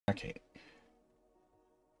Okay.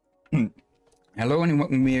 Hello anyone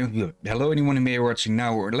who may be watching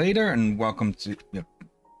now or later, and welcome to.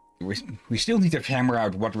 We still need to hammer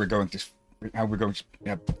out what we're going to, how we're going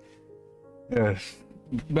to.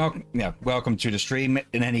 Welcome to the stream.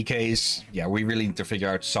 In any case, we really need to figure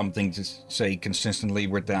out something to say consistently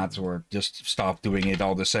with that, or just stop doing it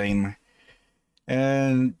all the same.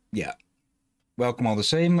 And welcome all the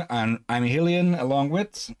same. And I'm Hillyan, along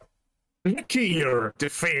with. Here, the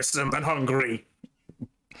fearsome and hungry.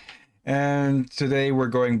 And today we're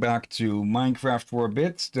going back to Minecraft for a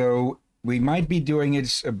bit, though we might be doing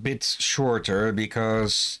it a bit shorter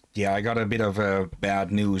because, I got a bit of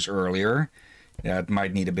bad news earlier that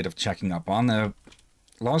might need a bit of checking up on.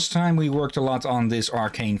 Last time we worked a lot on this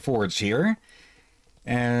arcane forge here,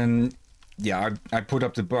 and I put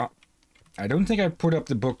up the I don't think I put up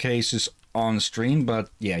the bookcases on stream,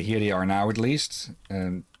 but here they are now at least.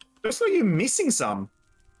 Looks like you're missing some.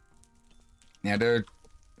 Yeah,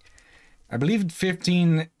 I believe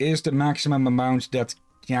 15 is the maximum amount that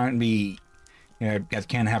can be, that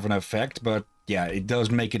can have an effect, but it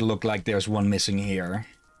does make it look like there's one missing here.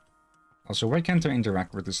 Also, why can't I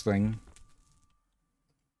interact with this thing?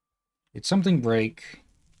 Did something break?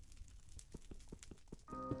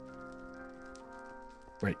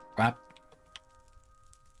 Wait, what?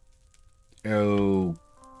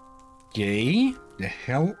 Okay, the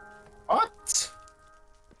hell? What?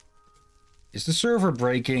 Is the server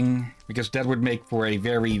breaking? Because that would make for a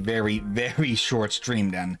very, very, very short stream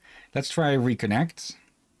then. Let's try reconnect.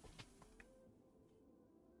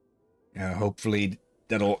 Hopefully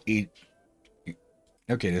that'll eat.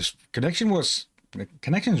 Okay, this connection was... The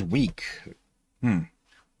connection's weak.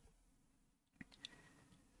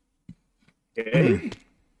 Okay.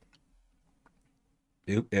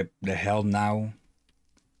 The hell now?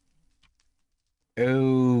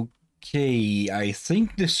 Okay, I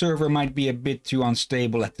think the server might be a bit too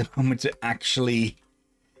unstable at the moment to actually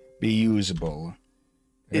be usable.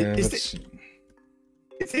 Is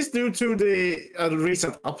this due to the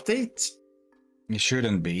recent update? It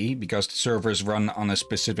shouldn't be, because the servers run on a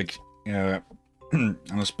specific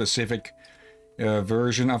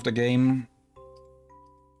version of the game.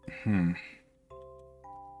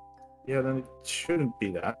 Yeah, then it shouldn't be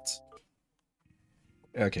that.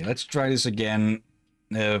 Okay, let's try this again.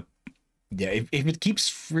 If it keeps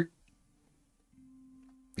free...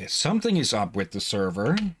 something is up with the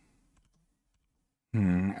server.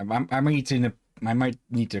 I might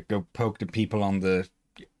need to go poke the people on the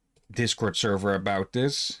Discord server about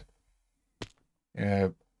this.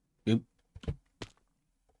 Where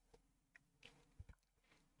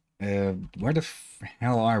the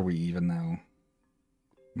hell are we even now?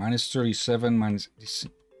 Minus 37, minus...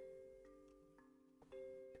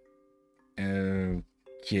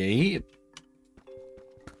 Okay.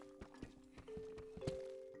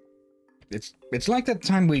 It's like that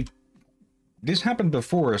time this happened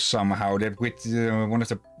before somehow, that with one of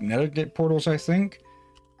the nether portals, I think.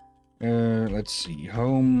 Let's see,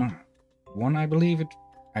 home 1, I believe it.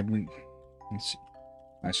 Let's see.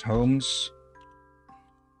 Nice homes.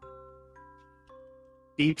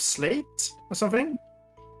 Deep slate or something?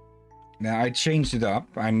 Now I changed it up.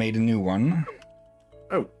 I made a new one.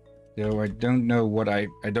 Oh. So I don't know what I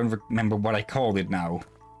don't remember what I called it now.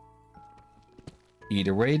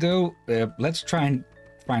 Either way, though, let's try and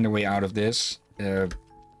find a way out of this.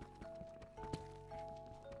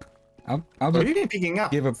 I'll just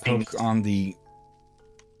give a poke on the...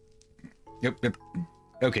 Yep.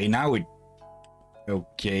 Okay, now it...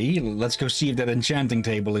 Okay, let's go see if that enchanting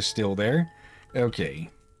table is still there. Okay.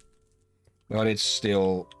 But it's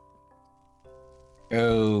still...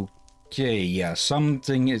 Okay,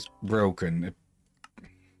 something is broken.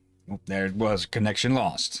 Oh, there it was, connection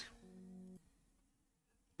lost.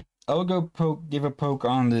 I'll go give a poke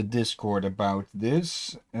on the Discord about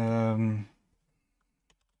this.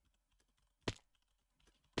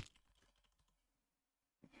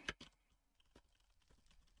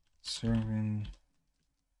 Serving.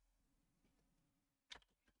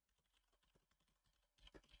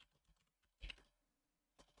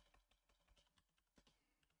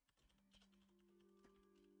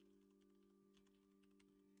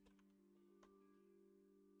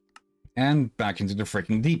 And back into the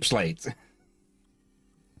freaking deep slate.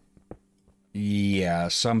 Yeah,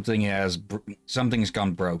 something's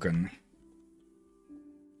gone broken.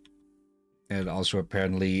 And also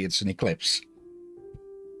apparently it's an eclipse.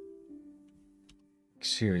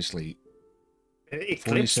 Seriously.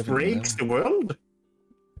 Eclipse breaks the world?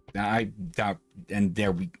 I doubt, and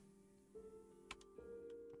there we...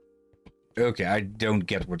 Okay, I don't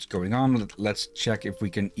get what's going on. Let's check if we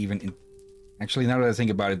can even... Actually, now that I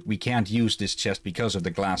think about it, we can't use this chest because of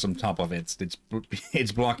the glass on top of it.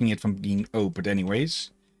 It's blocking it from being opened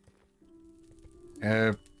anyways.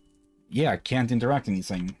 Yeah, I can't interact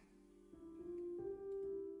anything.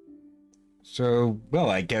 So, well,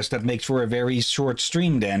 I guess that makes for a very short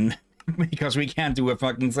stream then. Because we can't do a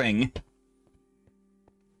fucking thing.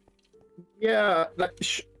 Yeah, like,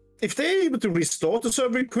 if they're able to restore the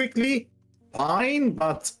server quickly, fine,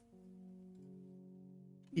 but...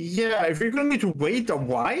 Yeah, if you're going to wait a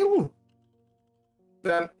while,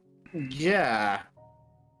 then... Yeah.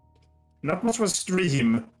 Not much of a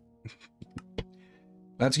stream.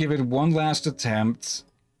 Let's give it one last attempt.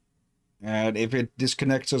 And if it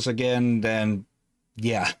disconnects us again, then...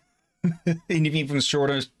 Yeah. Even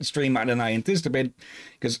shorter stream than I anticipated.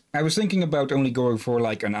 Because I was thinking about only going for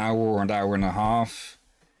like an hour or an hour and a half.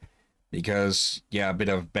 Because, yeah, a bit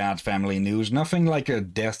of bad family news. Nothing like a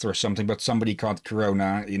death or something, but somebody caught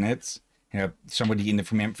corona in it. Yeah, somebody in the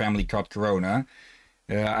family caught corona.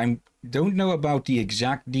 I don't know about the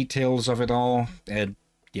exact details of it all. And,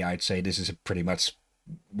 yeah, I'd say this is pretty much...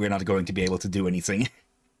 We're not going to be able to do anything.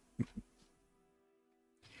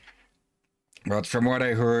 But from what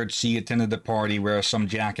I heard, she attended a party where some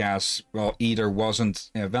jackass, well, either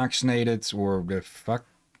wasn't vaccinated or the fuck.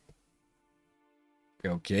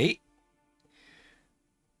 Okay.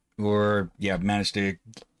 Or, yeah, managed to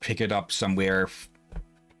pick it up somewhere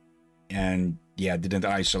and, yeah, didn't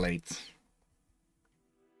isolate.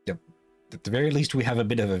 Yep. At the very least, we have a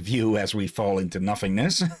bit of a view as we fall into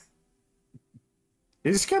nothingness.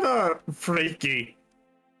 It's kind of freaky.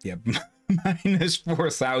 Yep. Minus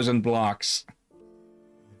 4,000 blocks.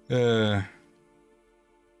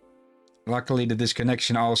 Luckily, the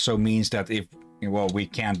disconnection also means that if, well, we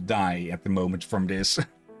can't die at the moment from this.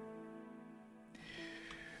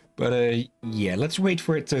 But, yeah, let's wait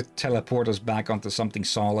for it to teleport us back onto something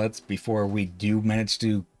solid before we do manage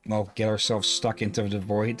to, well, get ourselves stuck into the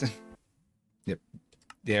void. Yep.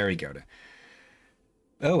 There we go.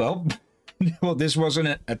 Oh, well. Well, this was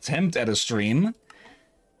an attempt at a stream.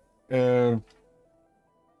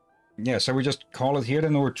 Yeah, so we just call it here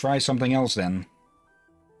then, or try something else then?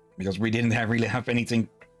 Because we didn't really have anything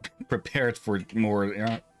prepared for more.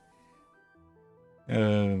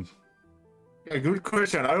 A good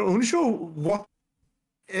question. I'm unsure what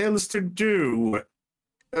else to do.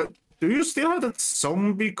 Do you still have that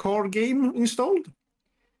zombie car game installed?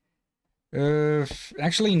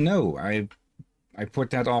 Actually, no. I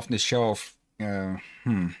put that off the shelf.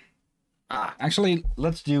 Actually,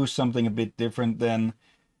 let's do something a bit different then.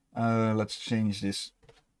 Let's change this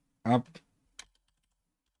up.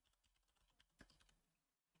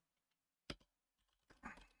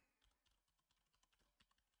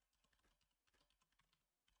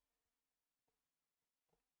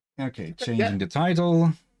 Okay, changing the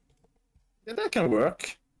title. Yeah, that can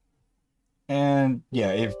work. And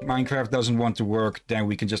yeah, if Minecraft doesn't want to work, then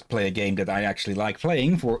we can just play a game that I actually like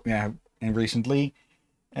playing for and recently.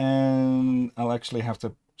 And I'll actually have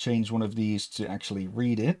to change one of these to actually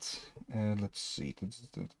read it. Let's see.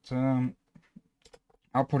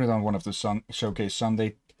 I'll put it on one of the Showcase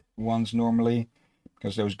Sunday ones normally,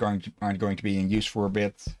 because those aren't going to be in use for a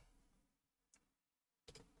bit.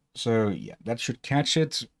 So yeah, that should catch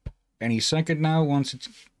it any second now once it's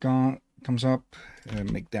comes up.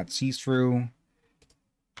 Make that see-through.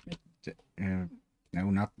 No,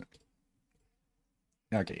 not.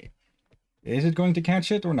 Okay. Is it going to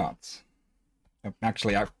catch it or not?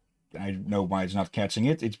 Actually, I know why it's not catching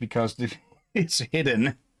it. It's because it's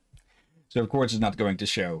hidden. So of course it's not going to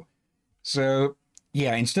show. So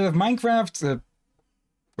yeah, instead of Minecraft,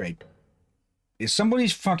 wait, is somebody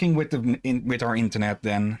fucking with with our internet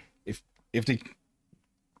then? If the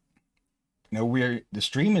the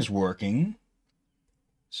stream is working.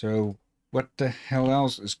 So what the hell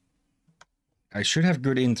else is? I should have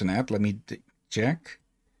good internet. Let me check.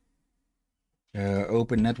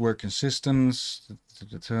 Open network and systems.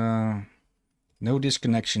 No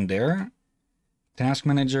disconnection there. Task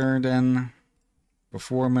manager then.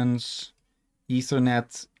 Performance.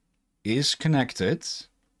 Ethernet is connected. It's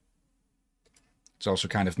also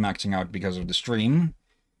kind of maxing out because of the stream.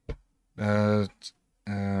 Let's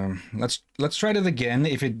try that again.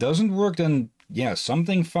 If it doesn't work, then yeah,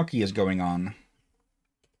 something fucky is going on.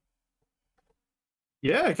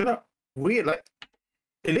 Yeah, kind of weird. Like,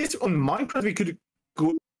 at least on Minecraft, we could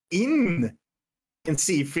go in and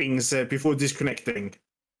see things before disconnecting.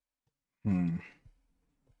 I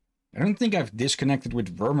don't think I've disconnected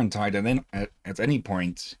with Vermintide at any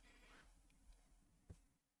point.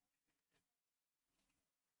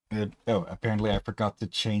 Oh, apparently I forgot to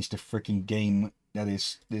change the freaking game that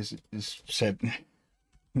is set.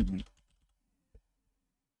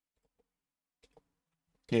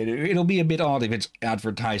 It'll be a bit odd if it's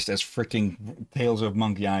advertised as freaking Tales of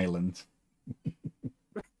Monkey Island.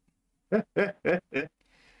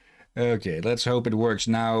 Okay, let's hope it works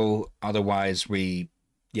now. Otherwise, we,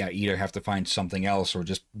 either have to find something else or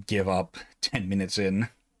just give up 10 minutes in.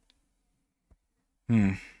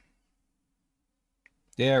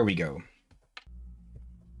 There we go.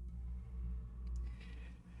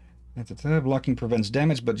 Blocking prevents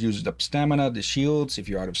damage, but uses up stamina. The shields, if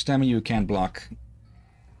you're out of stamina, you can't block.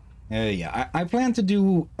 I plan to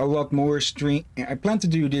do a lot more stream. I plan to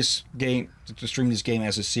do this game, to stream this game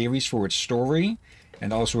as a series for its story,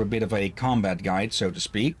 and also a bit of a combat guide, so to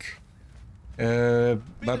speak.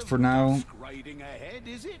 But for now, Ahead,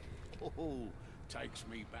 is it? Oh, takes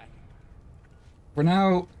me back. For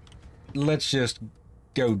now, let's just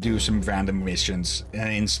go do some random missions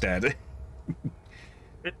instead.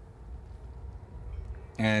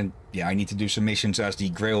 And yeah, I need to do some missions as the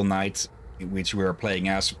Grail Knight, which we are playing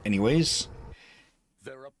as anyways.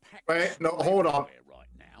 There are Wait, no, hold on. Right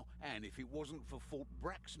now, and if it wasn't for Fort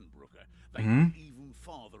Braxenbrooker, they'd be even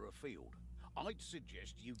farther afield. I'd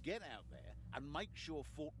suggest you get out there and make sure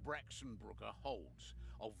Fort Braxenbrooker holds.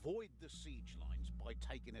 Avoid the siege lines by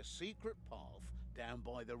taking a secret path down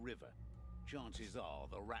by the river. Chances are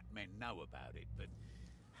the rat men know about it, but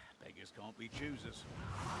beggars can't be choosers.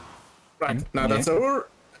 Right, now that's over.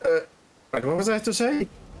 Right, what was I to say?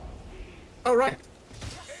 Oh, right.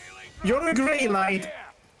 You're a Grey Knight,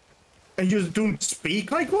 and you don't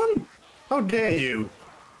speak like one? How dare you?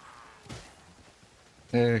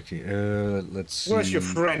 Okay, let's see. Where's your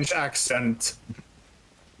French accent?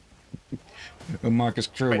 Marcus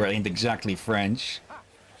Kruger ain't exactly French.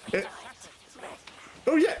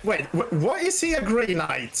 Oh yeah, wait, why is he a Grey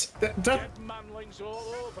Knight? Manlings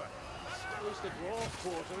all over. At least the dwarf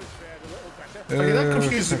quarter is fared a little better. Okay, that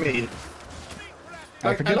confuses me.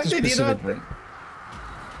 I forget like the they did that. specific.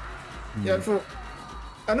 Yeah,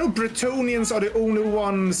 I know Bretonians are the only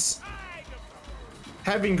ones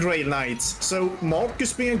having Grey Knights, so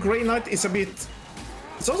Marcus being a Grey Knight is a bit...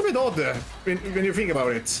 It sounds a bit odd when you think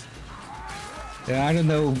about it. Yeah, I don't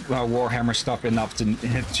know Warhammer stuff enough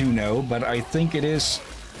to know, but I think it is.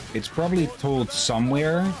 It's probably told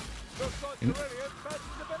somewhere.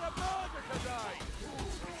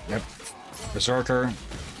 Yep, Berserker.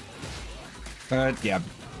 But yeah,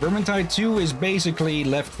 Vermintide 2 is basically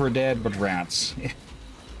Left 4 Dead but rats,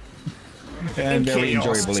 and very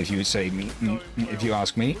enjoyable if you say me. If you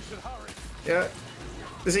ask me. Yeah,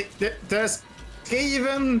 see, there's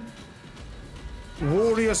Skaven,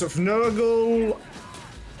 Warriors of Nurgle,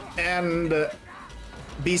 and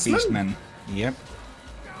Beastmen. Beastmen. Yep.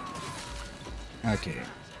 Okay.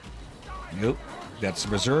 Nope. That's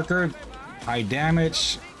Berserker. High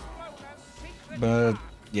damage. But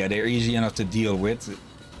yeah, they're easy enough to deal with.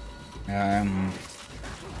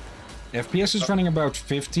 FPS is running about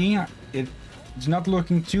 50. It's not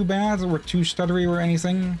looking too bad or too stuttery or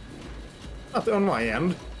anything. Not on my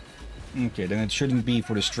end. Okay, then it shouldn't be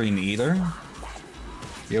for the stream either.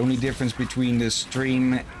 The only difference between the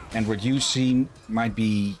stream and what you see might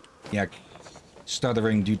be, yeah,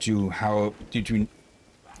 stuttering due to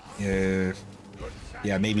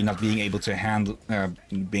yeah, maybe not being able to handle,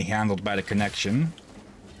 be handled by the connection.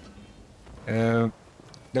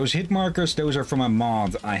 Those hit markers, those are from a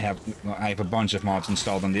mod I have a bunch of mods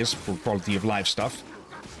installed on this for quality of life stuff.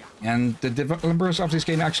 And the developers of this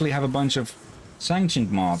game actually have a bunch of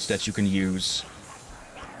sanctioned mods that you can use.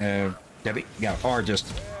 That are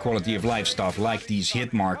just quality of life stuff, like these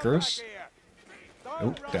hit markers.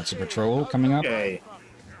 Oh, that's a patrol coming up. Okay.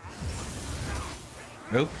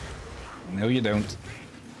 Nope. No, you don't.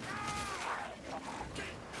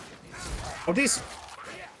 Are these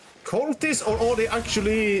cultists or are they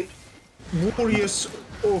actually warriors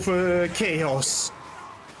of chaos?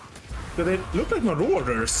 Do they look like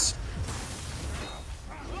marauders?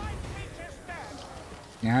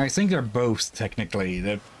 Yeah, I think they're both technically.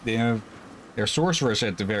 They're sorcerers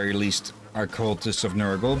at the very least are cultists of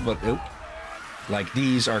Nurgle, but like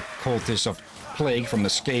these are cultists of Plague from the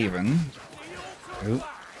Skaven. Oh.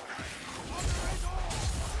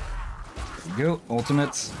 There we go,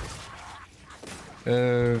 ultimate.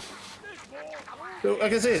 So,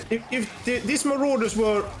 like I said, if these marauders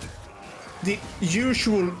were the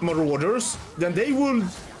usual marauders, then they will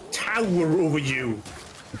tower over you.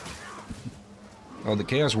 Well, the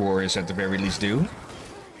Chaos Warriors at the very least do.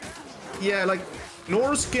 Yeah, like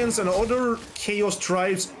Norskins and other chaos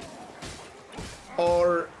tribes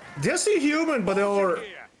are... They're still human, but they are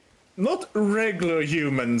not regular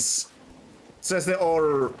humans. Says they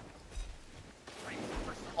are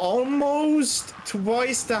almost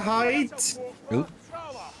twice the height. Oop.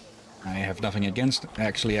 I have nothing against.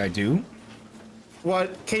 Actually, I do. While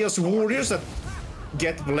Chaos Warriors that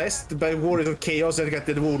get blessed by Warriors of Chaos and get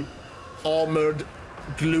the wool armored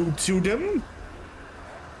glued to them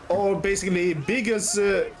are basically big as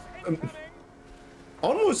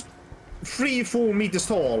almost 3-4 meters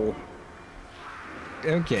tall.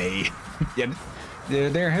 Okay. Yeah,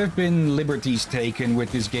 there have been liberties taken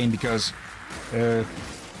with this game because,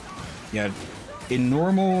 yeah, in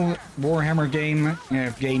normal Warhammer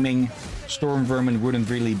gaming, Storm Vermin wouldn't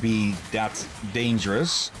really be that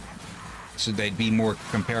dangerous. So they'd be more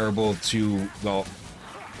comparable to, well,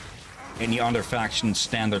 any other faction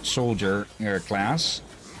standard soldier class.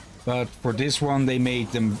 But for this one, they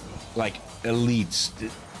made them like elites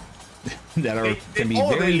that are can be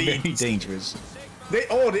very dangerous. They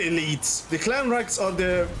are the elites. The clan ranks are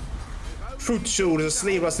the foot soldiers,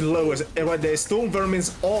 slave as the lowest, and while the Storm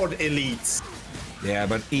Vermins are the elites. Yeah,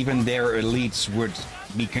 but even their elites would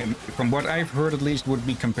be, from what I've heard at least, would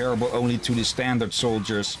be comparable only to the standard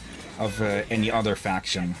soldiers of any other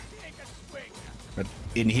faction. But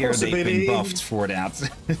in here they've been buffed for that,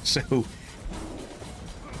 so...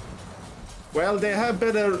 Well, they have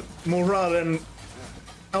better morale, and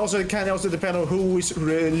also it can also depend on who is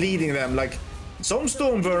leading them. Like, some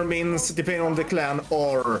Storm Vermins, depending on the clan,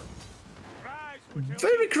 are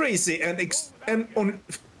very crazy and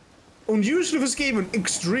unusually for Skaven,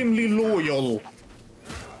 extremely loyal.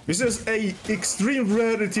 This is a extreme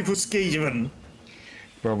rarity for Skaven.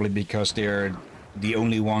 Probably because they're the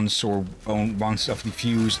only ones or ones of the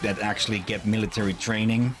few that actually get military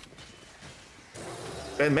training.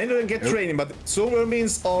 And many of them get training, but Storm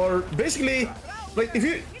Vermins are basically like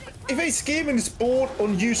if a Skaven is born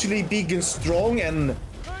unusually big and strong and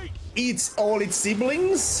eats all its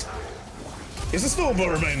siblings, it's a Storm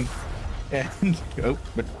Vermin. And oh,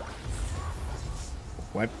 but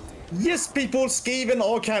what? Yes, people, Skaven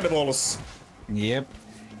are cannibals. Yep.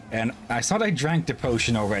 And I thought I drank the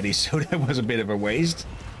potion already, so that was a bit of a waste.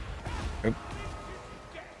 Oh.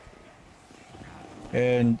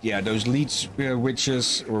 And yeah, those leech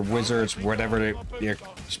witches or wizards, whatever they're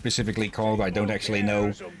specifically called, I don't actually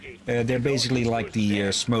know. They're basically like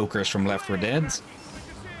the smokers from Left 4 Dead.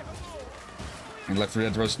 And Left 4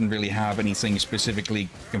 Dead doesn't really have anything specifically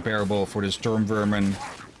comparable for the Storm Vermin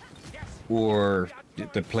or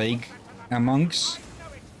the Plague monks.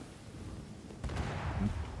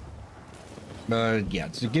 But yeah,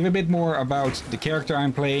 to give a bit more about the character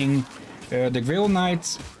I'm playing, the Grail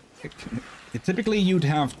Knight, typically you'd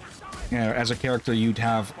have, as a character, you'd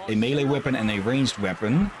have a melee weapon and a ranged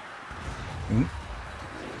weapon.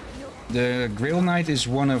 The Grail Knight is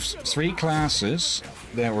one of 3 classes,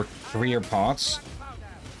 or career paths,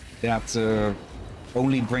 that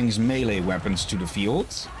only brings melee weapons to the field.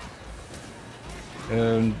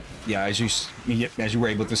 Yeah, as you were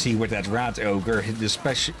able to see with that Rat Ogre, the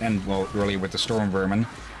special, and well, earlier with the Storm Vermin,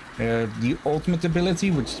 the ultimate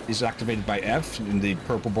ability, which is activated by F, and the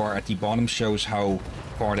purple bar at the bottom shows how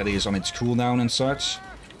far that is on its cooldown and such.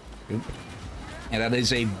 And that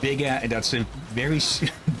is a big, that's a very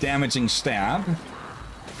damaging stab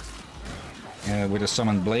with a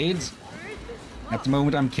summoned blade. At the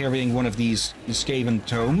moment, I'm carrying one of these Skaven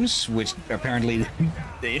tomes, which apparently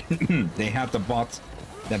they had the bot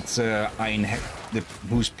that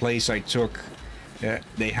whose place I took.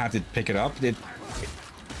 They had to pick it up.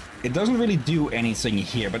 It doesn't really do anything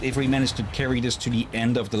here, but if we manage to carry this to the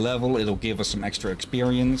end of the level, it'll give us some extra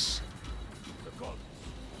experience.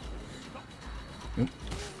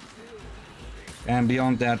 And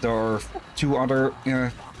beyond that, there are 2 other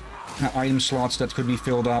item slots that could be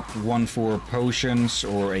filled up. One for potions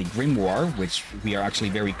or a grimoire, which we are actually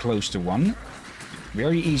very close to one.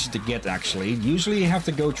 Very easy to get, actually. Usually you have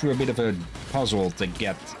to go through a bit of a puzzle to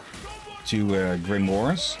get to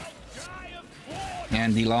grimoires.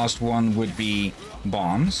 And the last one would be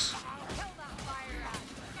bombs.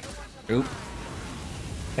 Oop.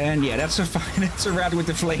 And yeah, that's a rat with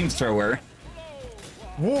the flamethrower.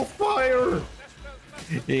 Wolf fire!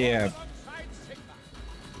 Yeah.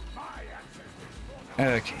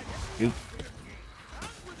 Okay. Oop.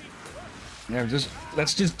 Yeah,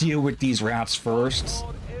 let's just deal with these rats first.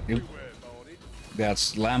 Oop.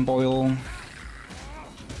 That's lamp oil.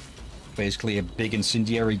 Basically a big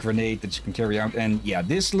incendiary grenade that you can carry out. And yeah,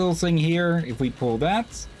 this little thing here, if we pull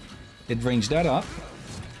that, it brings that up.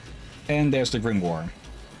 And there's the grimoire.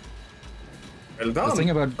 Well done. The thing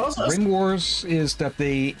about grimoires is that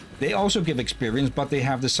they also give experience, but they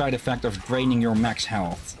have the side effect of draining your max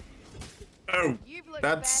health. Oh,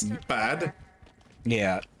 that's bad.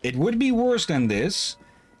 Yeah, it would be worse than this,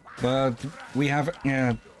 but we have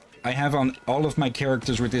I have on all of my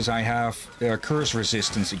characters with this, I have curse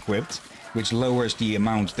resistance equipped, which lowers the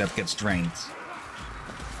amount that gets drained.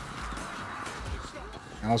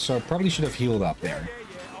 Also, probably should have healed up there.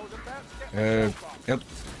 Yep.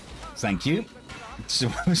 Thank you.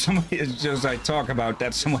 So, as I talk about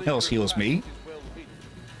that, someone else heals me.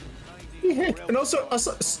 Yeah. And also, I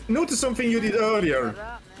noticed something you did earlier.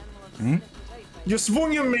 Hmm? You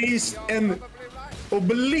swung your mace and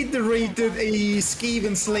obliterated a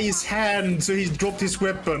Skaven Slayer's hand, so he dropped his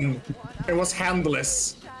weapon and was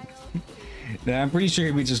handless. I'm pretty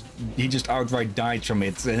sure he just outright died from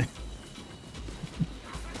it.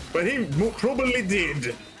 But he probably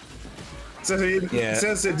did. So he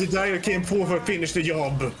says that the Dire came forth and finished the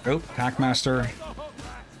job. Oh, Packmaster.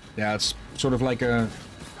 Yeah, it's sort of like a...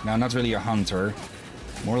 No, not really a hunter.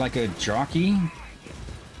 More like a jockey.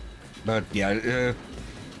 But yeah,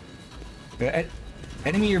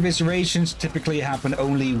 enemy eviscerations typically happen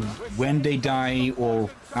only when they die or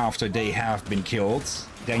after they have been killed.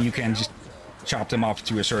 Then you can just chop them up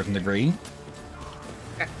to a certain degree.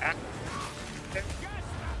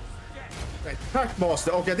 Packmaster.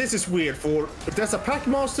 Okay, this is weird. For if there's a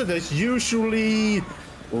Packmaster, there's usually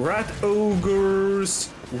rat ogres,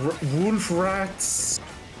 wolf rats,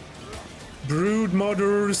 brood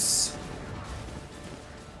mothers.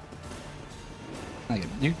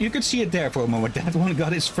 You could see it there for a moment. That one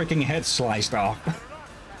got his freaking head sliced off.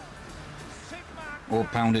 Or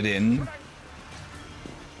pounded in.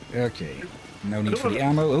 Okay. No need for the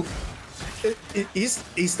ammo. Oh.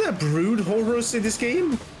 Is there brood horrors in this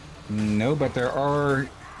game? No, but there are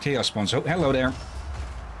chaos spawns. Oh, hello there.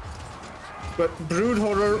 But brood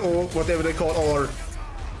horror, or whatever they call, are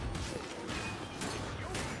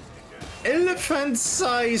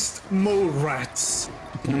elephant-sized mole rats.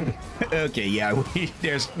 Okay, yeah,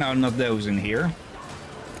 there's none of those in here.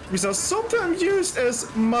 Which are sometimes used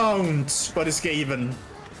as mounts by the Skaven.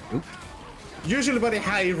 Oop. Usually by the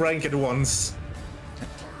high-ranked ones.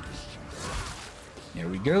 There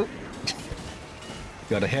we go.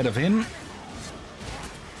 Got ahead of him.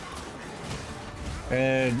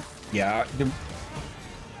 And yeah,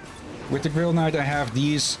 with the Grill Knight I have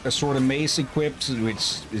these sort of mace equipped,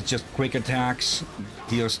 which is just quick attacks,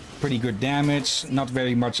 deals pretty good damage, not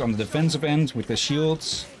very much on the defensive end with the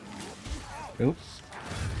shields. Oh.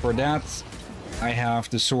 For that I have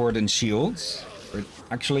the sword and shields,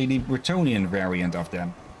 actually the Bretonnian variant of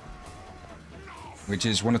them, which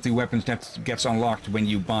is one of the weapons that gets unlocked when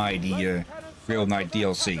you buy the Grill Knight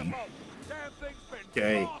DLC.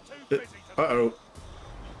 Okay. Uh-oh.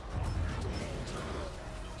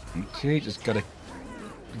 Okay, just gotta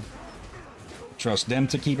trust them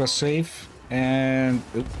to keep us safe. And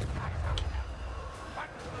oop.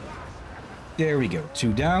 There we go.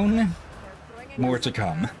 2 down. More to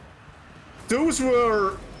come. Those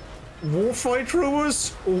were warfight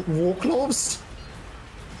throwers or war clubs?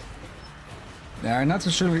 Not so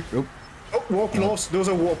sure. Oh, war claws. Those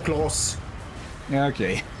are war claws.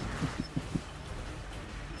 Okay.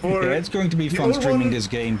 Yeah, it's going to be fun streaming this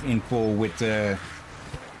game in full with a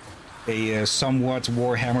somewhat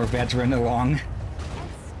Warhammer veteran along.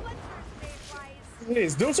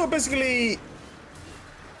 Yes, those are basically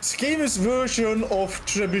Skaven's version of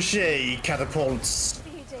trebuchet catapults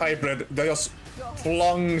hybrid. They just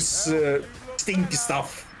flungs stinky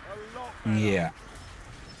stuff. Yeah.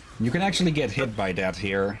 You can actually get hit by that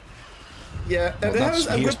here. Yeah, well, they have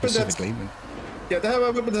a weapon specifically. Yeah, they have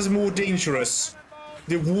a weapon that's more dangerous.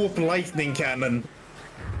 The warp lightning cannon.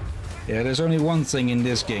 Yeah, there's only one thing in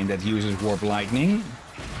this game that uses warp lightning.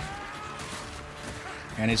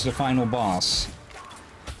 And it's the final boss.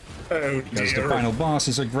 Oh dear. Because the final boss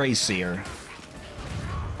is a Grey Seer.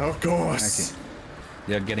 Of course. Okay.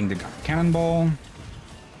 They're getting the cannonball.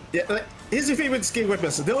 Yeah, here's the thing with Skaven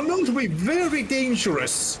weapons. They are known to be very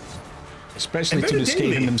dangerous. Especially to the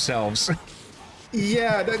Skaven themselves.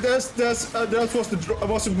 Yeah, that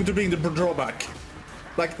was to bring the drawback.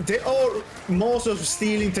 Like, they are masters of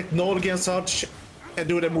stealing technology and such, and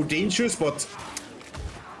do them more dangerous, but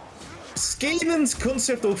Skaven's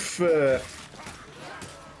concept of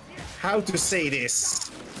how to say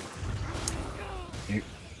this,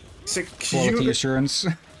 quality assurance.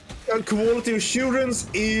 Quality assurance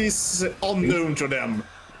is unknown to them.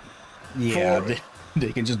 Yeah,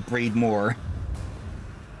 they can just breed more.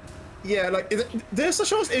 Yeah, like, there's a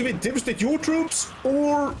chance if it devastate your troops,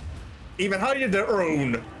 or even hire their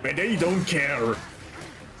own, but they don't care.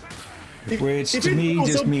 Which to me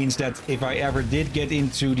just means that if I ever did get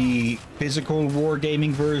into the physical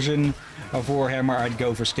wargaming version of Warhammer, I'd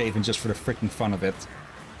go for Skaven just for the freaking fun of it.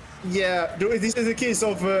 Yeah, this is a case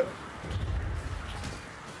of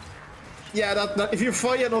Yeah, that if you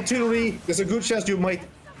fire an artillery, there's a good chance you might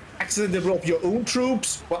accidentally blow up your own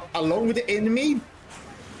troops, but along with the enemy.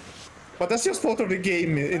 But that's just part of the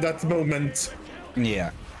game in that moment.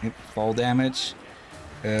 Yeah, fall damage.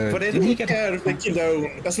 But they don't care if they kill their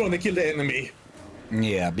own, as long as they kill the enemy.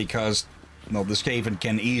 Yeah, because, well, the Skaven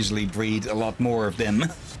can easily breed a lot more of them.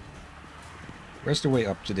 Where's the way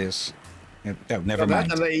up to this? Oh, never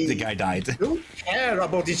mind. The guy died. They don't care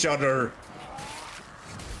about each other.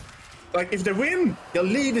 Like, if they win, the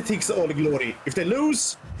leader takes all the glory. If they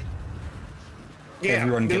lose, yeah,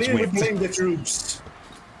 everyone the gets leader will whipped. blame the troops.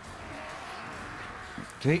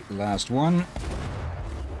 Okay, last one.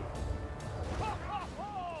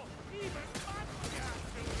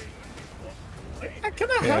 I'm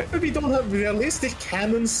kind of happy we don't have realistic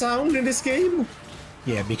cannon sound in this game.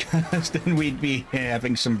 Yeah, because then we'd be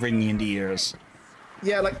having some ringing in the ears.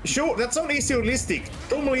 Yeah, like, sure, that's not easy realistic.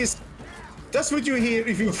 Normally, that's what you hear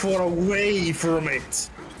if you're far away from it.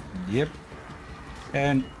 Yep.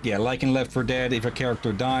 And yeah, like in Left 4 Dead, if a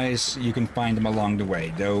character dies, you can find them along the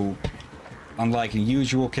way. Though, unlike in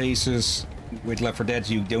usual cases, with Left 4 Dead,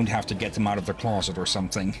 you don't have to get them out of the closet or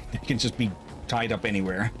something. They can just be tied up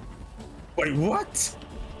anywhere. Wait, what?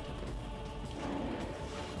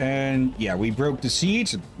 And yeah, we broke the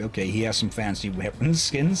siege. Okay, he has some fancy weapons,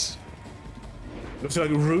 skins. Looks like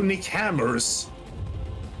runic hammers.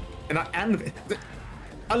 And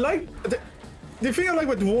I like the thing I like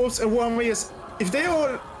with dwarves and warriors is if they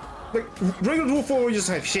are like regular dwarf warriors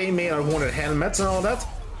have chainmail or horned helmets and all that,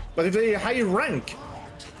 but if they high rank,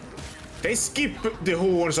 they skip the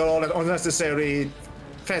horns and all that unnecessary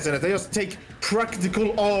fasteners. They just take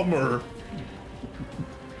practical armor.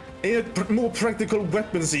 And more practical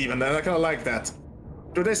weapons even, and I kind of like that.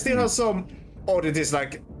 Do they still have some oddities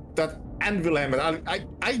like that anvil helmet?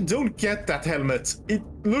 I don't get that helmet. It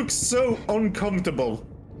looks so uncomfortable.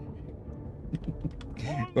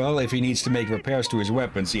 Well, if he needs to make repairs to his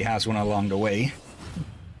weapons, he has one along the way.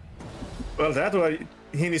 Well, that's why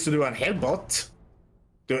he needs to do a headbutt.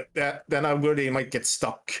 Then I'm worried he might get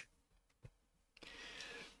stuck.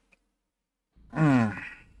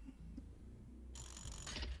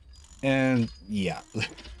 And yeah,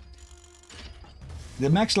 the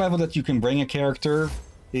max level that you can bring a character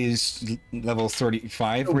is level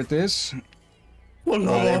 35 with this. Oh, no.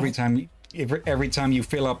 But every time you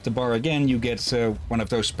fill up the bar again, you get one of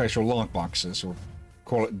those special lock boxes or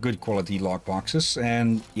good quality lock boxes.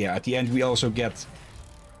 And yeah, at the end we also get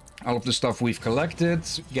all of the stuff we've collected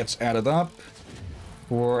gets added up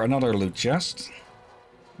for another loot chest,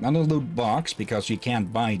 another loot box because you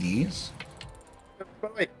can't buy these.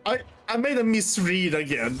 But wait, I made a misread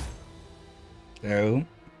again. So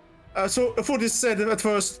So I thought it said at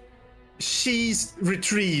first, she's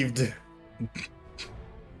retrieved.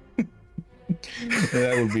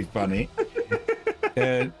 that would be funny.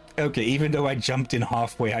 Okay, even though I jumped in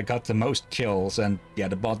halfway, I got the most kills, and yeah,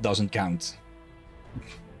 the bot doesn't count.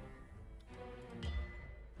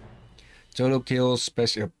 Total kills,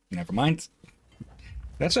 special. Never mind.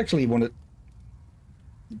 That's actually one of.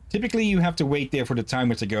 Typically, you have to wait there for the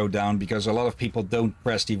timer to go down because a lot of people don't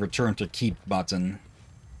press the return to keep button.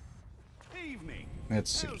 Let's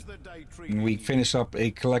see. And we finish up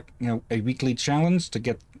a a weekly challenge to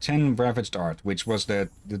get 10 ravaged art, which was the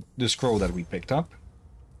scroll that we picked up.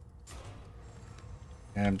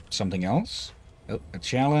 And something else. Oh, a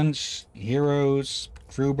challenge. Heroes.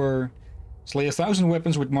 Kruber. Slay 1,000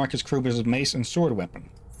 weapons with Marcus Kruber's mace and sword weapon.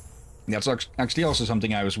 That's actually also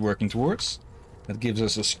something I was working towards. That gives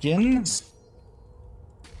us a skin,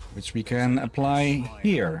 which we can apply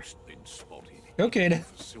here. Okay,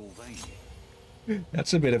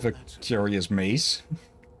 that's a bit of a curious maze.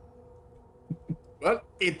 Well,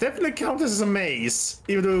 it definitely counts as a maze,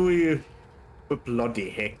 even though we... But bloody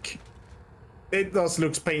heck. It does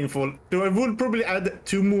look painful. Though I would probably add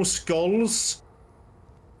 2 more skulls.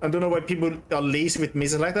 I don't know why people are lazy with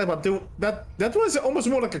mazes like that, but that was almost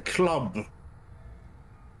more like a club.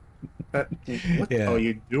 What are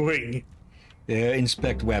you doing?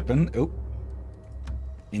 Inspect weapon. Oh.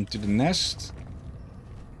 Into the nest.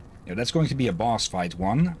 Yeah, that's going to be a boss fight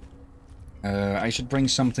one. I should bring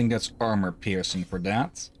something that's armor piercing for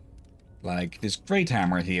that. Like this great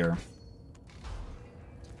hammer here.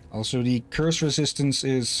 Also, the curse resistance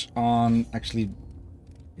is on... Actually,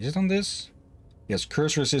 is it on this? Yes,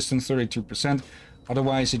 curse resistance 32%.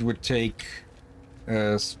 Otherwise, it would take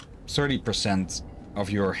 30% of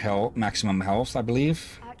your health, maximum health, I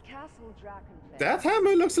believe. That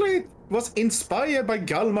hammer looks like it was inspired by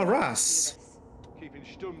Galmaras. Keeping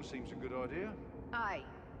stum seems a good idea. Aye,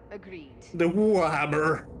 agreed. The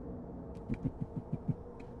Warhammer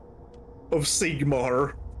of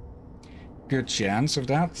Sigmar. good chance of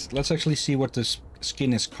that. Let's actually see what this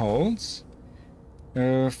skin is called.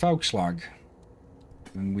 Faukslag.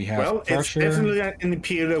 And we have Well, Crusher. it's definitely an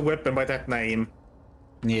Imperial weapon by that name.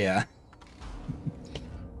 Yeah.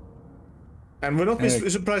 And we're not be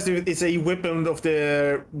surprised if it's a weapon of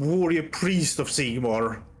the warrior priest of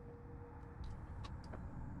Sigmar.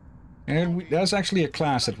 And there's actually a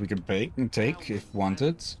class that we can take if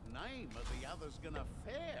wanted. Name of the others gonna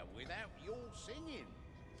fare without your singing.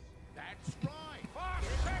 That's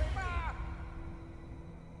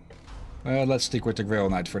right. Let's stick with the Grail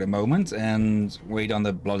Knight for the moment and wait on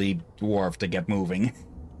the bloody dwarf to get moving.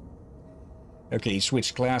 Okay,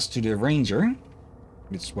 switch class to the Ranger.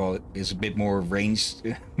 It's, well, it is a bit more range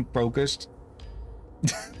focused.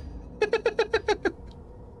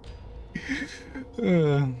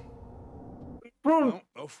 Well,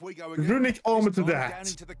 off we go runic armor to This time down that.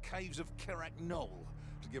 into the caves of Kerak Knoll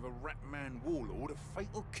to give a Ratman warlord a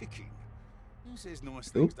fatal kicking. Who says nice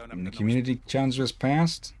Oop, things don't happen and the to nice community people? challenge was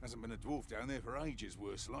passed. Hasn't been a dwarf down there for ages,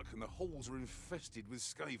 worse luck, and the holes are infested with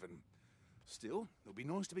Skaven. Still, it'll be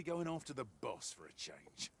nice to be going after the boss for a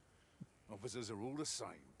change. Officers are all the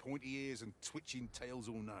same, pointy ears and twitching tails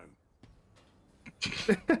all know.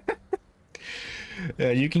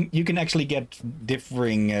 You can actually get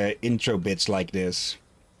differing intro bits like this.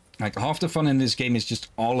 Like half the fun in this game is just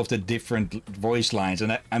all of the different voice lines,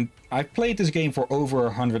 and I've played this game for over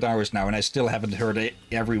 100 hours now, and I still haven't heard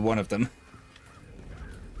every one of them.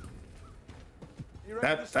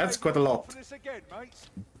 That's quite a lot.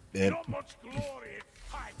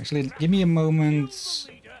 Actually, give me a moment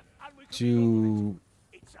to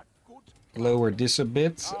lower this a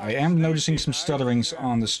bit. I am noticing some stutterings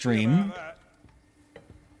on the stream.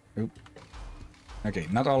 Oop. Okay,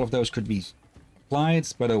 not all of those could be applied,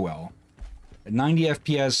 but oh well. At 90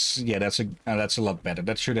 FPS, yeah, that's a lot better.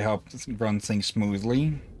 That should help run things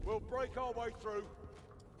smoothly. We'll break our way through.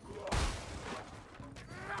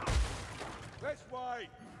 Let's wait.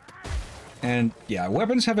 And yeah,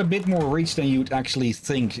 weapons have a bit more reach than you'd actually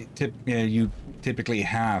think you typically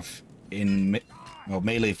have in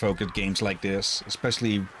melee-focused games like this,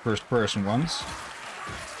 especially first-person ones.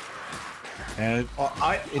 And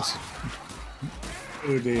it's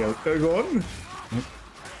Oh dear, go on.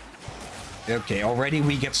 okay. Already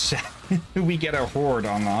we get we get a horde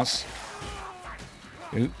on us.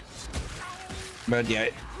 Oop. But yeah,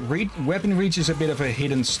 weapon reach is a bit of a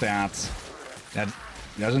hidden stat that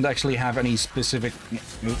doesn't actually have any specific.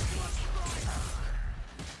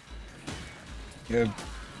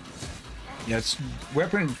 Yes,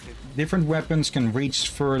 different weapons can reach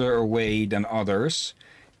further away than others.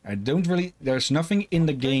 I don't really. There's nothing in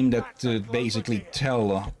the game that basically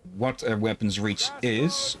tell what a weapon's reach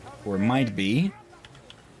is or might be.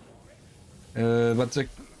 But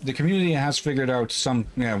the community has figured out some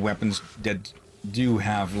weapons that do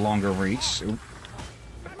have longer reach.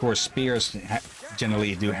 Of course, spears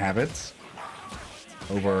generally do have it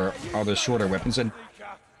over other shorter weapons. And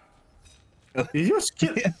You just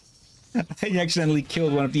kill. I accidentally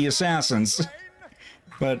killed one of the assassins.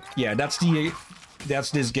 But yeah, that's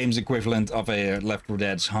this game's equivalent of a Left 4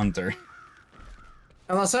 Dead's hunter.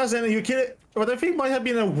 An assassin, you kill it. What I think might have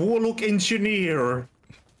been a warlock engineer.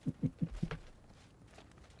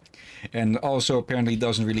 And also apparently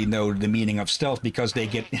doesn't really know the meaning of stealth because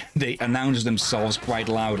they announce themselves quite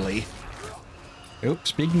loudly. Oh,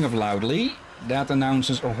 speaking of loudly, that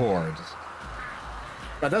announces a horde.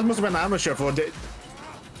 But that must have been amateur for the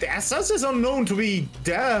assassins are known to be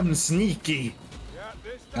damn sneaky.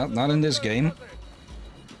 Well, not in this game.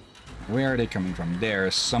 Where are they coming from?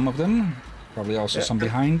 There's some of them. Probably also some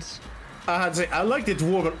behind. I'd say I like the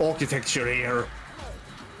dwarven architecture here.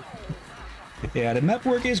 Yeah, the map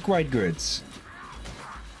work is quite good.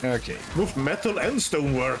 Okay. Both metal and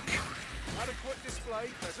stonework. Adequate display,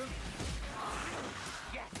 peasant.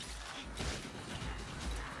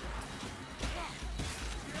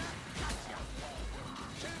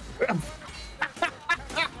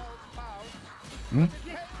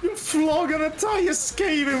 You flog an entire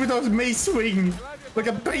Skaven with a mace swing. Like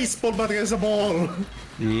a baseball but against a ball.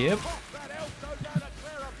 Yep.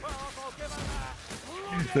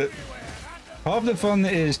 Half the fun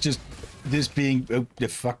is just this being... Oh, the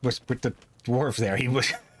fuck was with the dwarf there? He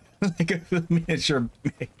was like a miniature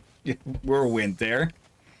whirlwind there.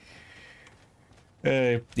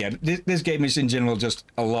 Yeah, this game is in general just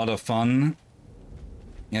a lot of fun.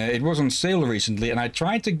 It was on sale recently, and I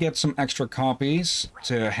tried to get some extra copies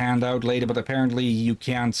to hand out later, but apparently you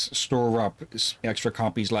can't store up extra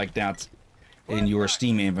copies like that in your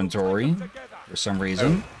Steam inventory for some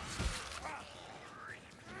reason.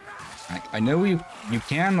 I know you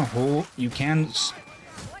can hold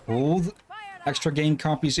extra game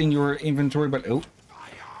copies in your inventory, but oh.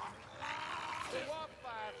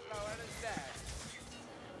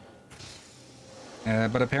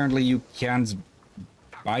 But apparently you can't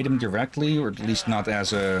buy them directly, or at least not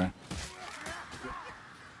as a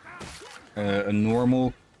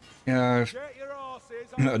normal a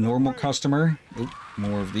normal customer. Oop,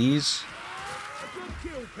 more of these.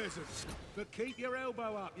 Good kill, peasants. But keep your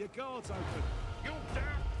elbow up. Your guard's open.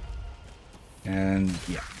 And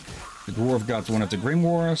yeah, the dwarf got one of the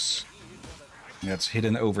grimoires. That's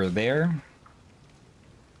hidden over there.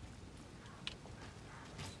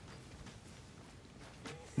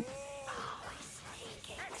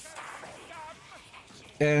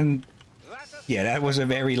 And yeah, that was a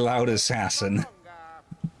very loud assassin.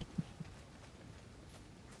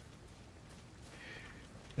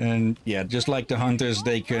 And yeah, just like the hunters,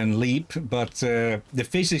 they can leap, but the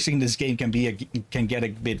physics in this game can get a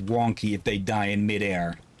bit wonky if they die in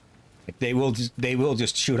midair. Like they will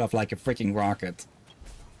just shoot off like a freaking rocket.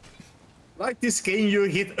 Like this game you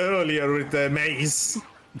hit earlier with the maze.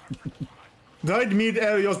 Died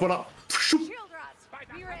mid-air, just wanna...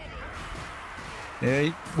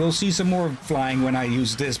 We'll see some more flying when I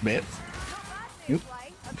use this bit. Oop.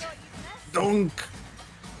 Dunk!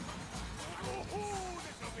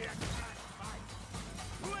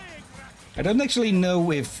 I don't actually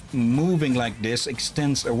know if moving like this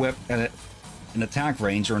extends an attack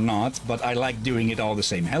range or not, but I like doing it all the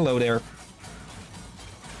same. Hello there.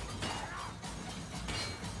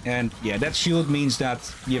 And yeah, that shield means that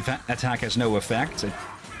the attack has no effect.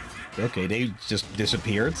 Okay, they just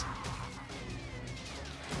disappeared.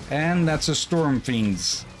 And that's a Storm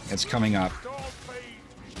Fiend that's coming up.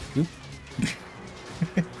 Oop.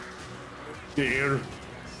 Here.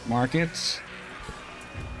 Mark it.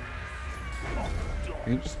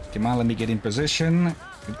 Oops. Come on, let me get in position.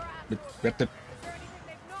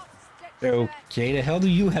 Okay, the hell do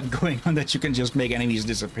you have going on that you can just make enemies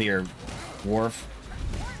disappear, dwarf?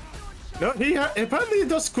 No, he apparently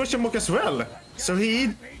does question mark as well. So he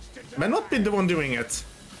may not be the one doing it.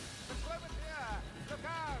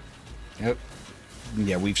 Yep.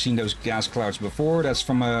 Yeah, we've seen those gas clouds before. That's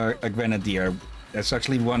from a grenadier. That's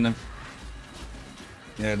actually one of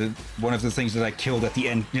the things that I killed at the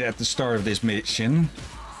end, at the start of this mission.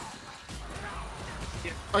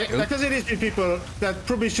 Okay, like I say, these people that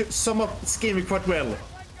probably should sum up this game quite well.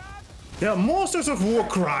 They are masters of war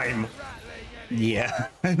crime. Yeah,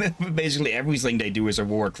 basically everything they do is a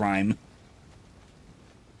war crime.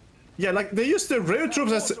 Yeah, like they use the rail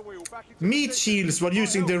troops as meat shields while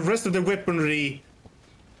using the rest of the weaponry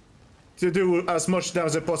to do as much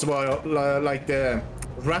damage as possible, like the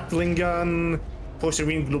rattling gun, poison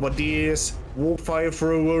wind bombardiers, warp fire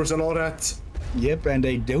throwers, and all that. Yep, and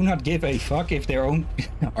they do not give a fuck if their own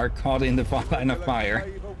are caught in the line of fire.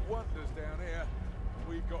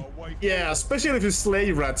 Yeah, especially if it's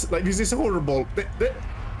slave rats. Like, this is horrible. The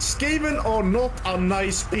Skaven are not a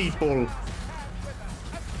nice people.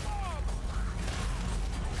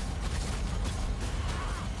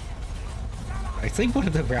 I think one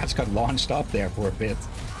of the rats got launched up there for a bit.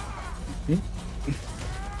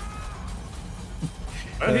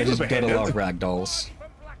 I just got a lot of ragdolls.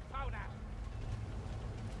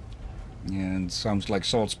 And sounds like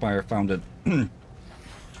Saltspire found it.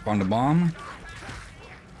 Found a bomb.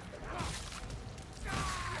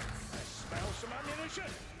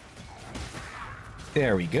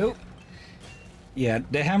 There we go. Yeah,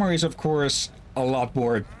 the hammer is of course a lot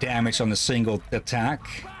more damage on a single attack,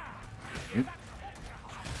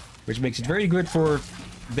 which makes it very good for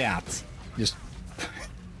that. Just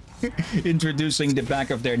introducing the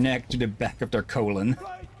back of their neck to the back of their colon.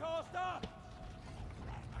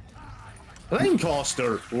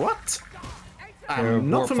 Flamecaster? What? I'm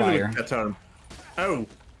not familiar with that term. Oh.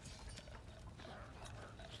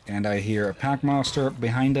 And I hear a Packmaster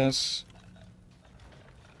behind us.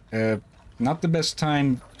 Not the best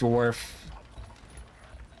time, dwarf.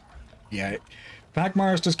 Yeah,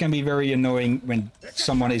 Packmasters can be very annoying when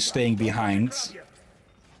someone is staying behind.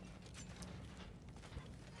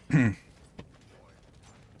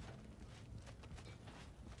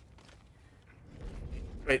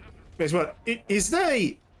 Wait, guess what? Is there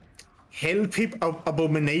a Hellpip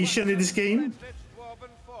abomination in this game?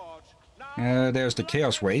 There's the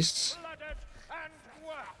Chaos Wastes.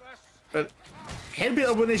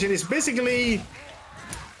 Hellpip abomination is basically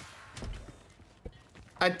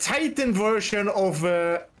a Titan version of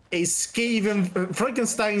a Skaven,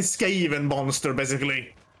 Frankenstein Skaven monster,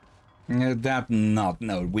 basically. No.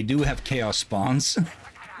 We do have Chaos Spawns.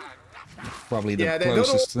 Probably the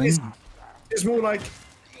closest thing. It's more like,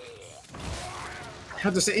 how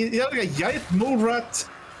to say, it's like a giant mole rat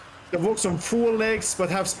that walks on 4 legs but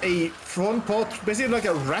has a front part, basically like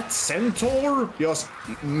a rat centaur, just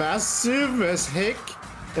massive as heck.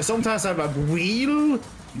 And sometimes have a wheel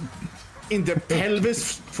in the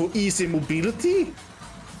pelvis for easy mobility.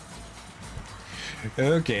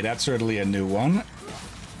 Okay, that's certainly a new one.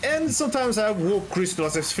 And sometimes I have warp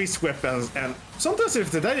crystals as fist weapons, and sometimes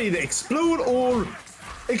if they either explode or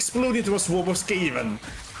explode into a swarm of Skaven.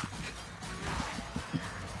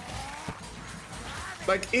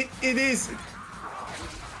 Like, it is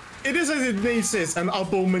as it name says, an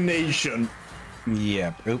abomination.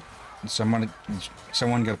 Yeah. Oop. Someone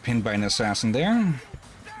got pinned by an assassin there.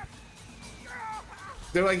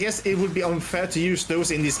 Though I guess it would be unfair to use those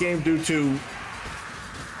in this game due to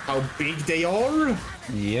how big they are.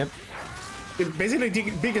 Yep. They're basically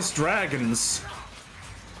the biggest dragons.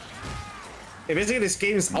 And basically this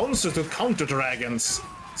game's answer to counter dragons,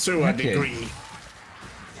 to a degree.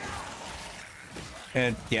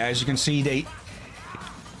 And yeah, as you can see,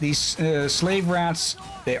 these slave rats,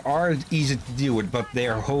 they are easy to deal with, but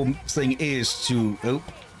their whole thing is to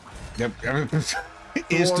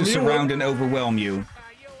surround and overwhelm you.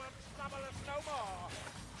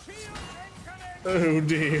 Oh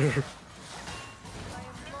dear.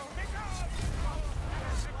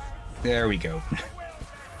 There we go.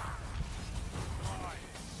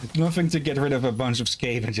 It's nothing to get rid of a bunch of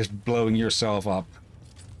Skaven just blowing yourself up.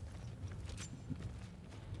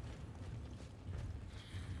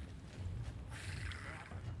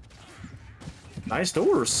 Nice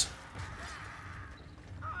doors.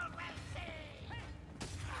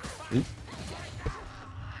 Oop.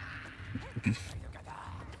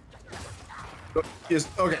 Yes,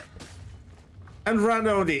 okay. And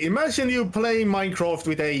randomly, imagine you playing Minecraft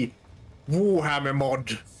with a Warhammer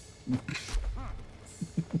mod.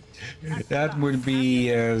 That would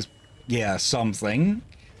be, yeah, something.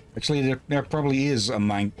 Actually, there probably is a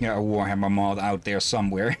Warhammer mod out there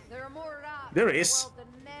somewhere. There are more rats There in the is. world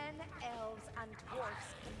than men, elves, and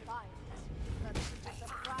dwarfs combined. That's just a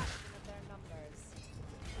fraction of their numbers.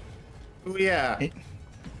 Oh, yeah.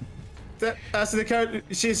 That, as the character,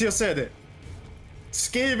 she just said it.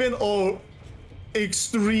 Skaven are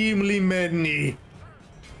extremely many.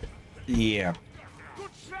 Yeah.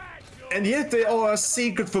 And yet they are a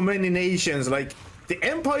secret for many nations. Like, the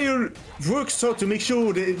Empire works hard to make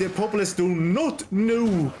sure the populace do not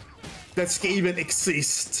know that Skaven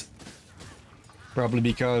exist. Probably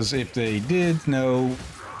because if they did know,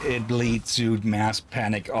 it'd lead to mass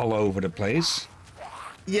panic all over the place.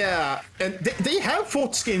 Yeah, and they have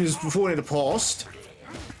fought Skavens before in the past,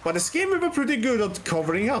 but the Skaven were pretty good at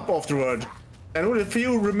covering up afterward. And only a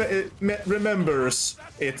few remembers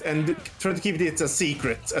it and try to keep it as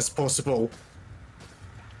secret as possible.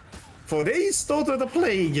 For they started a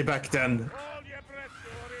plague back then.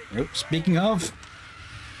 Oh, speaking of...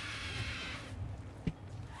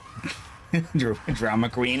 Drama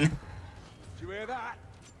queen. Do you hear that?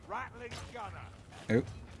 Rattling gunner. Oh.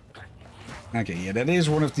 Okay, yeah, that is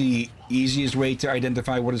one of the easiest way to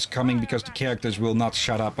identify what is coming because the characters will not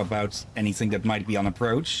shut up about anything that might be on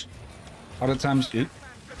approach. Other times you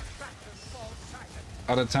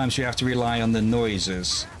have to rely on the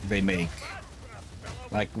noises they make.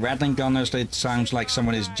 Like rattling gunners, it sounds like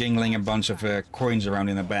someone is jingling a bunch of coins around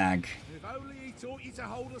in a bag. If only he taught you to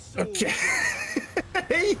hold a sword. Okay.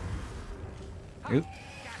 Hey! Oop.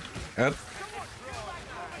 Up.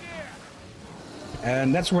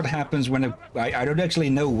 And that's what happens when I don't actually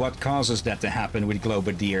know what causes that to happen with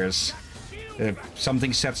Globadiers.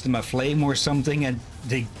 Something sets them aflame or something, and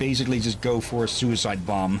they basically just go for a suicide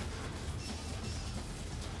bomb.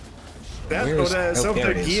 That Where or is- some of there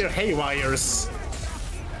the it is. gear haywires.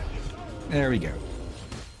 There we go.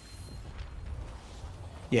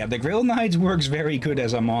 Yeah, the Grill Knight works very good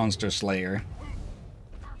as a monster slayer.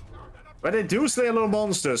 But they do slay a lot of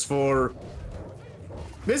monsters for...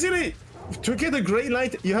 Basically, to get a Grey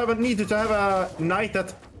Knight, you needed to have a knight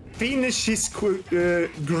that finishes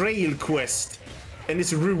Grail quest and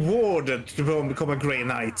is rewarded to become a Grey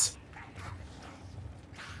Knight.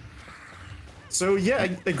 So yeah,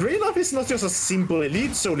 a Grey Knight is not just a simple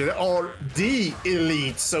elite soldier, they are the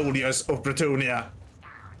elite soldiers of Bretonia.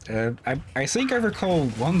 I think I recall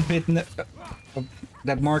one bit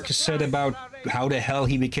that Marcus said about how the hell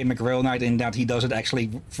he became a Grail Knight, and that he doesn't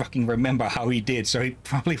actually fucking remember how he did, so he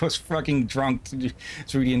probably was fucking drunk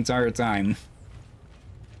through the entire time.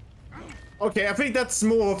 Okay, I think that's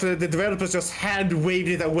more of the developers just hand-waved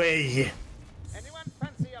it away. Anyone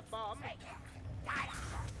fancy a bomb?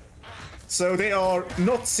 So they are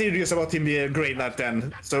not serious about him being a Grey Knight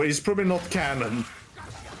then, so it's probably not canon.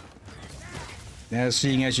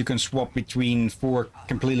 Seeing as you can swap between 4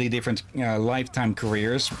 completely different lifetime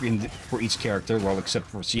careers for each character, well, except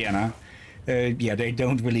for Sienna. Yeah, they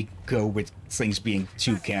don't really go with things being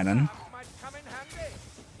too canon. Might come in handy.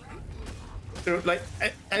 So, like,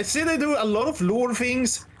 I see they do a lot of lore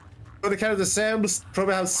things, but the character themselves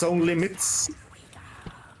probably have some limits.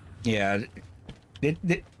 Yeah,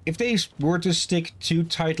 if they were to stick too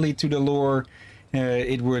tightly to the lore,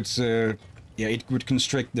 it would, yeah, it would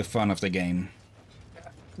constrict the fun of the game.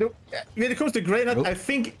 No, when it comes to Grey Knight, Oh. I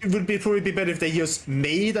think it would probably be better if they just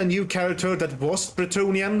made a new character that was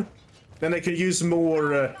Bretonian. Then they could use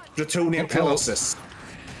more Bretonian Hello. classes.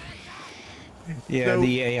 Yeah, No.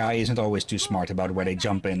 the AI isn't always too smart about where they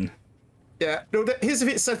jump in. Yeah, no, here's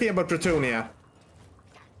the sad thing about Bretonia.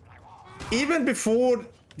 Even before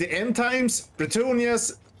the end times,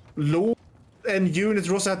 Bretonia's lore and unit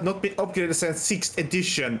roster had not been upgraded since 6th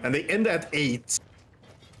edition, and they ended at 8.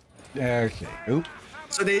 Okay. Oop.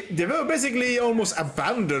 So they were basically almost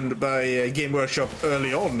abandoned by Game Workshop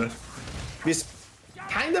early on. This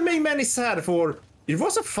kind of made many sad, for it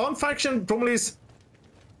was a fun faction, probably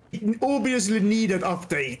it obviously needed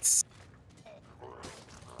updates.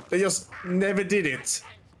 They just never did it.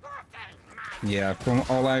 Yeah, from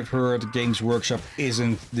all I've heard, Games Workshop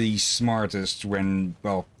isn't the smartest when,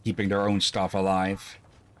 well, keeping their own stuff alive.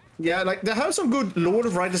 Yeah, like they have some good lore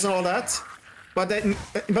of writers and all that, but then,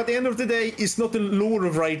 at the end of the day, it's not the lore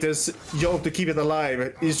of writers' job to keep it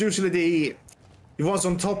alive. It's usually the ones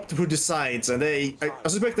on top who decides, and I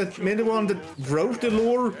suspect that many one that wrote the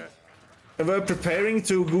lore and were preparing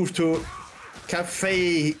to go to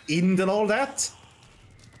Cafe Ind and all that.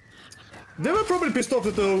 They were probably pissed off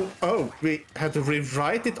that, oh, we had to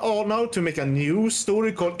rewrite it all now to make a new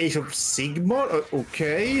story called Age of Sigmar.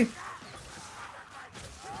 Okay.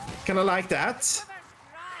 Kind of like that.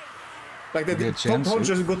 Like the Good top chance,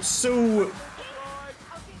 hunters got so...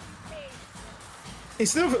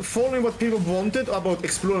 Instead of following what people wanted about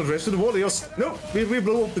exploring the rest of the world, they just, no, we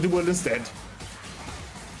blow up the world instead.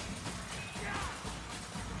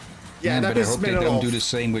 Yeah, Man, that but I is hope they made it don't off. do the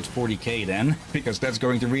same with 40k then, because that's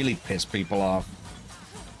going to really piss people off.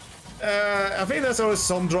 I think there's always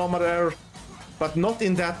some drama there, but not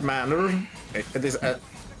in that manner. At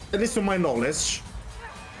least to my knowledge.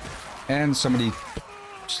 And somebody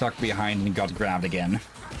stuck behind and got grabbed again.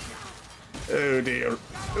 Oh dear.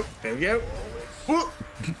 Oh, there we go. Whoa.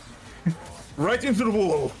 Right into the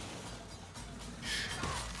wall.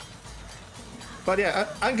 But yeah,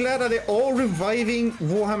 I'm glad that they're all reviving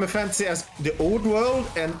Warhammer Fantasy as the old world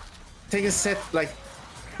and taking a set like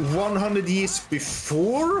 100 years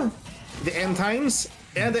before the end times,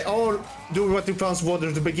 and they all do what the fans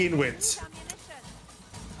wanted to begin with.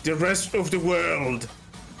 The rest of the world.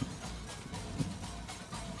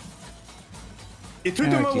 It took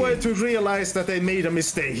them a Okay. while to realize that they made a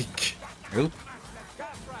mistake. Oop.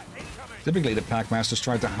 Typically the Packmasters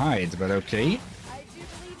try to hide, but okay. I do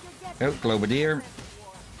believe you'll get Oh, Globadier.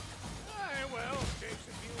 Well, takes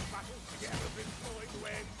a few battles to get everything flowing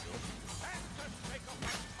where it should. And to take off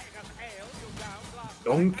that keg of ale you down last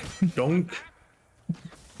Donk, donk.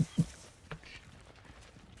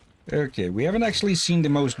 Okay, we haven't actually seen the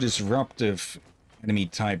most disruptive enemy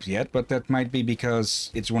type yet, but that might be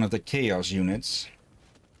because it's one of the Chaos units.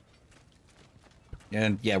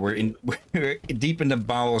 And yeah, we're deep in the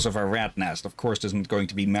bowels of a rat nest. Of course, there's not going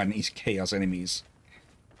to be many Chaos enemies.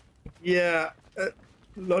 Yeah,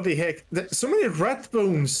 bloody heck. So many rat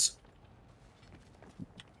bones.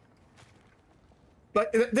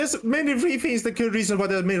 Like, there's many three things that could reason why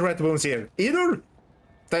there are many rat bones here. Either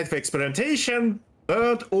died for experimentation,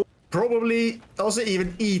 burnt, or probably also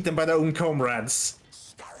even eaten by their own comrades.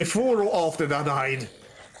 Before or after they died.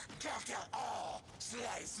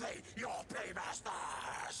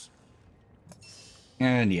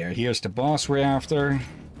 And yeah, here's the boss we're after.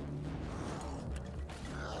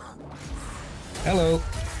 Hello.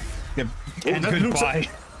 Yep. And that looks goodbye.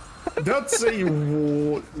 That's a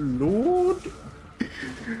warlord.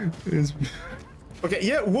 Okay,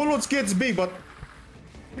 yeah, warlords gets big, but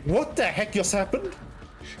what the heck just happened?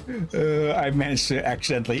 I managed to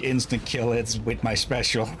accidentally instant kill it with my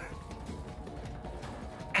special.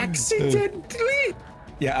 Accidentally?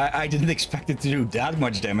 Yeah, I didn't expect it to do that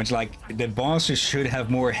much damage. Like, the bosses should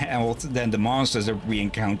have more health than the monsters that we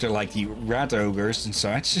encounter, like the rat ogres and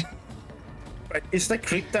such. But is that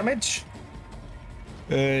crit damage?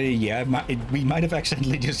 Yeah, we might have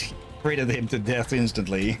accidentally just critted him to death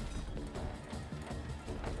instantly.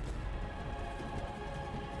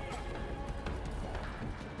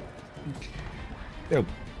 Oh,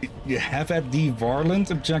 you have had the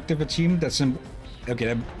Varland objective achievement? That's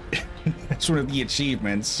okay, that's one of the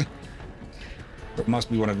achievements. It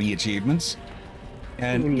must be one of the achievements.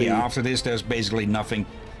 And yeah, after this, there's basically nothing.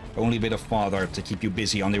 Only a bit of fodder to keep you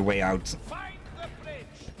busy on your way out. Find the bridge.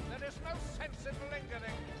 There is no sense in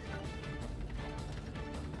lingering.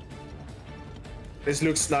 This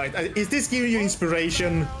looks nice. Is this giving you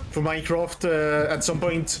inspiration for Minecraft at some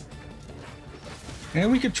point? Yeah,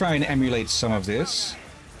 we could try and emulate some of this.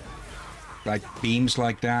 Like beams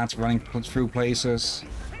like that, running through places.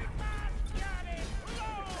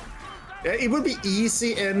 Yeah, it would be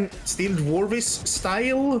easy and still dwarvish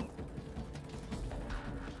style.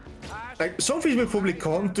 Like some things we probably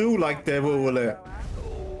can't do, like the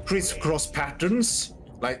whole crisscross patterns.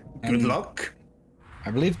 Like, good luck.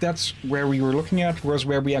 I believe that's where we were looking at, was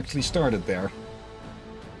where we actually started there.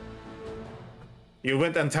 You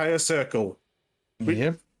went entire circle.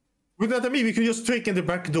 Yep. With that, I mean, we could just take in the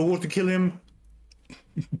back door to kill him.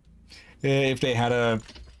 If they had a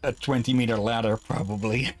 20-meter ladder,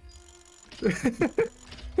 probably.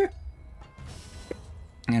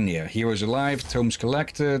 And yeah, heroes alive, tomes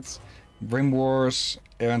collected, Brim Wars,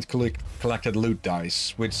 and collected loot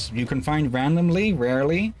dice, which you can find randomly,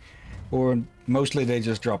 rarely, or mostly they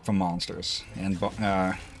just drop from monsters. And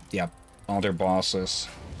yeah, all their bosses.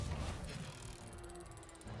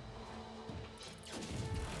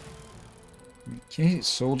 Okay,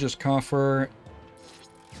 Soldier's Coffer.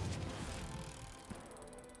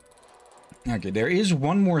 Okay, there is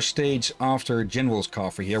one more stage after General's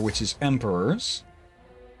Coffer here, which is Emperor's.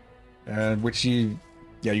 Which you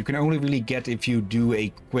can only really get if you do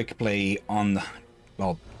a quick play on,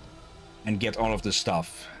 well, and get all of the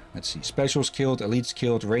stuff. Let's see, specials killed, elites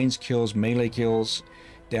killed, range kills, melee kills,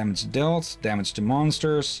 damage dealt, damage to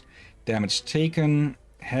monsters, damage taken,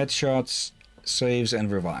 headshots, saves,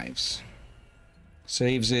 and revives.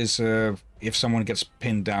 Saves is if someone gets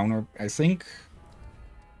pinned down, or I think.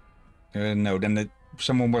 No, then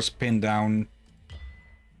someone was pinned down.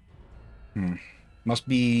 Must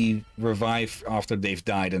be revived after they've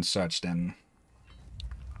died and such, then.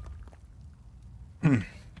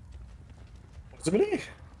 Possibly?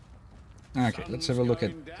 Okay, let's have a look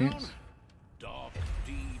at this.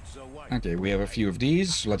 Okay, we have a few of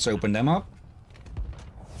these. Let's open them up.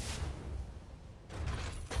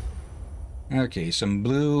 Okay, some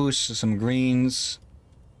blues, some greens.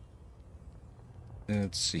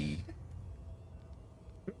 Let's see.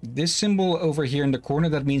 This symbol over here in the corner,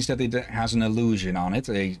 that means that it has an illusion on it,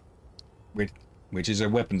 which is a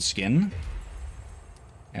weapon skin.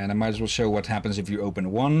 And I might as well show what happens if you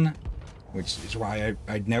open one, which is why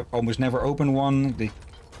I almost never open one.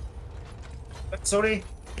 Sorry,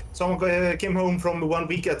 someone came home from 1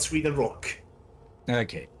 week at Sweden Rock.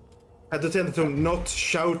 Okay. Had to tell them to not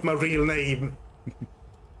shout my real name.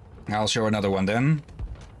 I'll show another one then.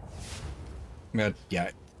 But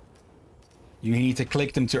yeah, you need to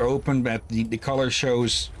click them to open, but the color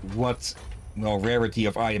shows what, well, rarity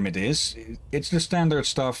of item it is. It's the standard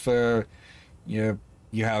stuff. You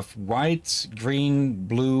have white, green,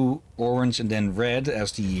 blue, orange, and then red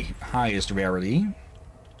as the highest rarity,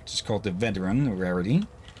 which is called the veteran rarity.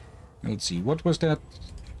 Let's see, what was that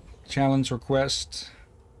challenge request?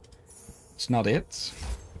 It's not it.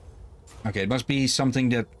 Okay, it must be something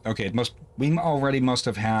that... Okay, we already must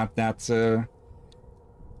have had that...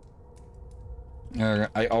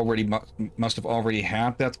 I already must have already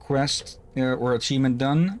had that quest or achievement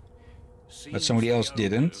done, but somebody else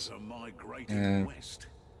didn't.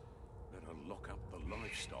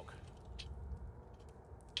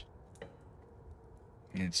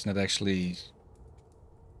 It's not actually...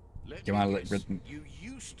 You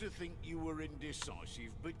used to think you were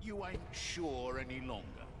indecisive, but you ain't sure any longer.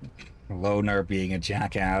 Loner being a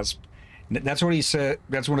jackass. That's what he said.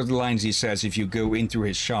 That's one of the lines he says if you go into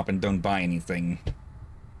his shop and don't buy anything.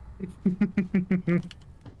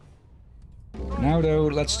 Now though,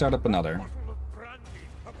 let's start up another.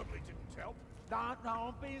 No,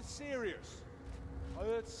 I'm being serious. I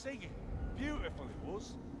heard singing. Beautiful it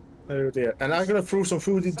was. Oh dear. And I'm gonna throw some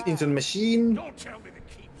food into the machine. Don't tell me the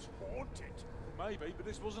keep's haunted. Maybe, but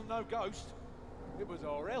this wasn't no ghost. It was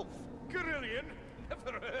our elf. Coravel,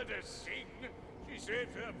 never heard her sing. She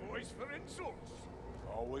saved her voice for insults.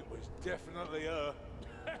 Oh, it was definitely her.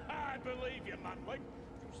 I believe you, Manway.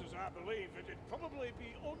 Just as I believe it'd probably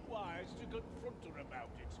be unwise to confront her about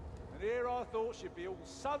it. And here I thought she'd be all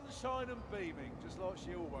sunshine and beaming, just like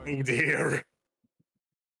she always. Oh dear.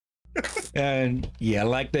 And yeah,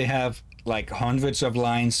 like they have like hundreds of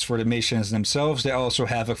lines for the missions themselves, they also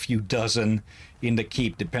have a few dozen in the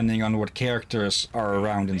keep, depending on what characters are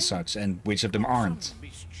around and such, and which of them aren't.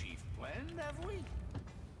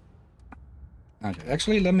 Okay,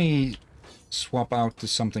 actually, let me swap out to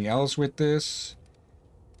something else with this.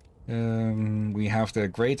 We have the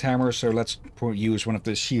Great Hammer, so let's use one of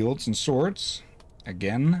the shields and swords.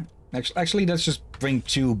 Again. Actually, let's just bring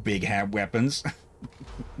 2 big weapons.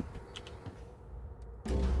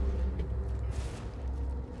 There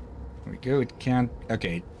we go, it can't...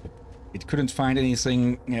 Okay. It couldn't find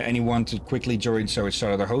anyone to quickly join, so it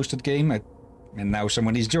started a hosted game, and now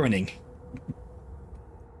someone is joining.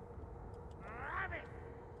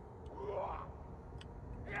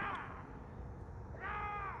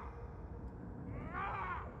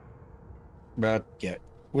 But yeah,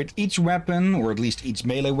 with each weapon, or at least each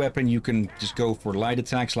melee weapon, you can just go for light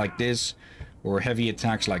attacks like this, or heavy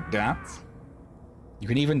attacks like that. You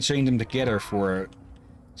can even chain them together for a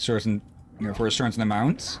certain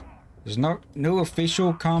amount. There's no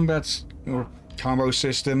official combat or combo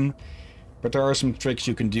system, but there are some tricks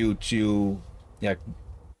you can do to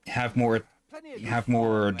have more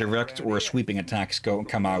direct or sweeping attacks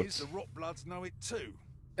come out.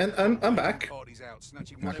 And I'm back.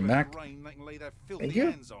 Welcome back. Thank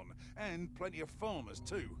you. And plenty of farmers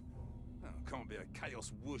too. Oh, can't be a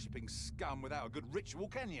chaos worshipping scum without a good ritual,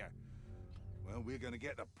 can you? Well, we're going to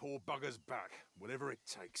get the poor buggers back, whatever it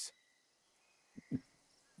takes.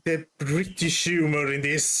 The British humor in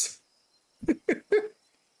this.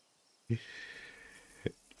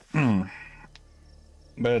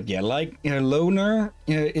 But yeah, like Loner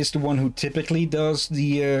is the one who typically does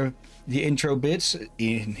the intro bits.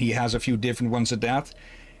 He has a few different ones at that.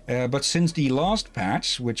 But since the last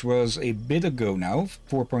patch, which was a bit ago now,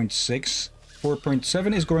 4.6,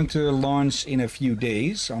 4.7 is going to launch in a few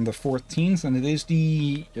days on the 14th, and it is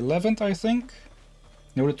the 11th, I think?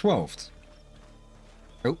 No, the 12th.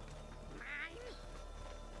 Oh.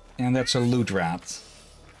 And that's a loot rat.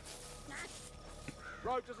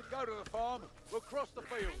 Road doesn't go to the farm. We'll cross the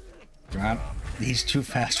field. God, he's too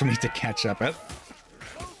fast for me to catch up at.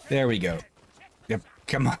 There we go. Yep,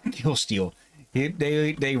 come on, kill steal.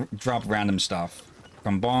 They drop random stuff.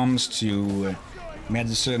 From bombs to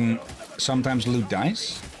medicine, sometimes loot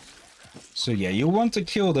dice. So yeah, you want to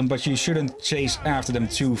kill them, but you shouldn't chase after them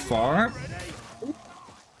too far.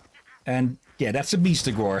 And yeah, that's a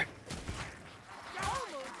beastigore.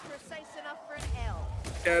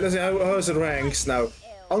 Yeah, let's see how's it ranks now.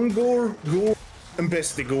 Ungor, Gore, and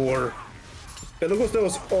Bestigore. And of course there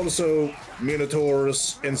was also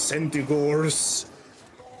Minotaurs and Centigores.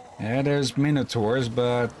 Yeah, there's Minotaurs,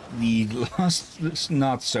 but the last is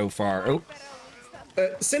not so far. Oh.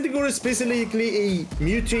 Centigore is basically a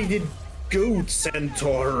mutated goat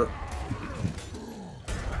centaur.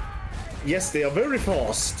 Yes, they are very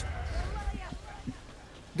fast.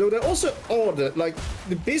 Though they're also odd, like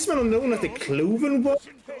the beastmen are known as the Cloven one,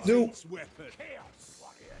 though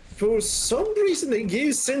for some reason they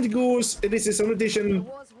gave Centigores, this is some edition,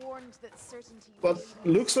 what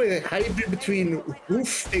looks like a hybrid between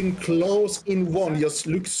hoof and claws in one, just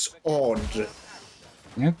looks odd.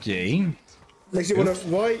 Okay. Makes you wonder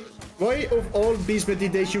why of all beastmen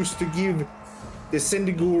did they choose to give the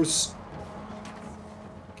Centigores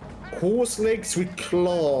horse legs with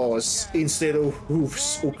claws instead of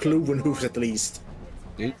hoofs, or cloven hoofs at least.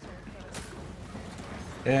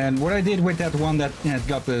 And what I did with that one that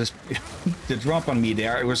got the drop on me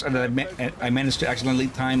there, it was that I managed to accidentally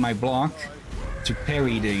time my block to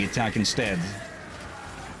parry the attack instead.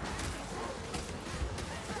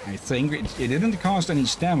 I think it didn't cost any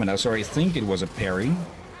stamina, so I think it was a parry.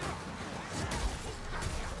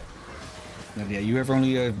 But yeah, you have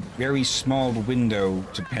only a very small window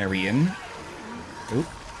to parry in. Oh,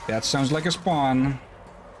 that sounds like a spawn.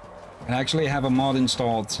 And actually I have a mod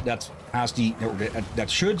installed that has that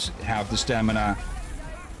should have the stamina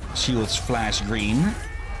shields flash green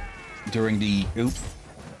during the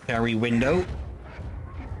parry window.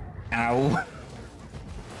 Ow.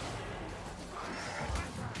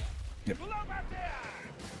 Yep.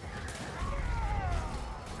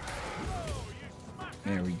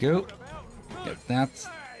 There we go. Get that.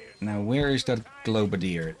 Now where is that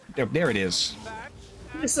Globadier? Oh, there it is.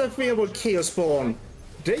 It's that thing about Chaos Spawn.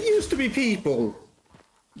 They used to be people.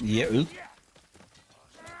 Yeah.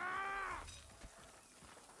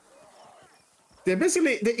 They're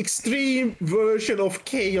basically the extreme version of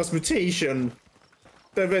Chaos Mutation.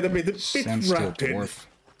 They're a bit rapid.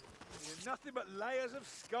 Nothing but layers of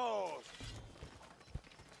scars.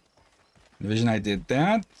 The reason I did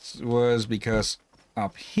that was because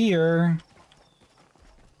up here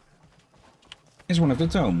is one of the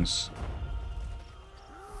tomes.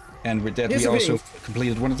 And with that we also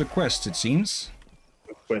completed one of the quests, it seems.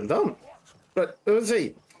 Well done. But let's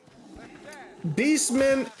see.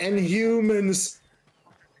 Beastmen and humans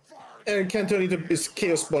can turn into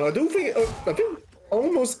Chaos Spawn. I think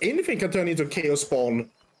almost anything can turn into Chaos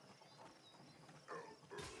Spawn.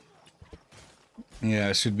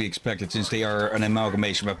 Yeah, should be expected since they are an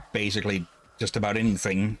amalgamation of basically just about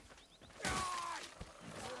anything.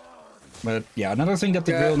 But yeah, another thing that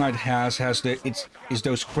the Grail Knight is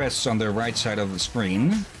those quests on the right side of the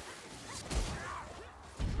screen.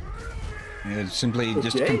 Simply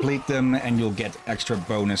just complete them and you'll get extra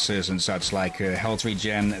bonuses and such like health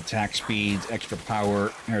regen, attack speed, extra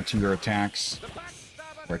power to your attacks,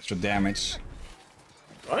 or extra damage.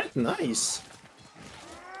 Alright, nice.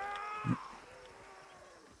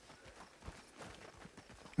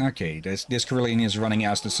 Okay, this Carillion is running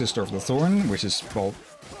as the Sister of the Thorn, which is, well,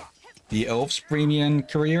 the Elf's premium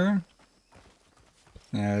career.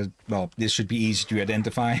 Well, this should be easy to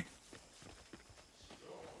identify.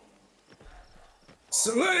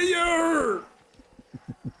 Slayer!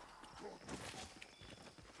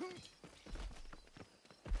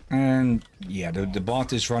 And yeah, the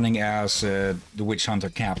bot is running as the Witch Hunter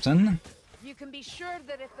Captain. You can be sure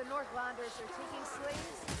that if the Northlanders are taking slaves,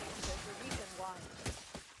 there's a reason why.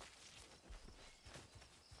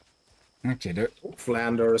 Okay, the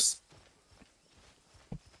Flanders.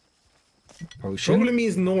 potion. Probably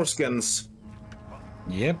means Norskins.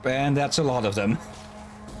 Yep, and that's a lot of them.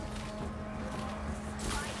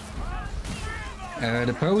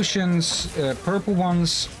 The potions, purple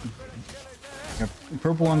ones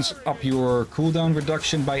up your cooldown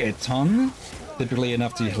reduction by a ton. Typically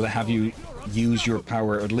enough to have you use your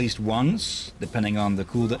power at least once, depending on the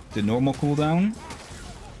normal cooldown.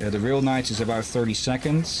 The Real Knights is about 30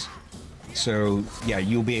 seconds. So yeah,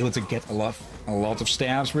 you'll be able to get a lot of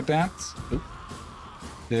stabs with that. Oop.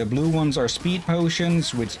 The blue ones are speed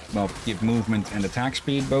potions, which, well, give movement and attack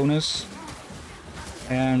speed bonus.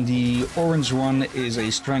 And the orange one is a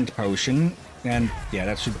strength potion, and yeah,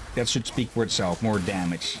 that should speak for itself. More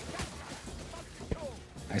damage.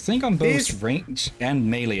 I think on both range and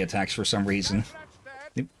melee attacks for some reason.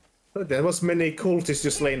 Yep. There was many cultists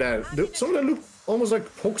just laying there. Some of them look almost like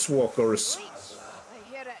poxwalkers. I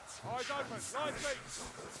hear it.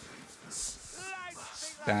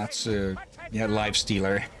 That's yeah, Life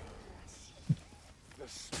Stealer.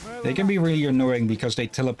 They can be really annoying because they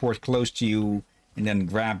teleport close to you and then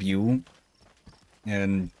grab you,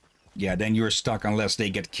 and yeah, then you're stuck unless they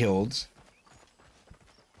get killed.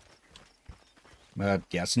 But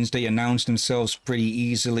yeah, since they announce themselves pretty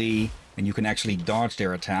easily and you can actually dodge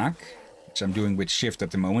their attack, which I'm doing with shift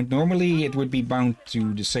at the moment. Normally it would be bound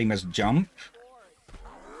to the same as jump,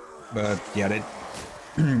 but yeah,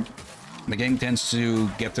 the game tends to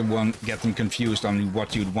get them confused on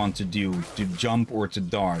what you'd want to do, to jump or to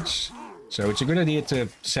dodge. So it's a good idea to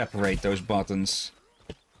separate those buttons.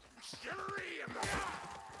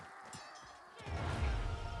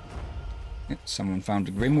 Someone found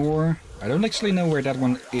the Grimoire. I don't actually know where that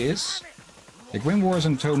one is. The Grimoires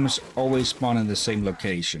and tomes always spawn in the same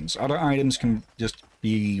locations. Other items can just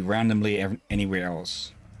be randomly anywhere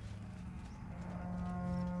else.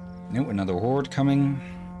 Nope, another horde coming.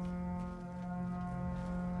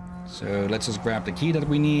 So let's just grab the key that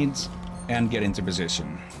we need and get into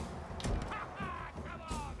position.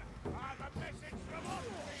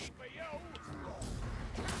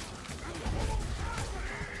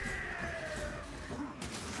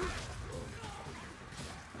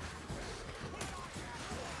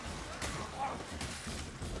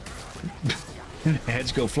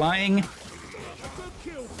 Heads go flying.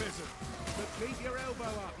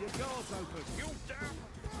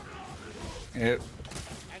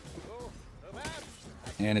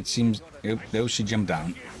 And it seems... Oh, no, she jumped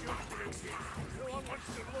down.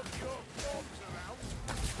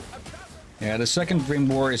 Yeah, the second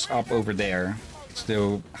Grimoire is up over there. It's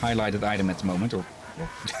the highlighted item at the moment, or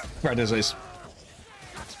right as I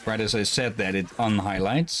said that, it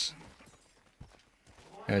unhighlights.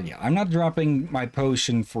 Yeah, I'm not dropping my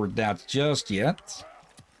potion for that just yet.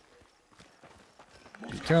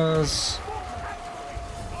 Because...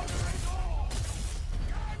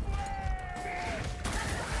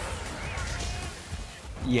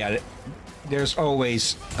 yeah, there's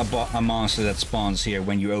always a monster that spawns here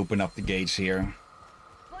when you open up the gates here.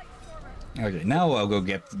 Okay, now I'll go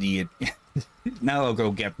get the... now I'll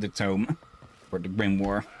go get the tome. For the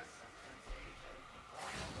Grimoire.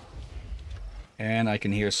 And I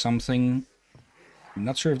can hear something. I'm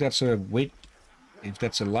not sure if that's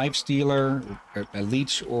a life stealer, a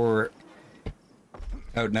leech, or...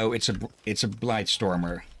 oh no, it's a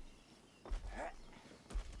Blightstormer.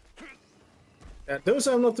 Those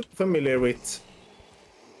I'm not familiar with.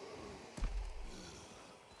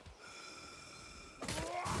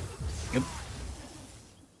 Yep.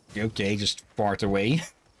 Okay, just fart away.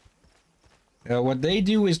 What they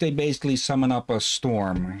do is they basically summon up a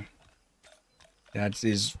storm. That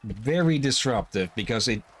is very disruptive because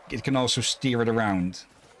it can also steer it around.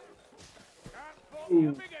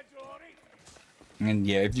 And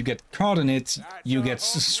yeah, if you get caught in it, you get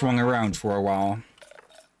swung around for a while.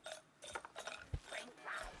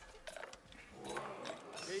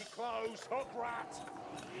 Be close, hook rat.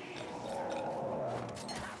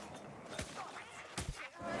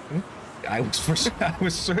 I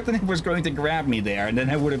was certain it was going to grab me there, and then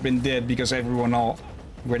I would have been dead because everyone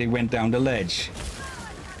already went down the ledge.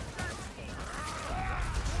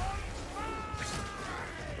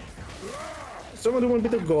 Someone do a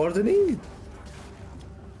bit of gardening?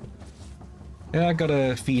 Yeah, I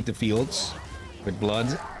gotta feed the fields with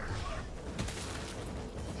blood.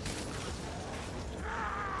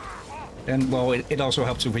 And, well, it also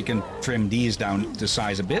helps if we can trim these down to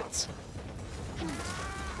size a bit.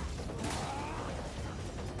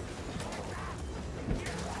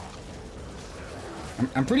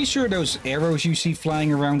 I'm pretty sure those arrows you see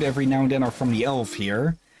flying around every now and then are from the elf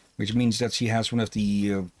here, which means that she has one of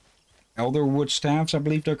the Elderwood staffs, I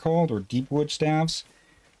believe they're called, or Deepwood staffs.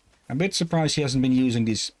 I'm a bit surprised she hasn't been using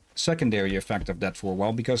this secondary effect of that for a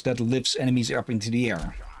while, because that lifts enemies up into the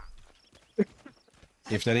air.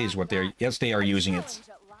 If that is what they're... Yes, they are using it. Challenge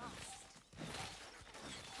at last.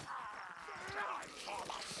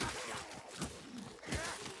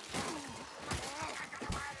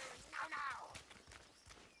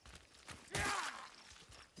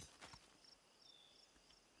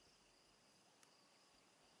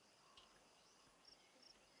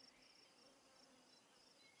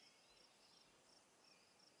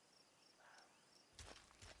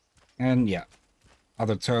 And yeah,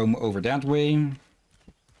 other tome over that way.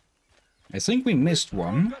 I think we missed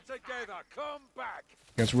one, Get together, come back.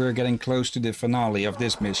 because we're getting close to the finale of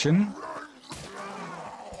this mission.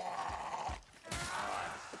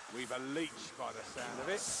 We've a leech by the sound of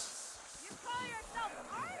it. You call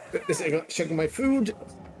yourself Let's check my food.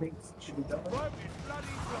 Right, you bloody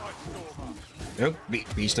Blightstormer. Oh,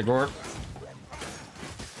 Beast of Gore.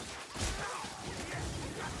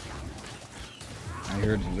 I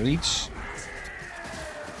heard the leech.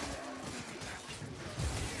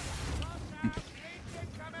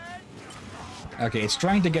 Okay, it's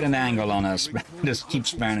trying to get an angle on us, but this keeps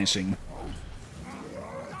vanishing.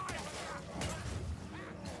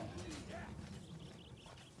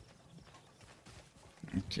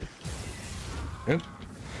 Okay. Oh.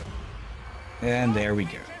 And there we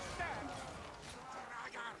go.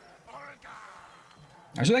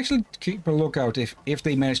 I should actually keep a lookout if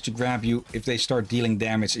they manage to grab you, if they start dealing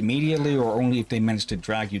damage immediately, or only if they manage to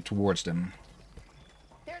drag you towards them.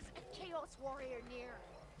 There's a Chaos Warrior near.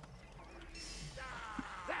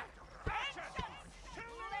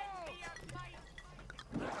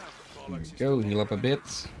 There we go, heal up a bit.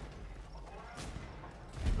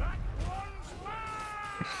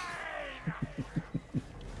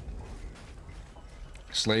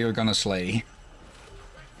 Slayer gonna slay.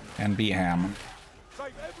 And be ham.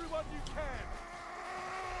 Save everyone you can.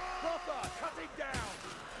 Proper, cut him down.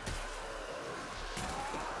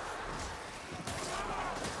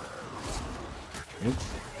 Oop.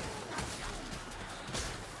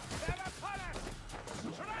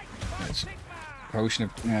 That's potion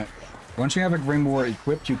of... once you have a Grimoire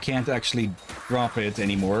equipped, you can't actually drop it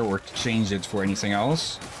anymore or change it for anything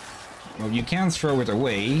else. Well, you can throw it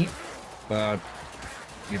away, but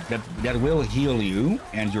that will heal you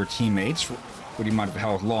and your teammates for the amount of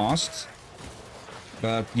health lost.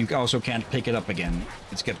 But you also can't pick it up again.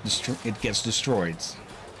 It gets destroyed.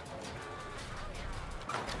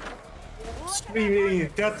 Screaming,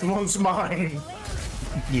 that one's mine.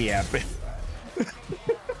 Yeah, but...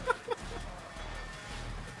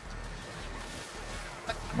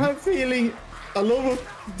 I'm feeling a lot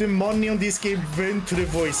of the money on this game went to the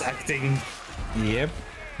voice acting. Yep.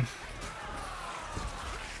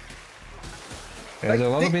 A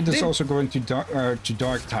lot of it is also going to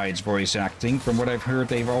Dark Tide's voice acting. From what I've heard,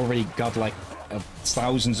 they've already got like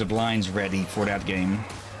thousands of lines ready for that game.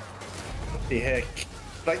 What the heck?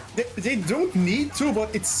 Like, they don't need to,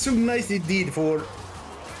 but it's so nice they did for...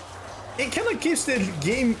 It kind of keeps the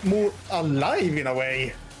game more alive in a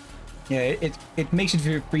way. Yeah, it makes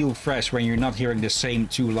it feel fresh when you're not hearing the same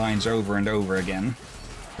two lines over and over again.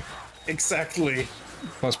 Exactly.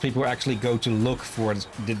 Plus, people actually go to look for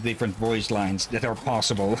the different voice lines that are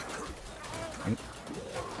possible.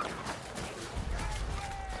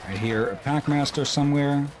 I hear a Packmaster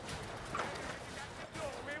somewhere.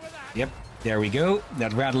 Yep, there we go.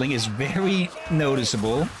 That rattling is very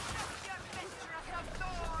noticeable.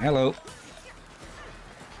 Hello.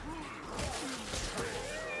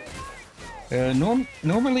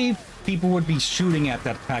 Normally, people would be shooting at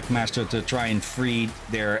that Packmaster to try and free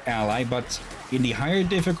their ally, but in the higher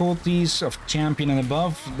difficulties of Champion and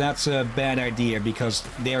above, that's a bad idea because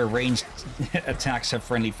their ranged attacks have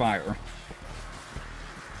friendly fire.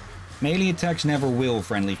 Melee attacks never will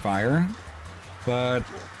friendly fire, but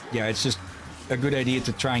yeah, it's just a good idea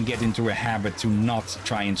to try and get into a habit to not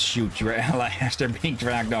try and shoot your ally as they're being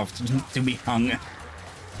dragged off to be hung.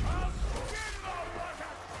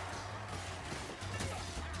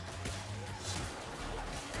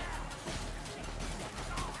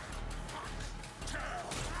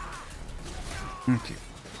 Okay.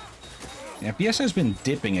 FPS has been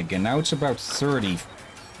dipping again. Now it's about 30.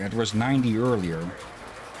 It was 90 earlier.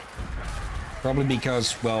 Probably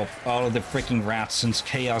because, well, all of the freaking rats and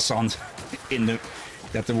chaos on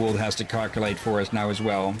that the world has to calculate for us now as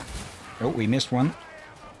well. Oh, we missed one.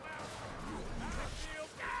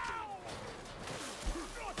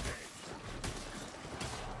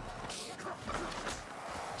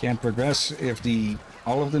 Can't progress if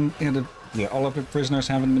all of the prisoners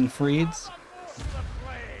haven't been freed.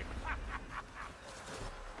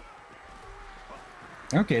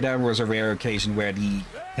 Okay, that was a rare occasion where the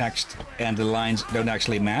text and the lines don't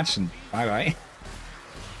actually match, and bye-bye.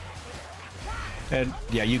 And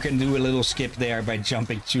yeah, you can do a little skip there by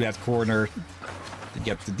jumping to that corner to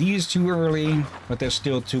get to these too early, but there's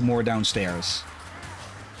still 2 more downstairs.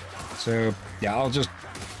 So yeah, I'll just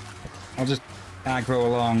aggro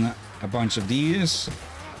along a bunch of these,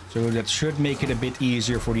 so that should make it a bit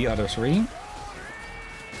easier for the other 3.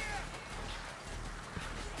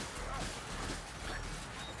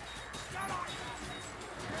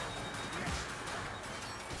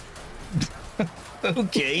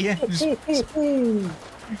 Okay.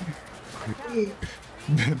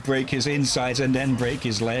 Break his insides and then break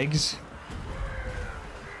his legs.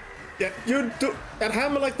 Yeah, you do at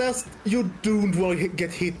hammer like that. You don't want to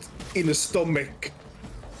get hit in the stomach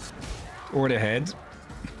or the head.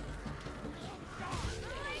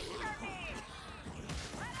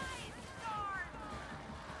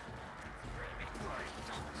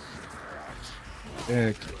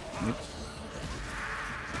 Okay.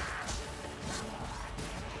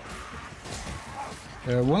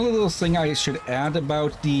 One little thing I should add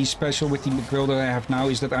about the special with the grill that I have now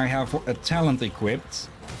is that I have a talent equipped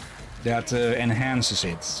that enhances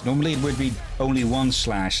it. Normally it would be only 1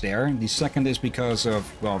 slash there. The second is because of,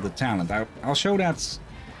 well, the talent. I'll show that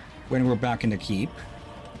when we're back in the keep.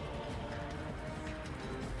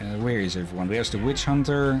 Where is everyone? There's the witch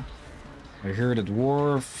hunter. I heard the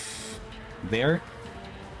dwarf there.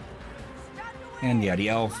 And yeah, the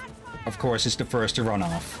elf, of course, is the first to run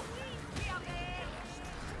off.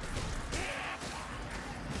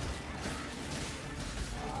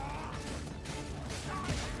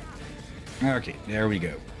 Okay, there we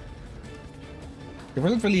go. There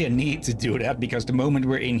wasn't really a need to do that, because the moment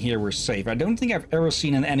we're in here, we're safe. I don't think I've ever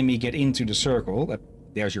seen an enemy get into the circle.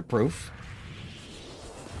 There's your proof.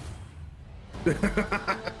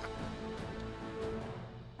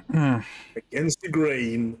 Against the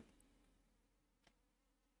grain.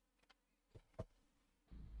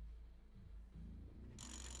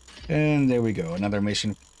 And there we go. Another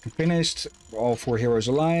mission finished. All 4 heroes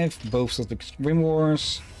alive. Both of the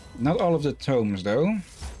grimoires. Not all of the tomes, though.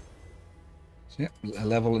 So, yeah, a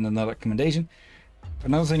level and another commendation.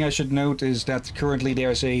 Another thing I should note is that currently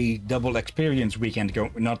there's a double experience weekend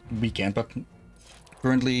not weekend, but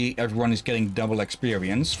currently everyone is getting double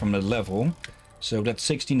experience from the level. So that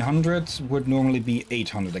 1600 would normally be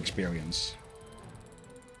 800 experience.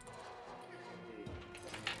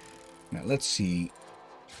 Now let's see.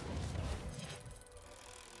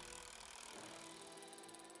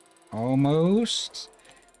 Almost.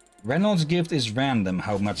 Reynolds' gift is random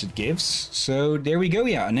how much it gives. So there we go,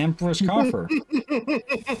 yeah, an Emperor's Coffer.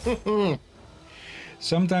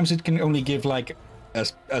 Sometimes it can only give like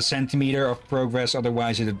a centimeter of progress,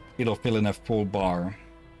 otherwise it'll fill in a full bar.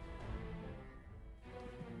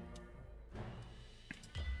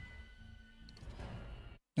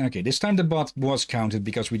 Okay, this time the bot was counted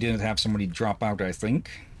because we didn't have somebody drop out, I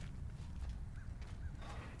think.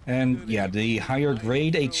 And yeah, the higher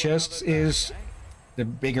grade a chest is, the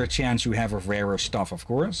bigger chance you have of rarer stuff, of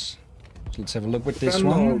course. So let's have a look with this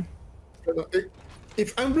one.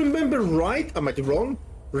 If I remember right, I might be wrong.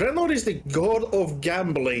 Renaud is the god of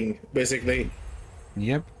gambling, basically.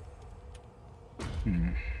 Yep.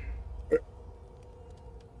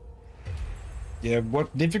 Yeah,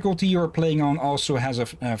 what difficulty you're playing on also has an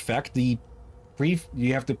effect. You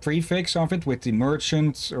have the prefix of it with the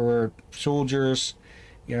merchants or soldiers,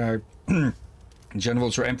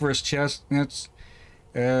 generals or emperor's chests.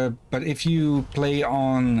 But if you play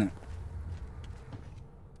on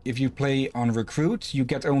if you play on recruit, you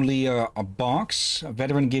get only a box. A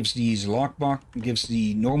veteran gives these lockbox, gives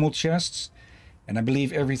the normal chests. And I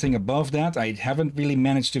believe everything above that, I haven't really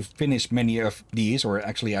managed to finish many of these, or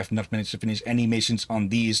actually I've not managed to finish any missions on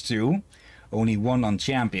these two. Only one on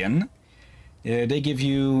Champion. They give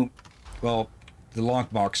you, well, the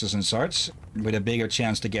lockboxes and such, with a bigger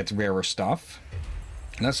chance to get rarer stuff.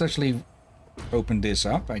 Let's actually open this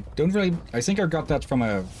up. I think I got that from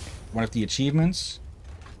one of the achievements.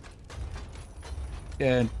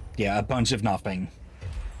 Yeah, a bunch of nothing.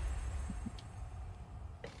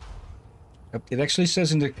 It actually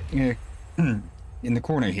says in the in the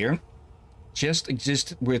corner here, chests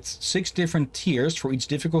exist with 6 different tiers for each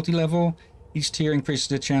difficulty level. Each tier increases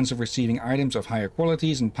the chance of receiving items of higher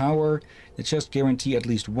qualities and power. The chests guarantee at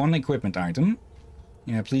least 1 equipment item.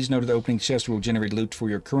 Please note that opening chests will generate loot for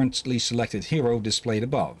your currently selected hero displayed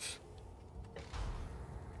above.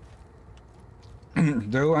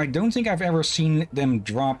 Though I don't think I've ever seen them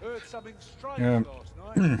drop...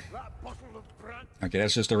 Okay,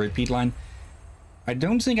 that's just a repeat line. I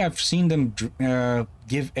don't think I've seen them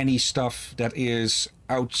give any stuff that is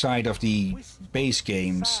outside of the base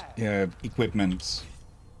game's equipment.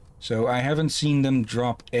 So I haven't seen them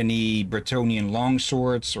drop any Bretonnian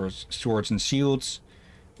longswords or swords and shields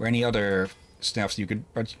or any other stuff you could,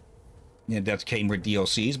 but that came with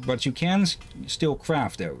DLCs. But you can still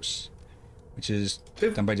craft those, which is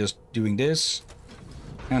done by just doing this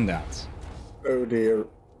and that. Oh dear.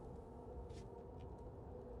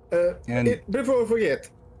 Before I forget,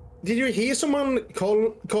 did you hear someone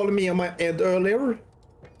call me on my head earlier?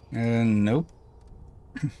 Nope.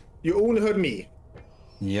 You only heard me?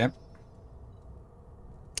 Yep.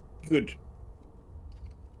 Good.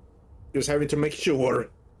 Just having to make sure.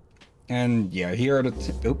 And yeah, here are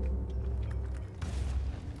the...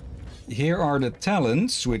 Here are the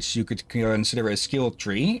talents, which you could consider a skill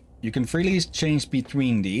tree. You can freely change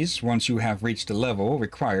between these once you have reached the level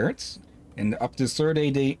required. And up to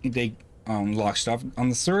 30, they unlock stuff. On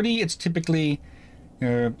the 30, it's typically...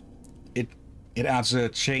 It adds a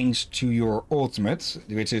change to your ultimate,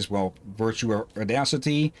 which is, well, Virtue or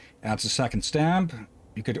Audacity. Adds a second stab.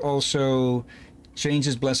 You could also change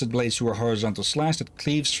his Blessed Blades to a horizontal slash that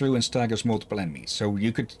cleaves through and staggers multiple enemies. So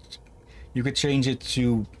you could change it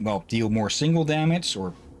to, well, deal more single damage,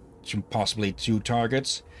 or to possibly 2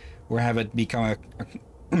 targets, or have it become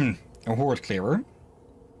a horde clearer.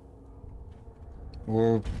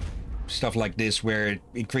 Or stuff like this where it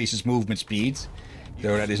increases movement speed,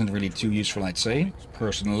 though that isn't really too useful, I'd say,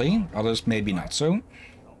 personally. Others maybe not so.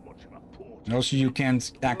 And also you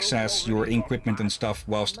can't access your equipment and stuff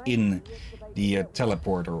whilst in the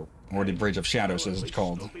teleporter, or the Bridge of Shadows as it's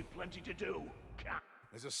called.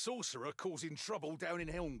 There's a sorcerer causing trouble down in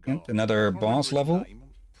Helmgard. And another boss level. I'm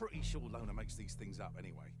pretty sure Lona makes these things up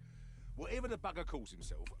anyway. Whatever the bugger calls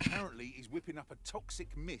himself, apparently he's whipping up a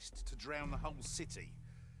toxic mist to drown the whole city.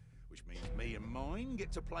 Which means me and mine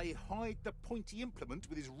get to play hide the pointy implement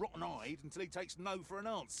with his rotten hide until he takes no for an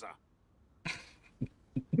answer.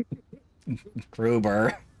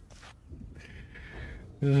 Gruber.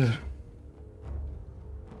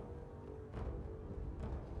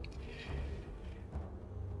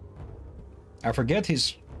 I forget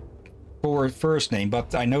his first name,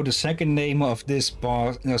 but I know the second name of this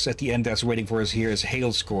boss at the end that's waiting for us here is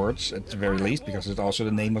Hail Scourge, at the very least, because it's also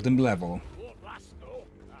the name of the level.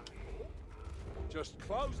 Just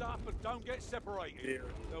close up and don't get separated.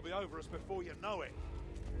 They'll be over us before you know it.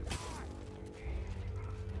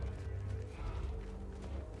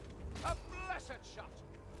 A blessed shot.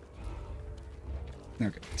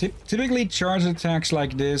 Okay. Typically, charge attacks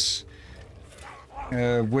like this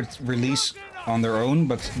would release on their own,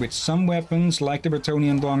 but with some weapons, like the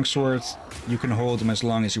Bretonnian longsword, you can hold them as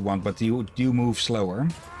long as you want, but you do move slower.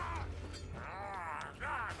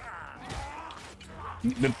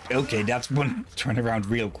 Okay, that's one turn around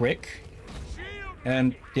real quick.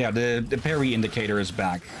 And yeah, the parry indicator is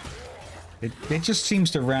back. It just seems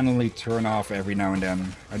to randomly turn off every now and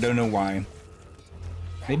then. I don't know why.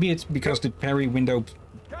 Maybe it's because the parry window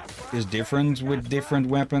is different with different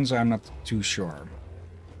weapons, I'm not too sure.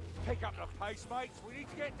 Pick up the pace, mates. We need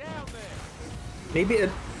to get down there. Maybe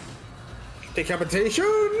a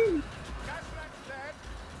decapitation?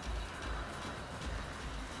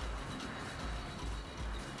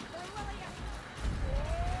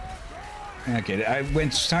 Okay, I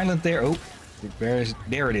went silent there. Oh, there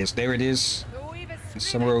it is. There it is.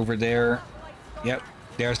 Somewhere over there. Yep,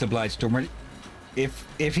 there's the Blightstormer.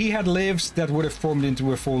 If he had lived, that would have formed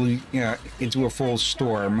into a full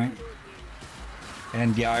storm.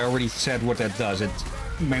 And yeah, I already said what that does. It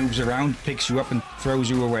moves around, picks you up, and throws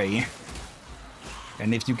you away.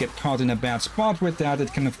 And if you get caught in a bad spot with that,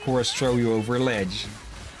 it can of course throw you over a ledge.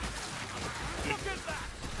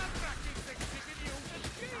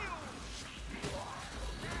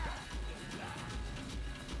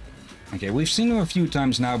 Okay, we've seen them a few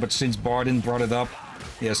times now, but since Barden brought it up,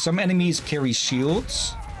 yeah, some enemies carry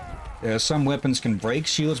shields. Some weapons can break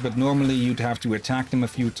shields, but normally you'd have to attack them a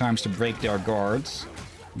few times to break their guards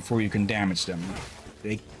before you can damage them.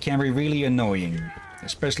 They can be really annoying,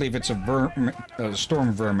 especially if it's a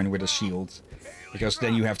storm vermin with a shield, because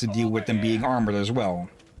then you have to deal with them being armored as well.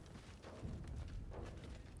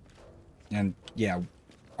 And yeah,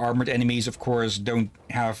 armored enemies, of course, don't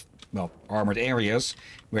have, well, armored areas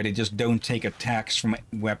where they just don't take attacks from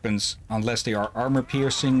weapons unless they are armor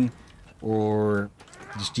piercing or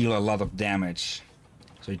just deal a lot of damage.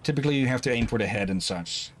 So typically you have to aim for the head and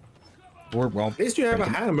such. Or, well, At least you have a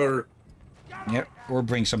hammer. Yep, or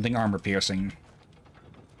bring something armor piercing.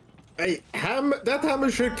 Hey, that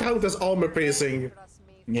hammer should count as armor piercing.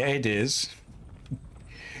 Yeah, it is.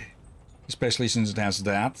 Especially since it has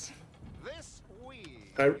that.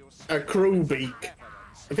 A crow beak.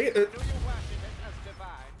 I think,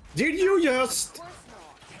 did you just...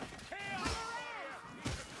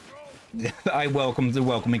 I welcomed the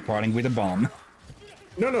welcoming parting with a bomb.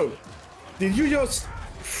 No. Did you just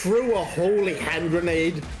throw a holy hand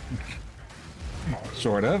grenade?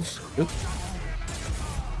 Sort of. Oop.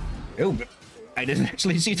 Oh, I didn't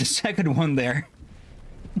actually see the second one there.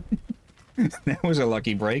 That was a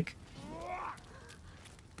lucky break.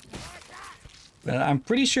 I'm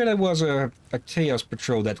pretty sure that was a Chaos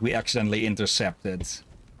Patrol that we accidentally intercepted.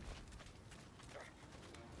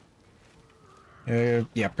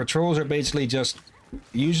 Yeah, patrols are basically just...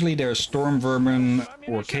 Usually they're Storm Vermin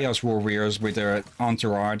or Chaos Warriors with their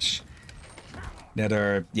entourage that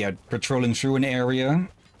are, yeah, patrolling through an area.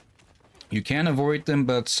 You can avoid them,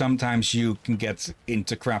 but sometimes you can get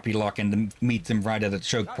into crappy luck and meet them right at a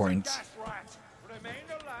choke point.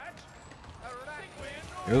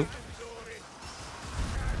 Oh.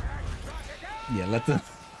 Yeah, let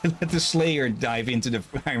the Slayer dive into the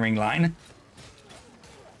firing line.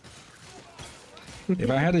 If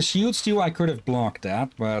I had a shield steal, I could have blocked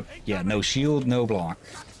that, but yeah, no shield, no block.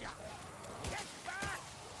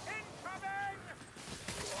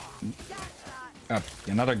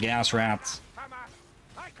 Another gas rat.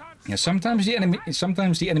 Yeah, sometimes the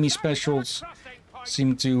enemy specials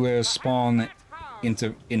seem to spawn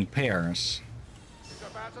in pairs.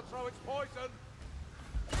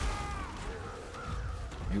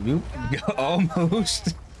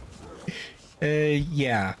 Almost.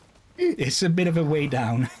 Yeah. It's a bit of a way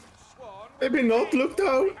down. Maybe not look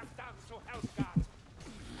down.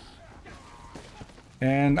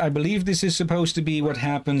 And I believe this is supposed to be what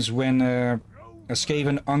happens when a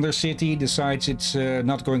Skaven Undercity decides it's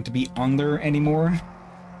not going to be under anymore.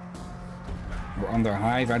 Or under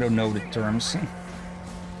hive, I don't know the terms.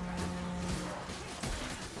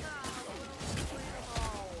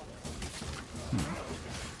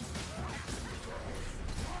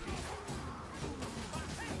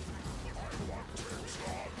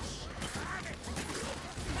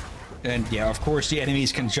 And yeah, of course the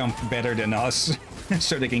enemies can jump better than us,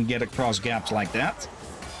 so they can get across gaps like that.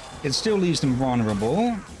 It still leaves them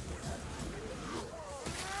vulnerable.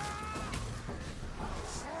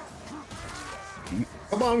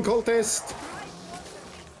 Come on, cultist!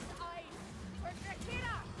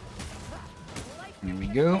 Here we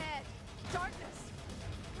go.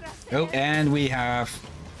 Oh, and we have...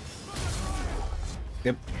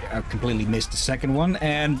 Yep, I completely missed the second one,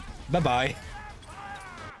 and bye-bye.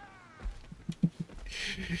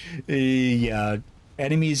 Yeah,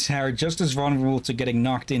 enemies are just as vulnerable to getting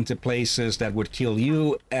knocked into places that would kill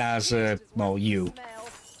you as, well, you.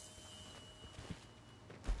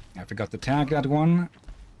 I forgot to tag that one.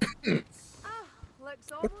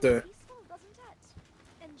 What the? Peaceful, doesn't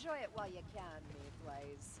it? Enjoy it while you can,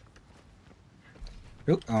 Meatways.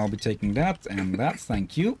 Oh, I'll be taking that and that,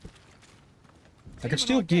 thank you. I could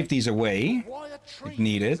still give these away if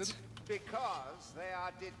needed. Because they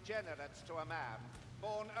are degenerates to a man,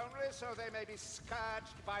 born only so they may be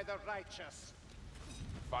scourged by the righteous.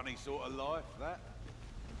 Funny sort of life, that.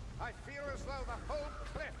 I feel as though the whole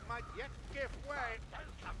cliff might yet give way.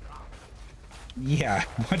 Yeah,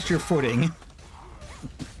 watch your footing.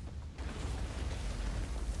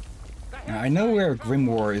 Now, I know where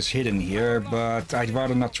Grimoire is hidden here, but I'd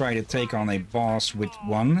rather not try to take on a boss with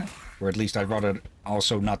one. Or at least I'd rather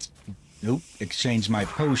also not exchange my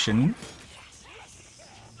potion.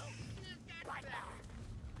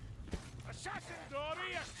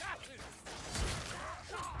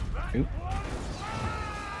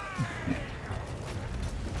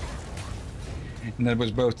 And that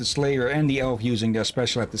was both the Slayer and the Elf using their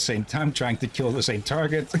special at the same time, trying to kill the same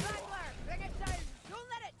target. Bring it down. Don't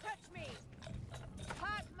let it touch me.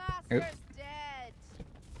 Packmaster's dead.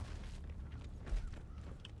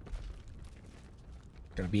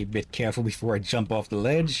 Gotta be a bit careful before I jump off the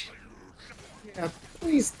ledge. Yeah,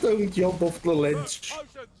 please don't jump off the ledge.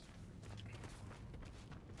 Potions!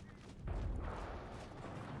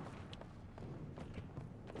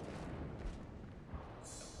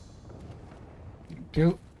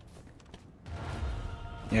 Go.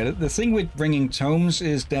 Yeah, the thing with bringing tomes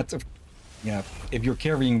is that, yeah, if you're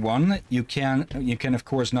carrying one, you can of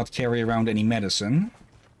course not carry around any medicine.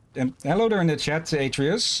 Hello there in the chat,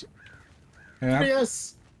 Atreus.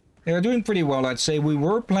 Yes. They're doing pretty well, I'd say. We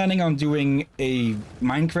were planning on doing a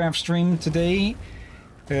Minecraft stream today,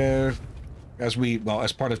 as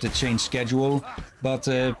part of the changed schedule. But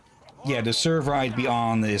yeah, the server I'd be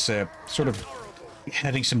on is sort of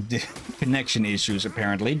having some connection issues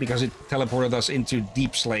apparently, because it teleported us into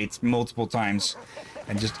Deep Slate multiple times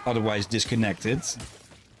and just otherwise disconnected.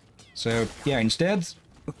 So yeah, instead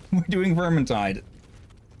we're doing Vermintide.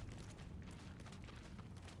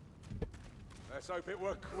 Let's hope it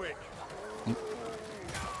were quick.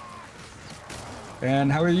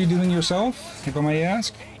 And how are you doing yourself, if I may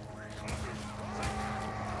ask?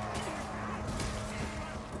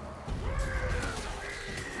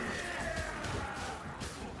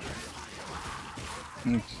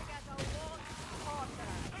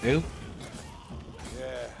 Oop.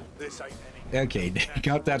 Yeah, this ain't any. Okay,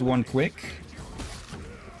 got that one quick.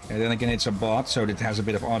 And then again, it's a bot, so it has a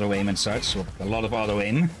bit of auto aim and such, so a lot of auto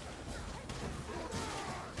aim.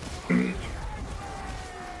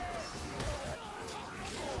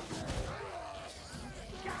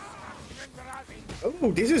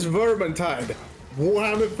 Oh, this is Vermintide.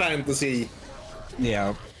 Warhammer Fantasy.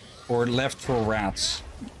 Yeah, or Left for Rats.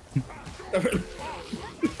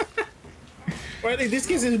 Well, in this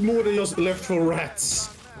case, it's more than just Left for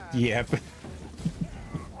Rats. Yep.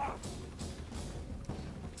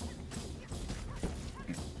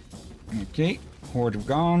 Okay, Horde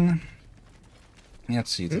gone. Let's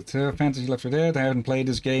see, the Fantasy Left 4 Dead. I haven't played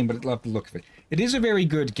this game, but I love the look of it. It is a very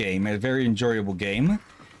good game, a very enjoyable game.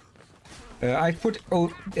 I've put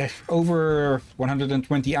over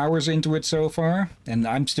 120 hours into it so far, and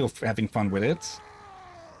I'm still having fun with it.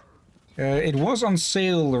 It was on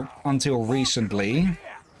sale until recently,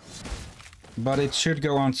 but it should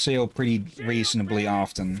go on sale pretty reasonably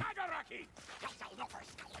often.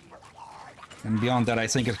 And beyond that, I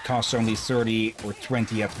think it costs only 30 or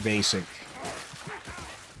 20 at basic.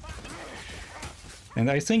 And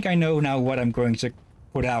I think I know now what I'm going to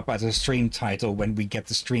put up as a stream title when we get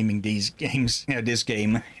to streaming these games, this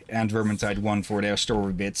game and Vermintide 1 for their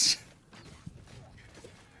story bits.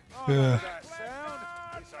 That sound?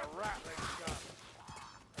 It's a rattling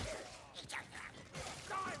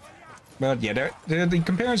gun. But yeah, the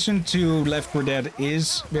comparison to Left 4 Dead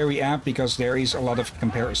is very apt because there is a lot of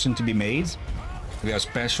comparison to be made. We have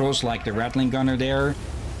specials like the rattling gunner there.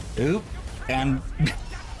 Oop. And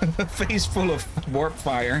a face full of warp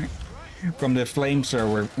fire from the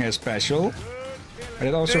flamethrower special. But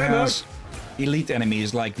it also has elite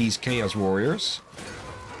enemies like these Chaos Warriors.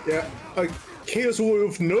 Yeah, Chaos Warrior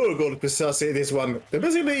of Nurgle possesses this one. They're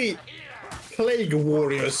basically Plague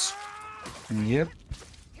Warriors. Yep.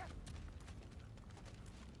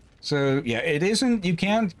 So yeah, it isn't. You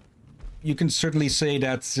can certainly say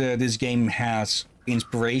that this game has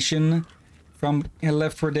inspiration from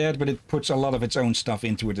Left 4 Dead, but it puts a lot of its own stuff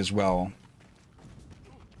into it as well.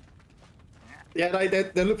 Yeah, they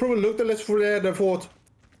probably looked at Left 4 Dead and thought,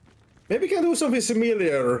 maybe we can do something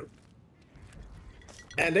similar.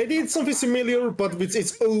 And they did something similar, but with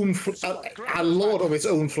its own, a lot of its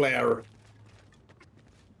own flair.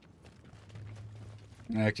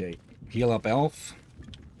 Okay, heal up elf.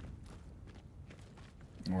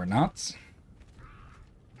 Or not.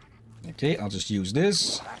 Okay, I'll just use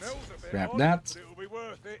this. Grab that. It'll be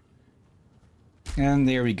worth it. And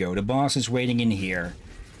there we go. The boss is waiting in here.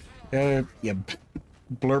 Yeah,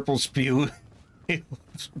 Blurple Spew.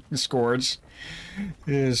 Scourge.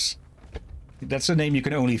 That's a name you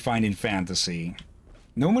can only find in fantasy.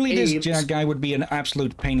 Normally this guy would be an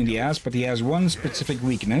absolute pain in the ass, but he has one specific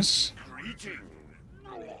weakness. I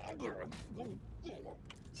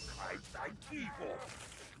thank you for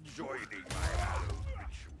joining my hallowed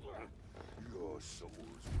ritual. Your souls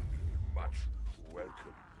will be much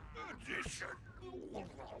welcome addition.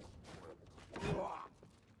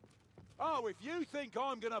 Oh, if you think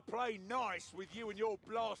I'm gonna play nice with you and your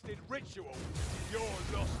blasted ritual, you're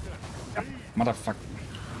lost at sea. Motherfucker.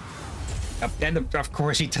 And of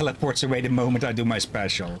course he teleports away the moment I do my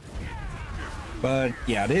special. But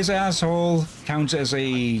yeah, this asshole counts as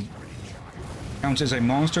a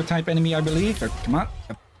monster type enemy, I believe. Come on.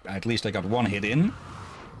 At least I got one hit in.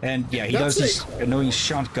 And yeah, he does these annoying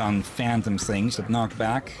shotgun phantom things that knock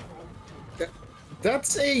back.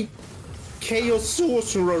 That's a Chaos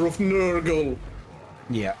Sorcerer of Nurgle.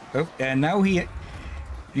 Yeah. Oh, and now you'd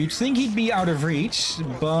think he'd be out of reach,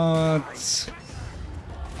 but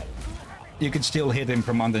you could still hit him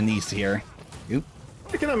from underneath here. Oop.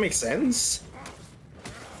 That kind of makes sense.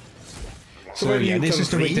 So yeah, this is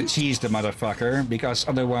the way to cheese the motherfucker, because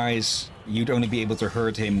otherwise you'd only be able to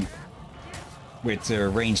hurt him with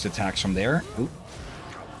ranged attacks from there. Oop.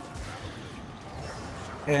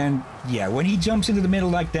 And yeah, when he jumps into the middle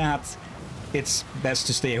like that, it's best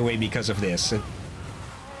to stay away because of this.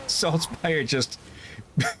 Saltspire just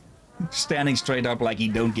standing straight up like he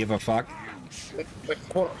don't give a fuck.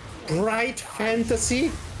 Bright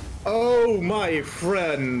fantasy? Oh, my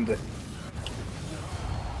friend.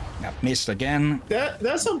 Missed again.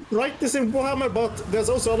 There's some brightness in Warhammer, but there's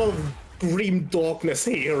also a lot of grim darkness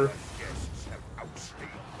here.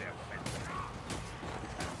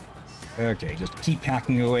 Okay, just keep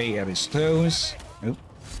hacking away at his toes. Oop.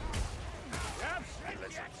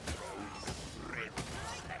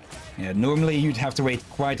 Yeah, normally you'd have to wait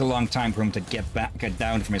quite a long time for him to get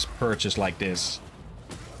down from his perches like this.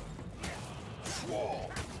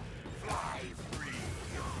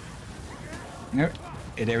 Nope.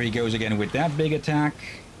 There he goes again with that big attack.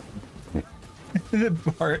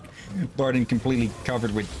 Barden completely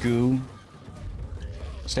covered with goo.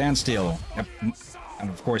 Stand still. Yep. And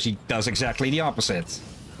of course he does exactly the opposite.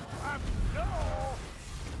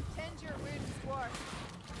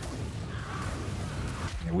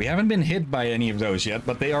 We haven't been hit by any of those yet,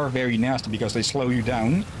 but they are very nasty because they slow you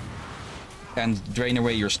down and drain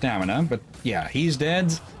away your stamina. But yeah, he's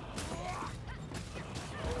dead.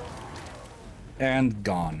 And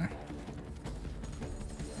gone.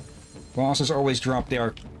 Bosses always drop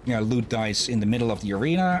their loot dice in the middle of the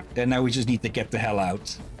arena, and now we just need to get the hell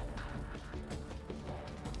out.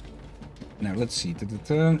 Now, let's see.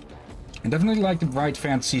 I definitely like the Bright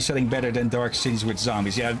Fantasy setting better than Dark Cities with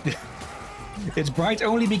zombies. Yeah, it's bright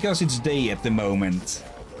only because it's day at the moment.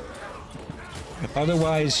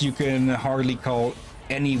 Otherwise, you can hardly call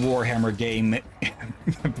any Warhammer game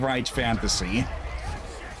Bright Fantasy.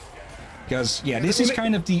 Because, yeah, this is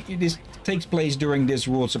kind of this takes place during this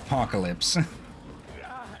world's apocalypse.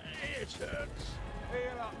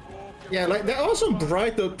 Yeah, like, there are some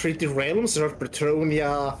bright, pretty realms, like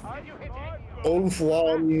Petronia, Ulf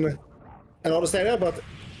One, and all this area, but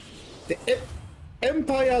the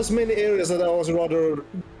Empire has many areas that are also rather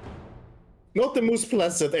not the most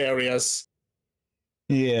pleasant areas.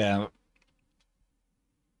 Yeah.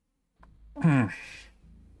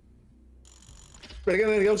 But again,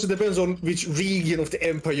 it also depends on which region of the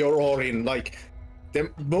Empire you're in. Like,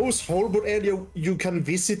 the most horrible area you can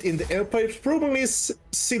visit in the Empire probably is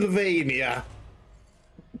Sylvania.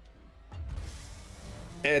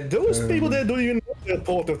 And those people that don't even know they're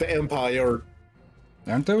part of the Empire.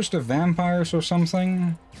 Aren't those the vampires or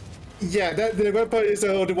something? Yeah, the vampires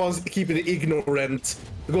are the ones keeping it ignorant.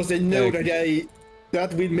 Because they know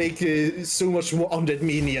that will make so much more undead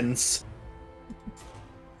minions.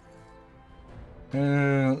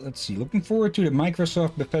 Let's see. Looking forward to the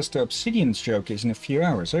Microsoft Bethesda Obsidian showcase in a few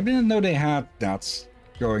hours. I didn't know they had that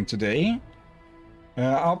going today.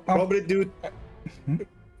 I'll probably do.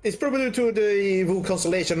 It's probably due to the Wu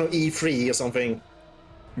Constellation of E3 or something.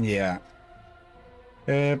 Yeah.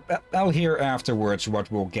 I'll hear afterwards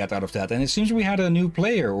what we'll get out of that. And it seems we had a new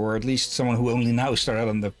player, or at least someone who only now started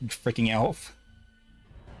on the freaking elf.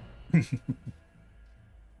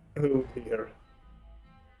 Oh dear.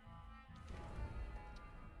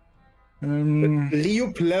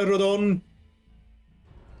 Leoplerodon.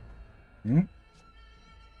 Hmm?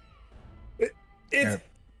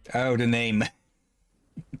 Oh, the name.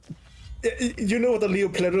 You know what a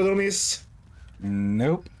Leoplerodon is?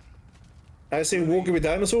 Nope. I say walking with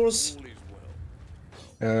dinosaurs.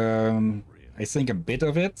 I think a bit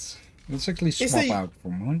of it. Let's actually swap out for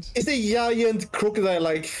a moment. It's a giant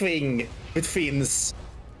crocodile-like thing with fins.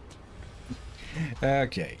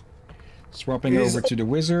 Okay. Swapping over to the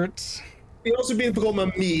wizard. It also become a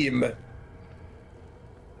meme.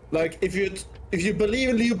 Like, if you believe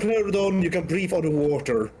in Leoplerodon, you can breathe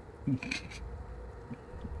underwater. And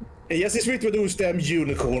yes, it's with those damn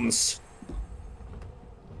unicorns.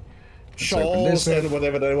 Shawls and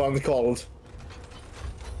whatever they want to called.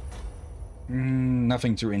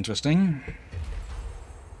 Nothing too interesting.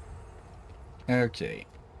 Okay.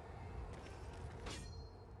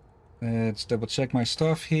 Let's double check my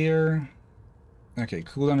stuff here. Okay,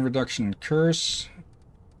 cooldown reduction and curse.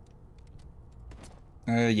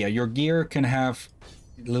 Yeah, your gear can have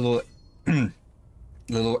little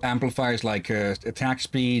little amplifiers like attack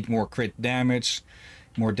speed, more crit damage,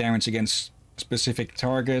 more damage against specific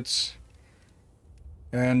targets.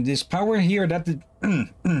 And this power here, that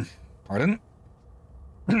pardon.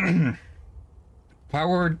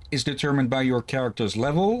 Power is determined by your character's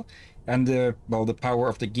level and the power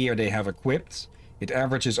of the gear they have equipped. It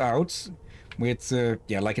averages out with,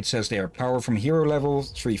 yeah, like it says there, power from hero level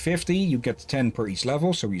 350, you get 10 per each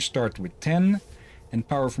level, so you start with 10. And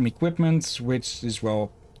power from equipment, which is,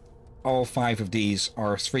 well, all 5 of these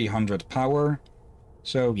are 300 power.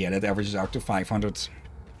 So, yeah, that averages out to 500.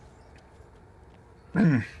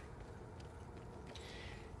 And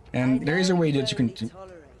there is a way that you can...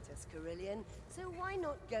 tolerate us, Coravel, so why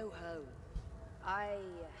not go home? I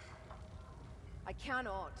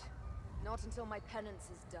cannot. Not until my penance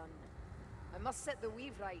is done. I must set the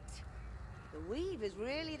weave right. The weave is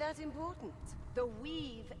really that important. The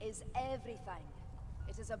weave is everything.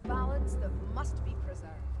 It is a balance that must be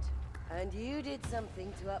preserved. And you did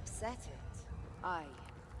something to upset it. Aye.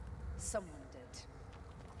 Someone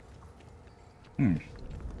did.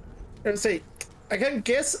 I say, I can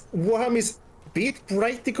guess Warhammer is a bit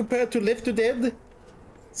brighter compared to Left 4 Dead.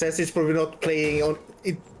 Since it's probably not playing on...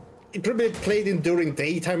 It probably played in during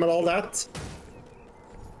daytime and all that.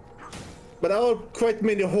 But there are quite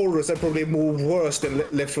many horrors that probably move worse than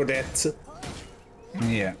Left 4 Dead.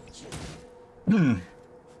 Yeah.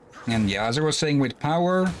 And yeah, as I was saying with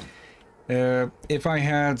power, if I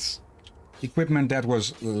had equipment that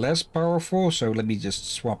was less powerful, so let me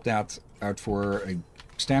just swap that out for a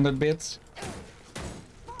standard bit.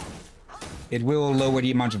 It will lower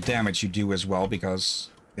the amount of damage you do as well, because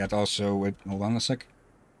that also... hold on a sec.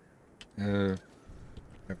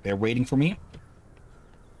 They're waiting for me.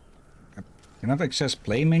 Cannot access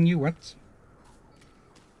play menu, what?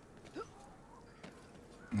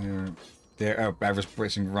 There, oh, I was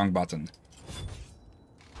pressing the wrong button.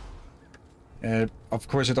 Of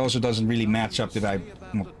course, it also doesn't really match up that I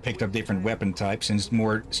picked up different weapon types, since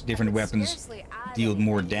more different weapons deal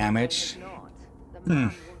more damage.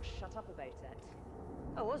 I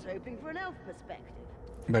was hoping for an elf perspective.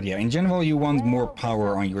 But yeah, in general, you want more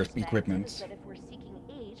power on your equipment. That if we're seeking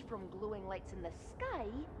aid from glowing lights in the sky,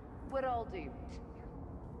 we're all doomed.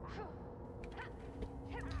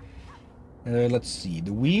 Let's see.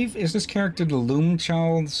 The Weave, is this character the Loom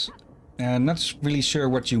Child? Not really sure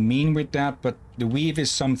what you mean with that, but the Weave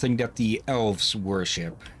is something that the elves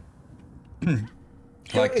worship.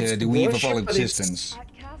 Like the Weave of all existence.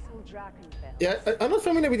 At Castle Drakenfell. Yeah, I'm not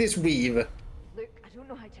familiar with this weave. Look, I don't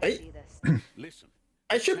know how to say this. Listen.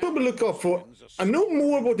 I should probably look up for... I know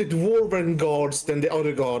more about the Dwarven gods than the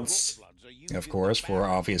other gods. Of course, for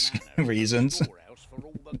obvious reasons.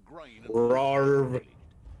 Rarv.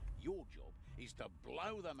 Your job is to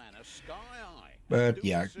blow the manor sky high. But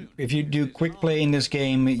yeah, if you do quick play in this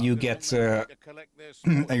game, you get a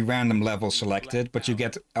random level selected, but you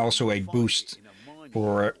get also a boost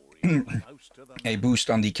for a boost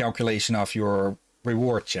on the calculation of your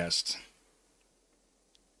reward chest.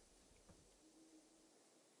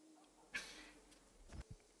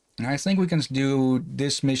 I think we can do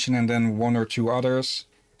this mission and then 1 or 2 others.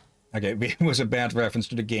 Okay, it was a bad reference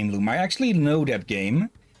to the game Loom. I actually know that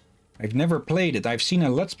game. I've never played it. I've seen a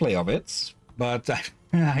Let's Play of it, but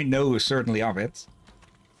I know certainly of it.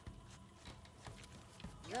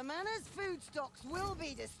 The manor's food stocks will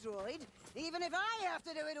be destroyed, even if I have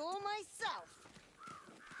to do it all myself.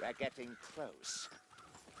 We're getting close.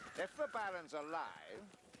 If the Baron's alive,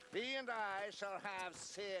 he and I shall have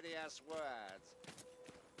serious words.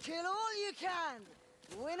 Kill all you can!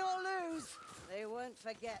 Win or lose, they won't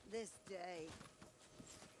forget this day.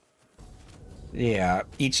 Yeah,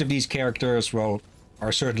 each of these characters, well,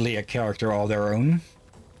 are certainly a character all their own.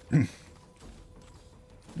 And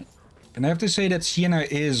I have to say that Sienna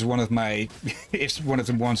is one of my... is one of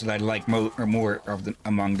the ones that I like more of them,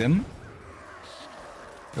 among them.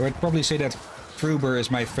 So I'd probably say that Kruber is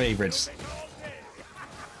my favorite.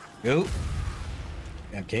 Oh.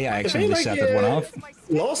 Okay, I actually just set that one off.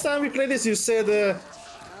 Last time we played this, you said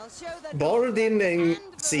Bardin and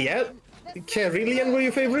Seattle. Carillion were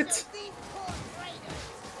your favorite?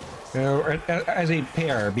 As a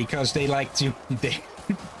pair, because they like to...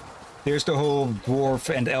 there's the whole dwarf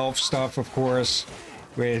and elf stuff, of course,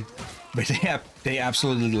 where they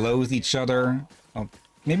absolutely loathe each other. Well,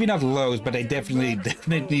 maybe not loathe, but they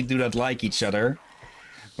definitely do not like each other.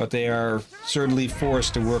 But they are certainly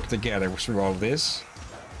forced to work together through all this.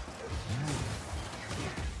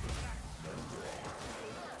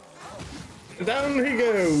 Down he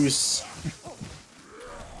goes.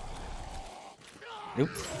 Nope.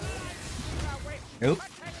 Nope.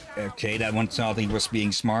 Okay, that one thought he was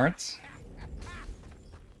being smart.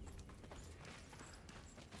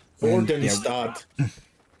 Organ start.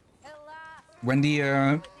 When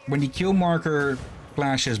the kill marker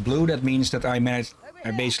flashes blue, that means that I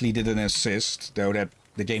basically did an assist, though that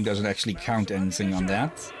the game doesn't actually count anything on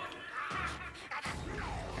that.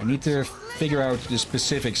 I need to figure out the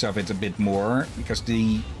specifics of it a bit more, because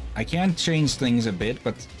I can change things a bit,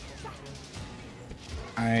 but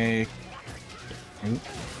I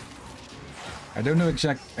don't know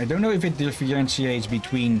I don't know if it differentiates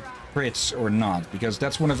between crits or not, because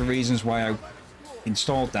that's one of the reasons why I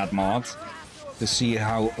installed that mod, to see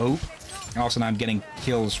how often I'm getting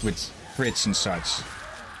kills with crits and such.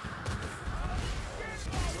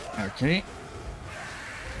 Okay.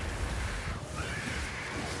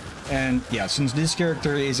 And yeah, since this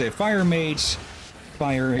character is a fire mage,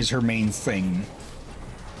 fire is her main thing.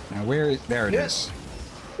 Now there it is.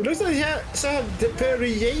 It looks like some the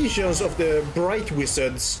variations of the bright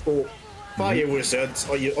wizards or fire wizards,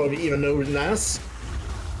 or even known as.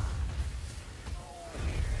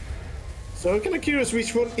 So I'm kind of curious,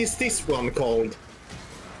 which one is this one called?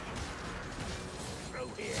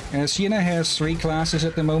 Sienna has 3 classes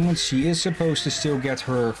at the moment. She is supposed to still get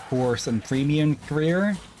her 4th and premium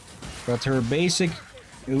career, but her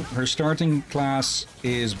starting class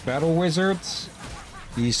is Battle Wizard.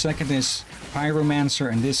 The second is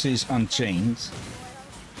Pyromancer, and this is Unchained.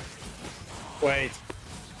 Wait.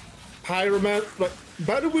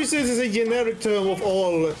 Battle Wizard is a generic term of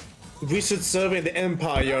all wizards serving the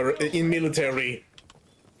Empire in military.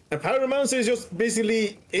 And Pyromancer is just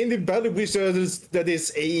basically any Battle Wizards that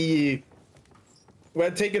is taking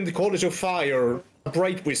the College of Fire, a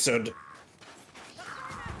Bright Wizard.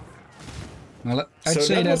 Well, I'd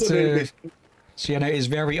say that Sienna is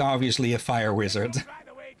very obviously a fire wizard.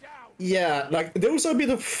 Yeah, like there was a bit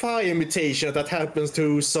of fire mutation that happens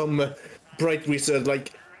to some Bright Wizard.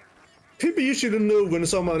 Like people usually know when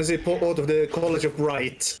someone is out of the College of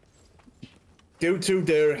Bright, due to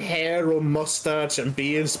their hair or mustache and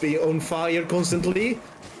beards being on fire constantly,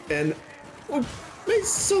 and they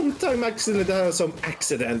sometimes accidentally have some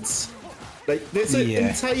accidents. Like there's an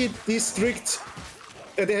entire district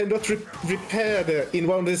that they have not repaired in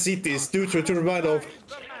one of the cities due to the reminder of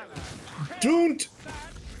don't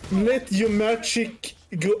let your magic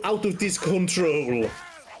go out of this control.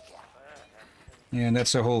 Yeah, and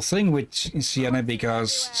that's the whole thing with Sienna,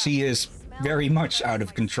 because she is very much out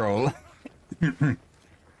of control. Oh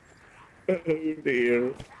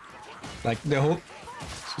dear. Like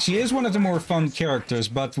she is one of the more fun characters,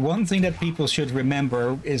 but one thing that people should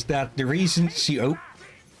remember is that the reason she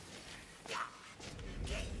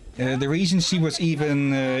was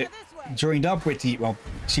even joined up with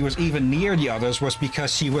she was even near the others was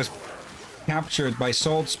because she was captured by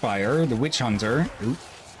Saltspire, the witch hunter,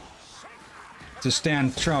 to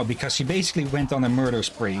stand trial, because she basically went on a murder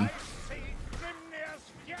spree.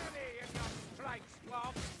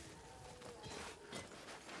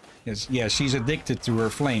 Yes, yeah, she's addicted to her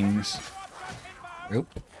flames. Oh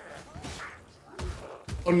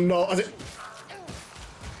no!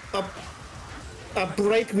 A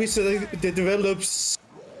bright wizard that develops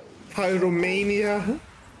pyromania.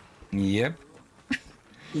 Yep.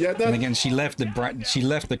 Yeah, that... And again, she left the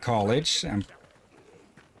college.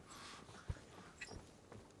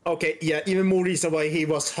 Okay, yeah, even more reason why he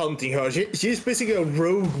was hunting her. She's basically a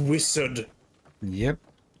rogue wizard. Yep.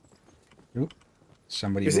 Oop.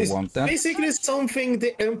 Somebody will want that. Basically something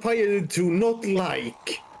the Empire do not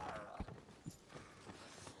like.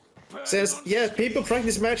 Says, yeah, people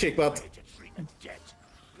practice magic, but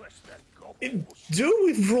do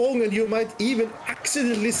it wrong and you might even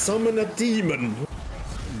accidentally summon a demon.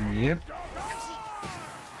 Yep.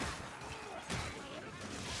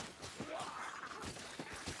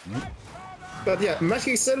 But yeah,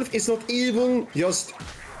 magic itself is not evil, just...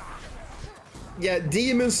 Yeah,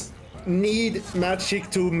 demons need magic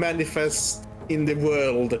to manifest in the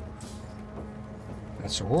world.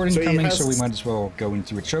 That's a horde incoming, so we might as well go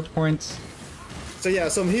into a choke point. So yeah,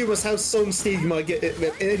 some humans have some stigma,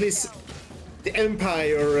 at least the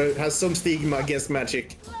Empire has some stigma against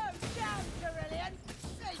magic.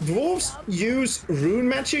 Dwarves use rune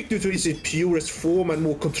magic due to its purest form and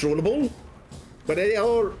more controllable, but they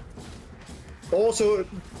are also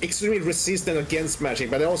extremely resistant against magic,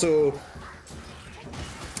 but they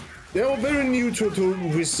are very neutral to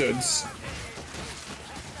wizards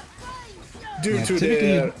due to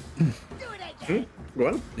their... Go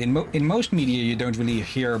on. In most media, you don't really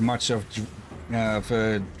hear much of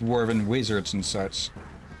dwarven wizards and such.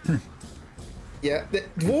 Yeah, the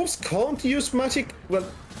dwarves can't use magic. Well,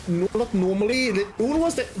 not normally. The only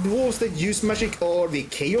ones that dwarves that use magic are the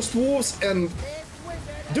Chaos Dwarves, and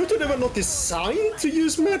due to they were not designed to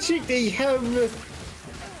use magic, they have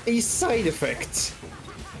a side effect.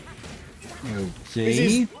 Okay. This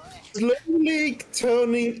is slowly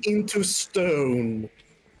turning into stone.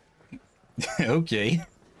 Okay.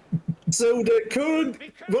 So the current,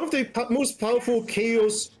 one of the most powerful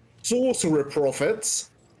Chaos Sorcerer prophets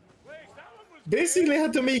basically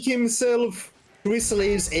had to make himself, to his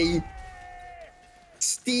slaves, a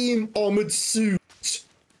steam armored suit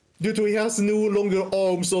due to he has no longer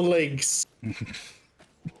arms or legs.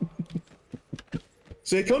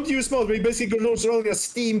 So he can't use mouth, but he basically goes around in a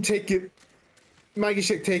steam tech,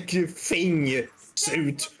 magic tech thing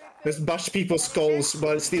suit that bash people's skulls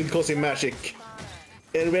but still causing magic.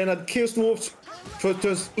 And when a Chaos Dwarf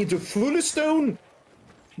turns into full stone,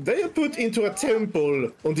 they are put into a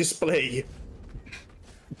temple on display.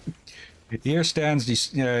 Here stands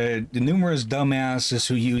the numerous dumbasses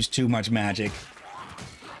who use too much magic.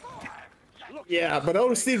 Yeah, but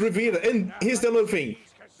I'll still reveal it. And here's the other thing.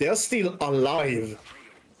 They are still alive.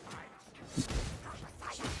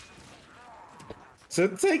 So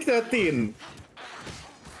take that in.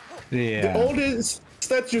 Yeah. All the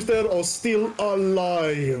statues there are still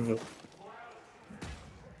alive.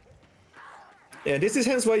 Yeah, this is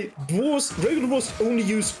hence why regular dwarves only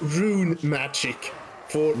use rune magic.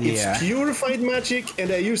 For it's purified magic, and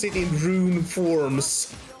they use it in rune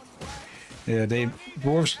forms. Yeah,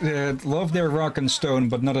 dwarves love their rock and stone,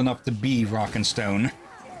 but not enough to be rock and stone.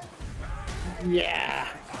 Yeah.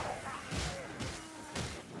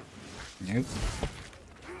 Nope.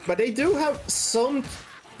 But they do have some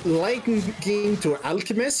liking to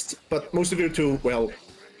alchemist, but most of it to, well,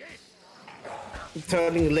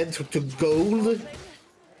 turning lead to gold.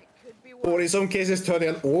 Or in some cases turning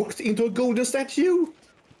an orc into a golden statue.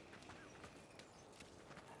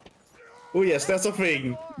 Oh yes, that's a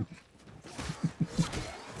thing.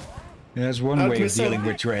 There's one way of dealing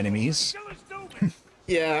with your enemies.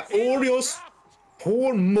 Yeah, Oreos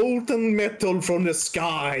pour molten metal from the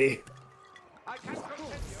sky. I can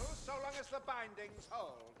continue so long as the bindings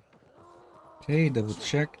hold. Okay, double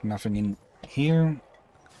check. Nothing in here.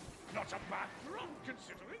 Not a bad run,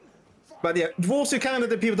 considering. But yeah, dwarves are kind of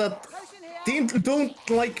the people that don't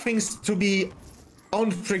like things to be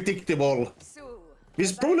unpredictable.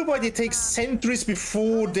 It's probably why they take centuries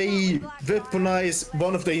before they weaponize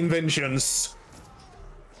one of the inventions.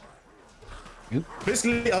 Yep.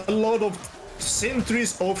 Basically, a lot of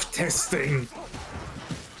centuries of testing.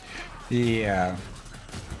 Yeah.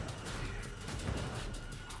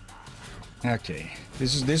 Okay.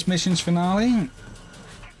 This is this mission's finale.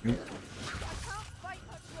 Yep.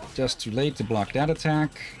 Just too late to block that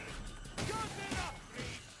attack.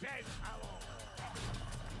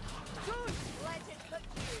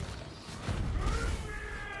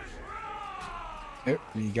 Oh,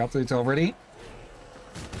 you got it already.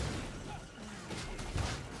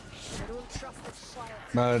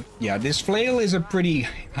 But yeah, this flail is a pretty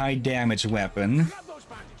high damage weapon.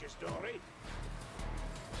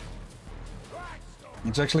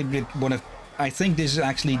 It's actually one of, I think this is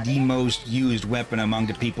actually the most used weapon among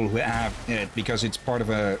the people who have it, because it's part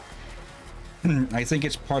of a, I think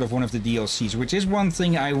it's part of one of the DLCs, which is one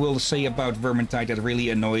thing I will say about Vermintide that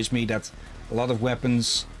really annoys me, that a lot of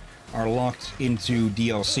weapons are locked into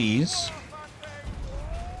DLCs.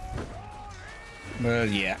 But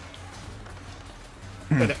yeah.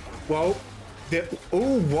 But, wow,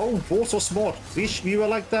 oh wow, dwarves so smart. Wish we were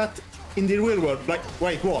like that in the real world. Like,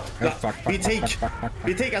 wait, what? We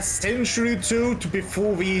take a century or two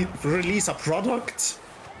before we release a product.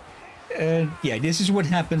 Yeah, this is what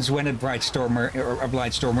happens when a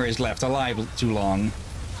Blightstormer is left alive too long.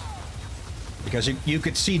 Because you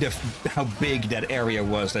could see how big that area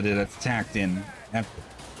was that it attacked in. And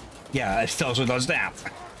yeah, it also does that.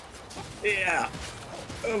 Yeah.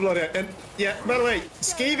 And yeah, by the way,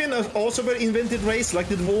 Skaven has also been invented race like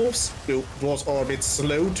the dwarves. The dwarves are a bit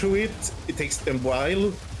slow to it. It takes them a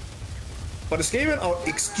while. But the Skaven are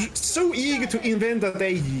so eager to invent that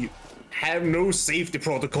they have no safety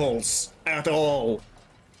protocols at all.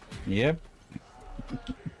 Yep.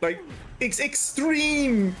 Like, it's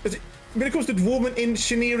extreme. When it comes to dwarven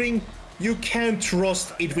engineering, you can't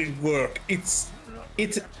trust it will work. It's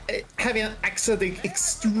having an accident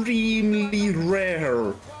extremely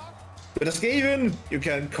rare. But as Skaven, you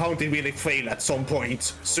can count it will fail at some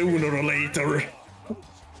point, sooner or later.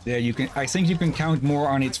 Yeah, you can. I think you can count more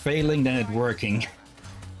on it failing than it working.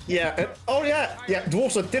 Yeah. Oh yeah. Yeah.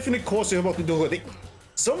 Dwarves are definitely cautious about the door.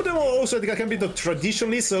 Some of them are also they can be the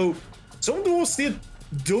traditionalists, so some dwarves still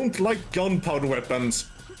don't like gunpowder weapons.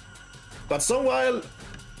 But some while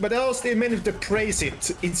But also they managed to praise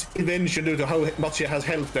it. It's eventually to how much it has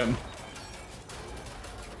helped them.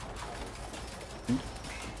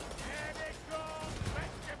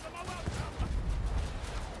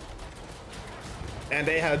 And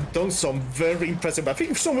they have done some very impressive. I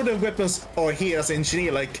think some of the weapons are here as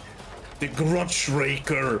engineer, like the Grudge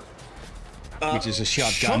Raker, which is a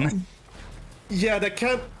shotgun. Yeah, that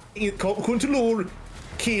can, according to lore,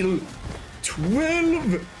 kill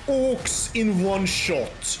 12 orcs in one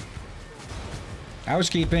shot.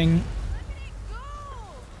 Housekeeping.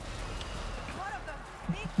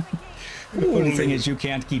 The only thing is you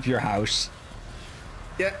can't keep your house.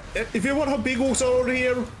 Yeah, if you want how big orcs are over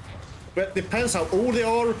here, but depends how old they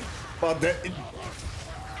are, but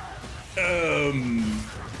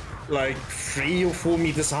like 3 or 4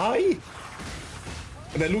 meters high.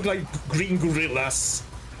 And they look like green gorillas.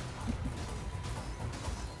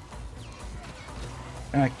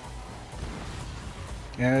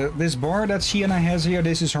 This bar that Sienna has here,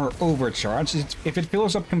 this is her overcharge. If it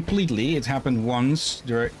fills up completely, it happened once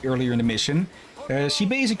earlier in the mission, she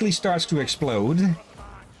basically starts to explode.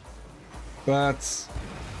 But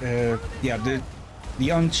yeah, the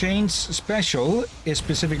Unchained special is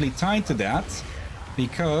specifically tied to that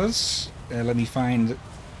because let me find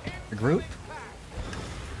a group.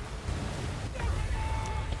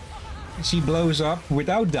 She blows up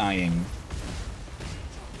without dying.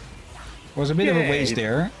 Was a bit of a waste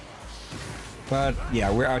there, but yeah,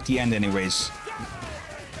 we're at the end anyways.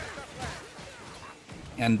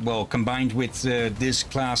 And well, combined with this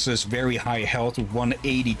class's very high health,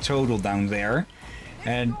 180 total down there,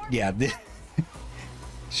 and yeah,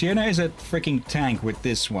 Sienna is a freaking tank with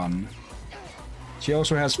this one. She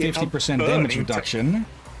also has 50% damage reduction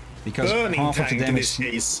because half of the damage.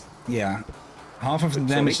 Yeah, half of the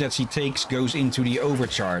damage that she takes goes into the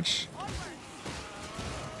overcharge.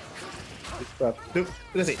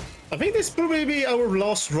 Let's see. I think this will probably be our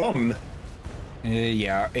last run.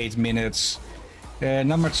 Yeah, 8 minutes.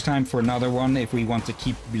 Not much time for another one if we want to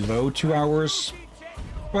keep below 2 hours.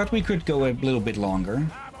 But we could go a little bit longer.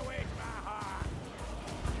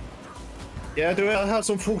 Yeah, I have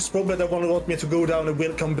some folks probably that want me to go down and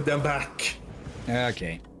welcome them back.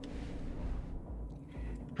 Okay.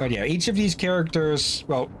 But yeah, each of these characters,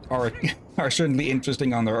 well, are certainly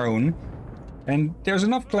interesting on their own. And there's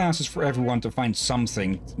enough classes for everyone to find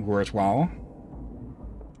something worthwhile.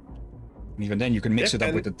 And even then you can mix it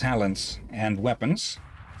up with the talents and weapons.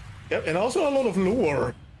 Yep, and also a lot of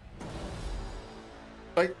lore.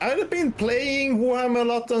 Like, I've been playing Warhammer a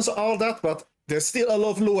lot and all that, but there's still a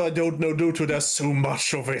lot of lore I don't know due to there's so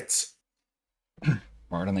much of it.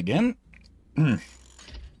 Pardon again.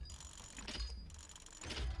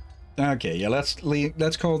 Okay, yeah,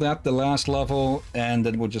 let's call that the last level, and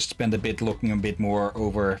then we'll just spend a bit looking a bit more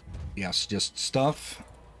over, yes, just stuff.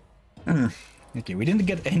 Okay, we didn't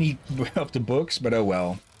get any of the books, but oh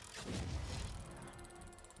well.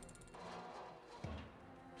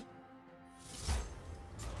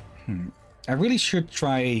 I really should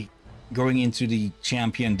try going into the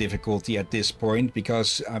champion difficulty at this point,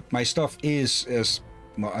 because my stuff is as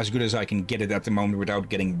good as I can get it at the moment without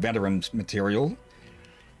getting veteran material.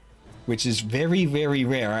 Which is very, very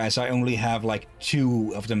rare, as I only have like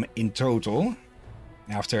 2 of them in total.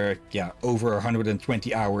 After, yeah, over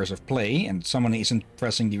 120 hours of play, and someone isn't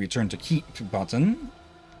pressing the return to keep button.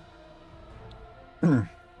 But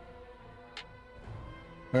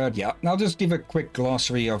yeah, I'll just give a quick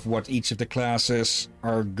glossary of what each of the classes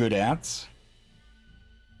are good at.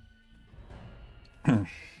 As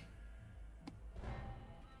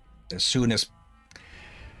soon as...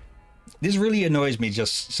 This really annoys me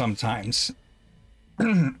just sometimes.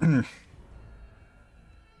 Come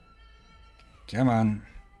on.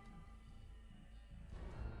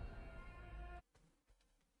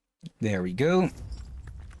 There we go.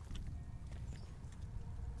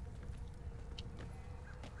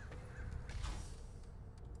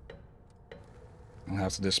 I'll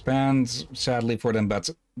have to disband, sadly for them, but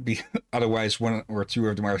otherwise 1 or 2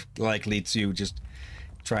 of them are likely to just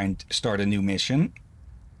try and start a new mission.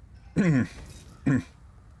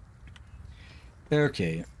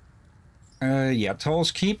 Okay. Yeah,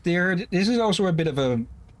 Tall's Keep there. This is also a bit of a...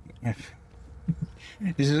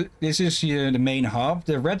 this is the main hub.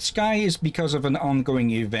 The red sky is because of an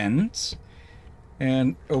ongoing event.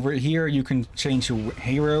 And over here you can change your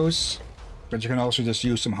heroes. But you can also just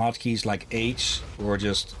use some hotkeys like H or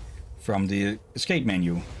just from the escape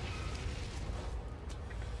menu.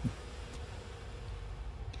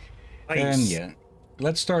 Nice. And yeah.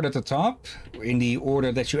 Let's start at the top, in the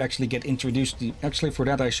order that you actually get introduced to. Actually, for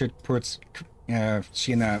that I should put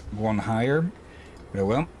Sienna 1 higher.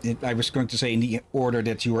 Well, I was going to say in the order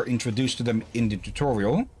that you were introduced to them in the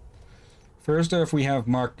tutorial. First off, we have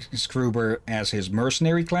Marcus Gruber as his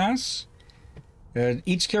mercenary class.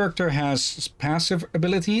 Each character has passive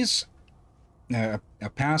abilities. A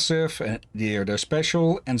passive, they're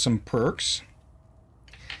special, and some perks.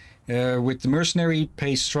 With the mercenary,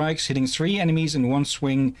 pays strikes, hitting 3 enemies in one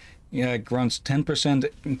swing, grants 10%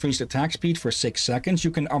 increased attack speed for 6 seconds.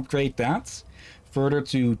 You can upgrade that further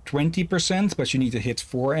to 20%, but you need to hit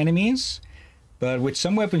 4 enemies. But with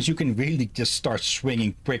some weapons, you can really just start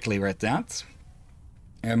swinging quickly with that.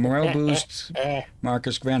 Morale boost.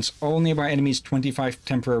 Marcus grants all nearby enemies 25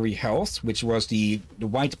 temporary health, which was the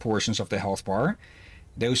white portions of the health bar.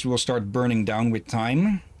 Those will start burning down with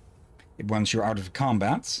time once you're out of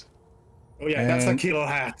combat. Oh yeah, that's a killer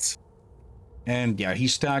hat. And yeah, he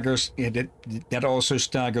staggers. That also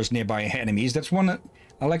staggers nearby enemies. That's one.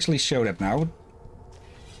 I'll actually show that now,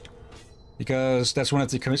 because that's one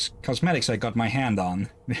of the cosmetics I got my hand on.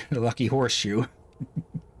 The lucky horseshoe.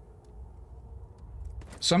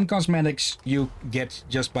 Some cosmetics you get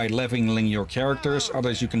just by leveling your characters.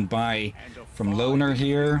 Others you can buy from Loner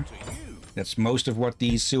here. That's most of what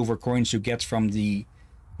these silver coins you get from the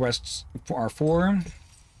quests are for.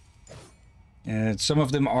 Some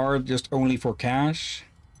of them are just only for cash.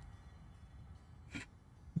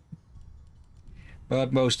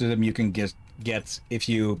 But most of them you can get if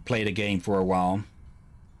you play the game for a while.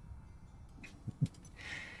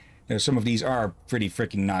 Some of these are pretty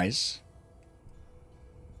freaking nice.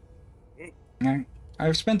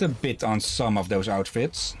 I've spent a bit on some of those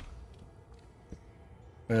outfits.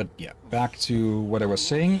 But yeah, back to what I was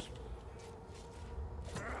saying.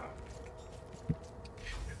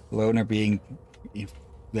 Loner being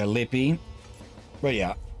the lippy. But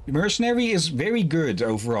yeah, Mercenary is very good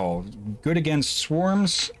overall. Good against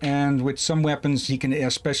swarms, and with some weapons he can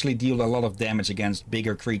especially deal a lot of damage against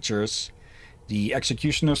bigger creatures. The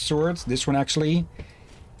Executioner's Sword, this one actually.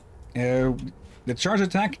 The charge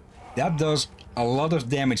attack, that does a lot of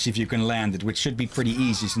damage if you can land it, which should be pretty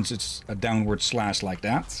easy since it's a downward slash like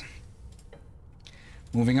that.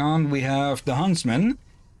 Moving on, we have the Huntsman.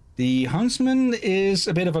 The Huntsman is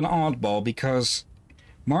a bit of an oddball because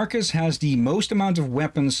Marcus has the most amount of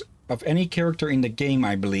weapons of any character in the game,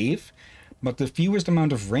 I believe, but the fewest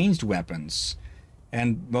amount of ranged weapons.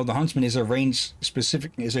 And well, the Huntsman is a range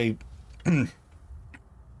specific,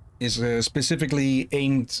 specifically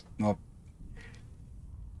aimed. Well,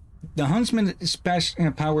 the Huntsman's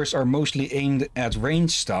powers are mostly aimed at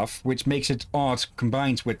range stuff, which makes it odd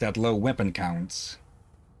combined with that low weapon count.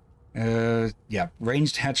 Yeah,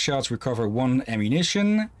 ranged headshots recover 1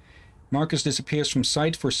 ammunition. Marcus disappears from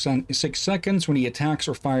sight for 6 seconds. When he attacks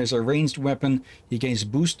or fires a ranged weapon, he gains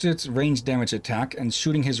boosted range damage attack, and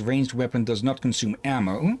shooting his ranged weapon does not consume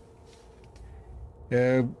ammo.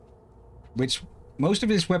 Which most of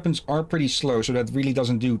his weapons are pretty slow, so that really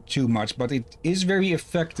doesn't do too much, but it is very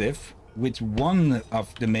effective with one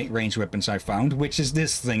of the ranged weapons I found, which is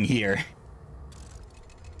this thing here.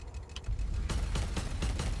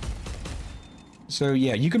 So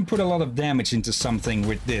yeah, you can put a lot of damage into something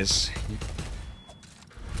with this.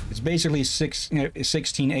 It's basically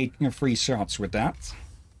 16 free shots with that.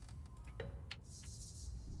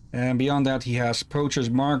 And beyond that, he has Poacher's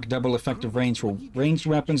Mark, double effective range for ranged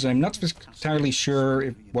weapons. I'm not entirely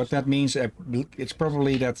sure what that means. It's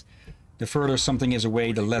probably that the further something is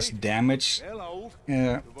away, the less damage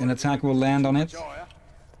an attack will land on it.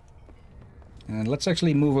 And let's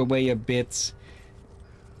actually move away a bit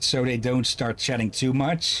so they don't start chatting too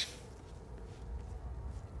much.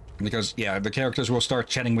 Because, yeah, the characters will start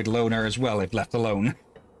chatting with Loner as well if left alone.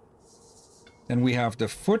 Then we have the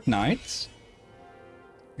Foot Knight,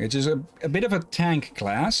 which is a bit of a tank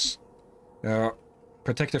class.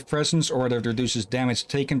 Protective Presence, or that reduces damage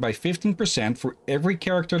taken by 15% for every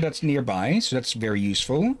character that's nearby, so that's very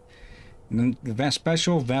useful. And then the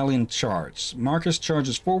special Valiant Charge. Marcus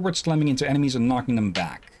charges forward, slamming into enemies and knocking them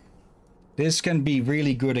back. This can be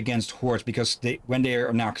really good against hordes because when they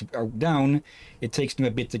are knocked down, it takes them a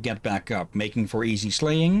bit to get back up, making for easy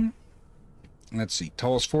slaying. Let's see,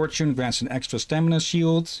 Tall's Fortune grants an extra stamina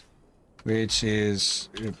shield, which is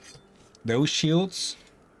those shields,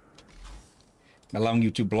 allowing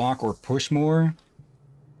you to block or push more.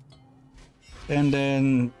 And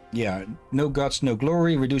then, yeah, No Guts, No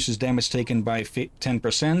Glory reduces damage taken by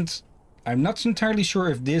 10%. I'm not entirely sure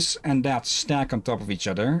if this and that stack on top of each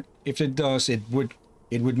other. If it does, it would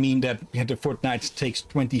mean that the Foot Knight takes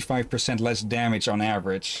 25% less damage on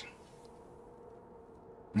average.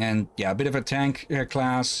 And yeah, a bit of a tank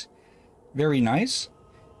class. Very nice.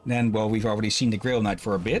 Then, well, we've already seen the Grail Knight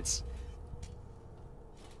for a bit.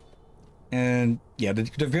 And yeah,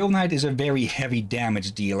 the Veil Knight is a very heavy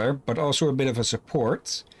damage dealer, but also a bit of a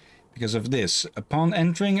support because of this. Upon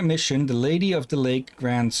entering a mission, the Lady of the Lake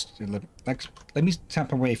grants... Let me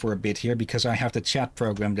tap away for a bit here because I have the chat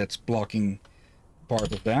program that's blocking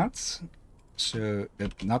part of that. So,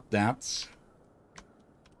 not that.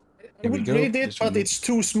 I would read it, but it's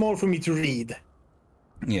too small for me to read.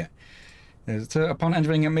 Yeah. Upon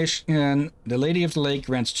entering a mission, the Lady of the Lake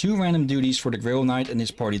grants 2 random duties for the Grail Knight and his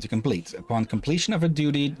party to complete. Upon completion of a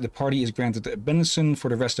duty, the party is granted a benison for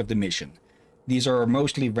the rest of the mission. These are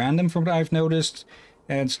mostly random from what I've noticed,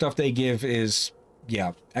 and stuff they give is,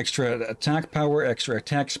 yeah, extra attack power, extra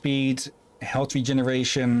attack speed, health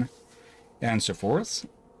regeneration, and so forth.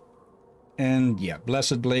 And yeah,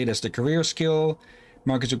 Blessed Blade as the career skill.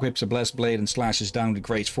 Marcus equips a Blessed Blade and slashes down with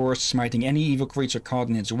great force, smiting any evil creature caught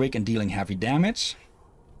in its wake and dealing heavy damage.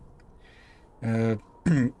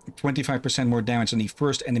 25% more damage on the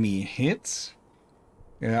first enemy hit.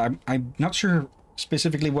 I'm not sure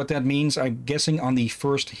specifically what that means. I'm guessing on the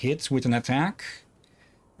first hit with an attack.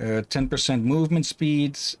 10% movement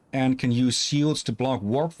speed, and can use shields to block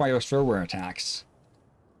warp fire thrower attacks.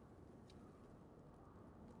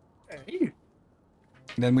 Hey.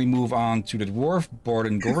 Then we move on to the dwarf,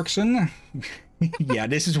 Borden Gorkson. Yeah,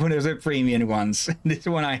 this is one of the premium ones. This is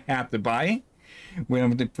one I had to buy.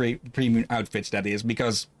 One of the premium outfits, that is,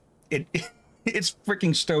 because it's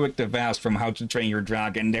freaking stoic the vast from How to Train Your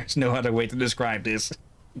Dragon. There's no other way to describe this.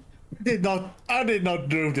 I did not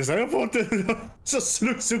do this. I thought it just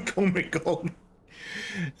looks so comical.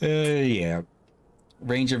 Yeah.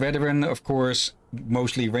 Ranger veteran, of course,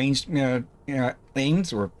 mostly ranged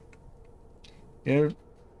aimed or...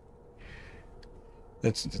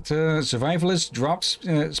 That's survivalist drops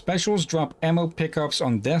specials drop ammo pickups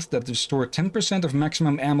on death that restore 10% of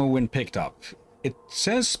maximum ammo when picked up. It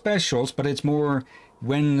says specials, but it's more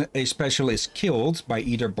when a special is killed by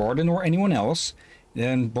either Borden or anyone else,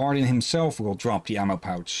 then Borden himself will drop the ammo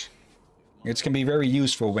pouch. It can be very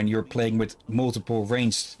useful when you're playing with multiple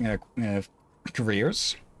ranged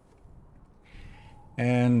careers.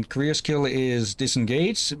 And career skill is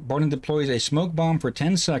disengage. Borden deploys a smoke bomb for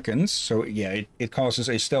 10 seconds. So yeah, it causes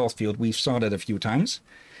a stealth field. We've saw that a few times.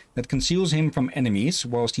 That conceals him from enemies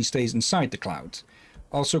whilst he stays inside the cloud.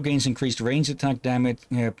 Also gains increased range attack damage,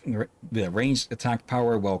 ranged attack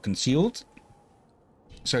power while concealed.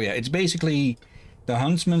 So yeah, it's basically the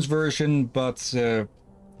Huntsman's version, but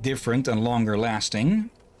different and longer lasting.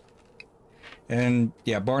 And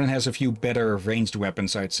yeah, Borden has a few better ranged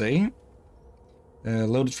weapons, I'd say.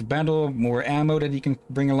 Loaded for battle, more ammo that he can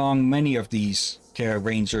bring along. Many of these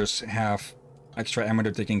rangers have extra ammo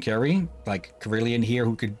that they can carry, like Hillyan here,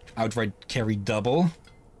 who could outright carry double.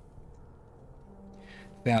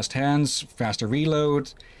 Fast hands, faster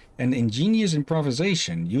reload, and ingenious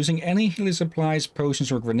improvisation. Using any healing supplies,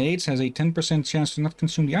 potions, or grenades has a 10% chance to not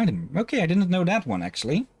consume the item. Okay, I didn't know that one,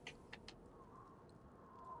 actually.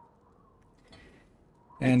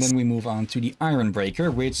 And then we move on to the Iron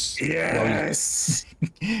Breaker, which... Yes!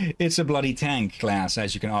 Well, it's a bloody tank class,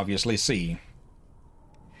 as you can obviously see.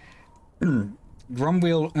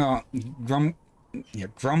 Grumwill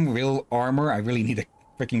armor. I really need a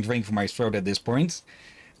freaking drink for my throat at this point.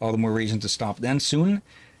 All the more reason to stop then soon.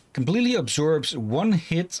 Completely absorbs 1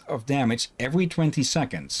 hit of damage every 20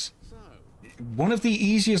 seconds. One of the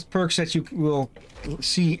easiest perks that you will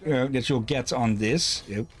see, that you'll get on this...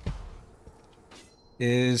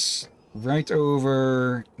 is right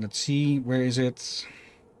over, let's see, where is it?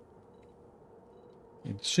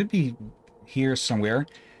 It should be here somewhere.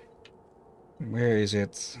 Where is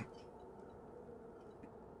it?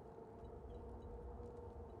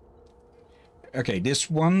 Okay, this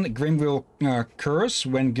one, Grimwill Curse.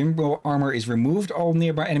 When Grimwill armor is removed, all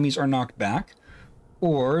nearby enemies are knocked back.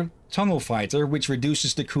 Or Tunnel Fighter, which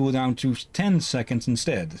reduces the cooldown to 10 seconds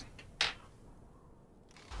instead.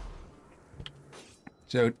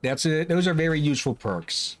 So that's it. Those are very useful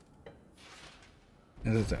perks.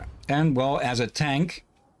 And well, as a tank,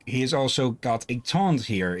 he has also got a taunt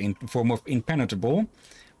here in form of Impenetrable.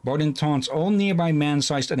 Borden taunts all nearby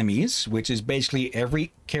man-sized enemies, which is basically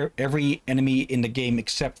every enemy in the game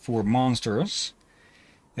except for monsters.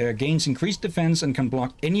 Gains increased defense and can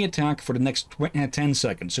block any attack for the next 10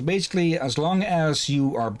 seconds. So basically, as long as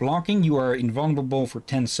you are blocking, you are invulnerable for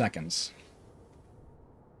 10 seconds.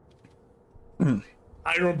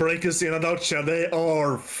 Iron Breakers in a nutshell, they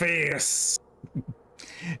are fierce.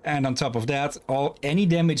 And on top of that, any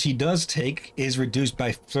damage he does take is reduced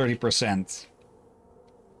by 30%.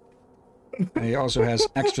 He also has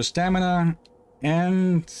extra stamina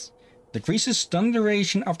and decreases stun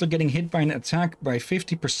duration after getting hit by an attack by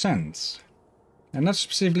 50%. I'm not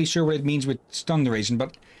specifically sure what it means with stun duration,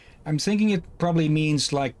 but I'm thinking it probably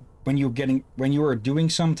means like when you are doing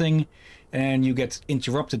something and you get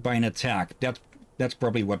interrupted by an attack. That's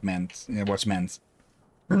probably what's meant.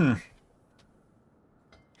 Then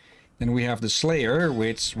we have the Slayer,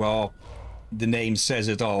 which, well, the name says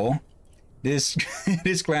it all. This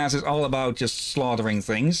this class is all about just slaughtering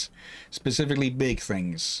things, specifically big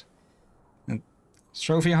things. And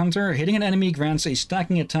Trophy Hunter, hitting an enemy grants a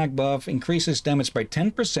stacking attack buff, increases damage by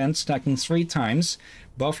 10%, stacking 3 times.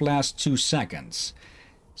 Buff lasts 2 seconds.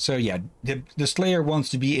 So yeah, the Slayer wants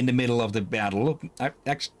to be in the middle of the battle.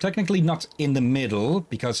 Technically not in the middle,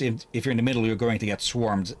 because if you're in the middle, you're going to get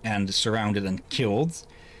swarmed and surrounded and killed.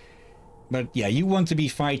 But yeah, you want to be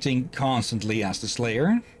fighting constantly as the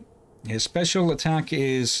Slayer. His special attack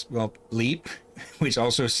is, well, Leap, which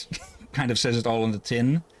also kind of says it all on the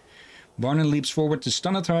tin. Barnon leaps forward to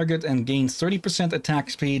stun a target and gains 30% attack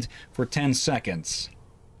speed for 10 seconds.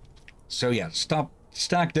 So yeah,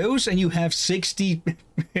 stack those and you have 60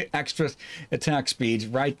 extra attack speed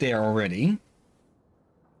right there already.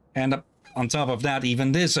 And on top of that,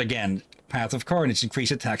 even this again, Path of Carnage, increase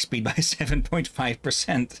attack speed by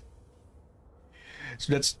 7.5%.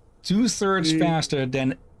 So that's 2/3 faster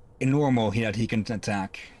than a normal that he can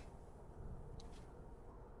attack.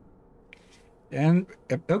 And,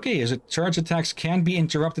 okay, his charge attacks can be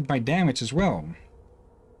interrupted by damage as well.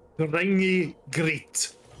 Ringy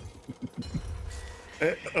Grit.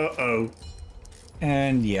 Uh-oh.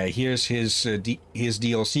 And yeah, here's his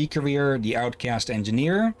DLC career, the Outcast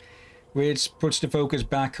Engineer, which puts the focus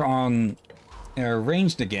back on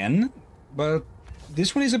ranged again. But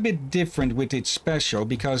this one is a bit different with its special,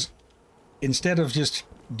 because instead of just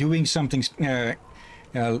doing something,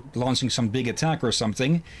 launching some big attack or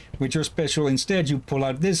something, with your special instead you pull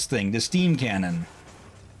out this thing, the steam cannon.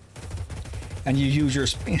 And you use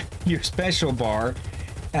your special bar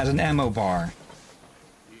as an ammo bar.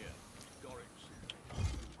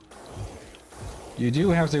 You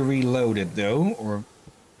do have to reload it though, or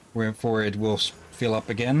wherefore it will fill up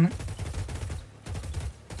again.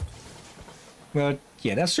 But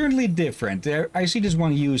yeah, that's certainly different. I see this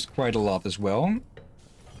one used quite a lot as well.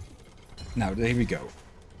 Now, there we go.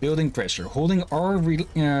 Building pressure. Holding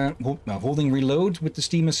holding reload with the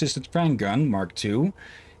steam-assisted crank gun, Mark II,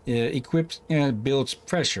 equipped builds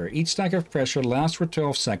pressure. Each stack of pressure lasts for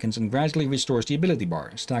 12 seconds and gradually restores the ability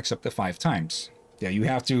bar. Stacks up to 5 times. Yeah, you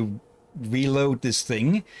have to reload this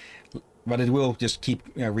thing, but it will just keep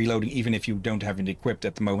reloading even if you don't have it equipped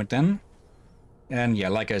at the moment then. And yeah,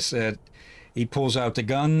 like I said, he pulls out the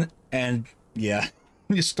gun and yeah,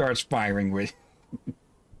 he starts firing with.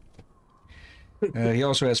 He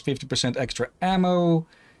also has 50% extra ammo,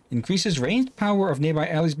 increases ranged power of nearby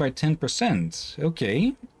allies by 10%.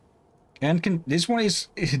 Okay, and this one is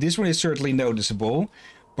certainly noticeable.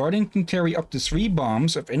 Bardin can carry up to 3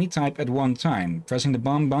 bombs of any type at one time. Pressing the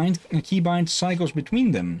bomb keybind cycles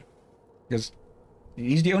between them, because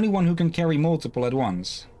he's the only one who can carry multiple at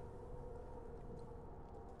once.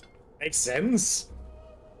 Makes sense.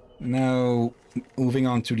 Now, moving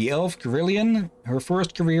on to the elf, Coravel. Her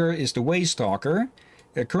first career is the Waystalker.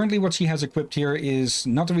 Currently what she has equipped here is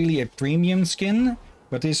not really a premium skin,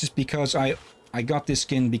 but this is because I got this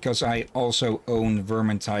skin because I also own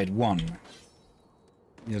Vermintide 1.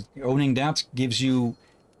 Owning that gives you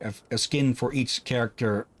a skin for each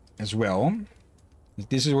character as well.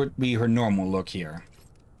 This would be her normal look here.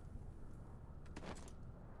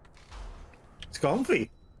 It's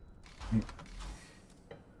comfy.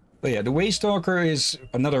 But yeah, the Waystalker is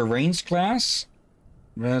another range class,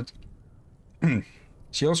 but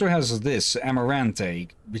she also has this, Amarante,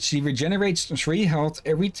 which she regenerates 3 health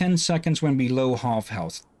every 10 seconds when below half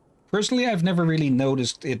health. Personally, I've never really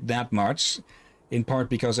noticed it that much, in part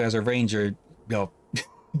because as a ranger, well,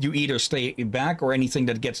 you either stay back or anything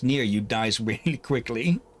that gets near you dies really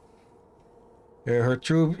quickly. Her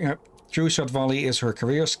True Shot Volley is her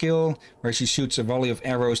career skill, where she shoots a volley of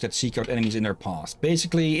arrows that seek out enemies in their path.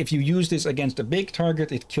 Basically, if you use this against a big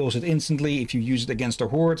target, it kills it instantly. If you use it against a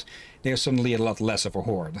horde, they're suddenly a lot less of a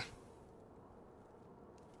horde.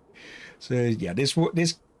 So yeah,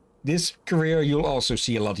 this career you'll also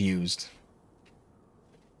see a lot used.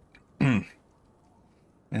 And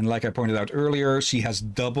like I pointed out earlier, she has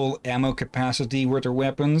double ammo capacity with her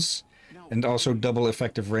weapons. And also double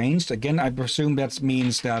effective range. Again, I presume that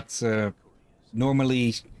means that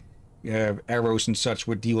normally arrows and such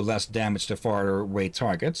would deal less damage to farther away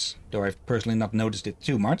targets, though I've personally not noticed it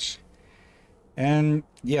too much. And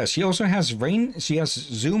yeah, she also has range. She has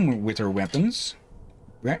zoom with her weapons,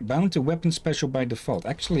 bound to weapon special by default.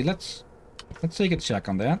 Actually, let's take a check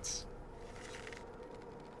on that.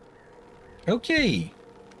 Okay.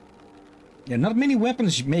 Yeah, not many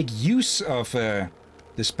weapons make use of the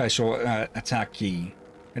special attack key.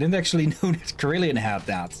 I didn't actually know that Coravel had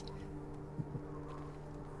that.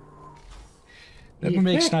 That would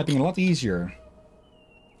make sniping a lot easier.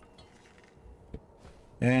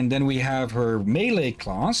 And then we have her melee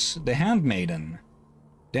class, the Handmaiden.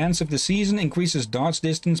 Dance of the Season increases dodge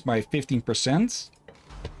distance by 15%.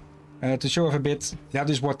 To show off a bit, that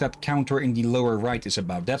is what that counter in the lower right is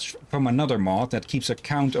about. That's from another mod that keeps a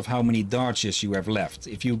count of how many dodges you have left.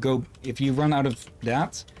 If you run out of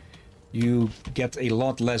that, you get a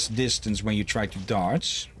lot less distance when you try to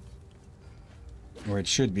dodge. Or it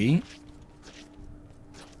should be.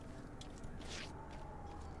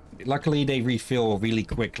 Luckily, they refill really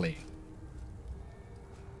quickly.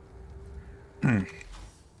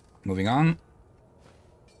 Moving on.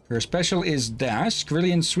 Her special is Dash.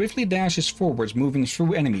 Hillyan swiftly dashes forwards, moving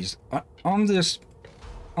through enemies. On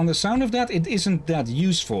the sound of that, it isn't that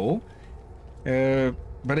useful.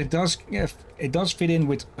 But it does fit in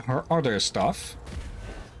with her other stuff.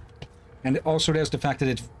 And also there's the fact that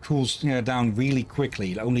it cools down really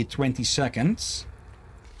quickly, only 20 seconds.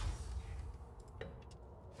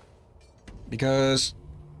 Because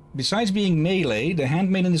besides being melee, the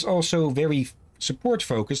Handmaiden is also very support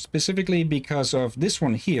focused, specifically because of this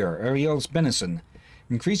one here, Ariel's Benison.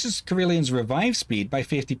 Increases Hillyan's revive speed by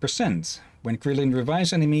 50%. When Hillyan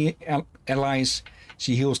revives enemy allies,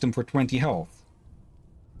 she heals them for 20 health.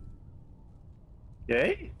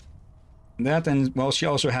 Okay. That, and well, she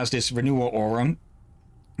also has this renewal aura.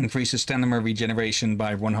 Increases stamina regeneration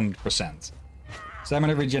by 100%.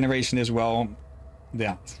 Stamina regeneration as well.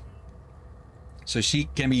 That. So she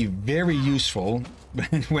can be very useful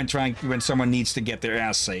when someone needs to get their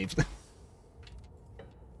ass saved.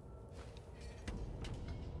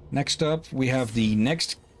 Next up, we have the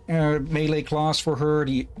next melee class for her,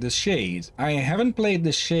 the Shade. I haven't played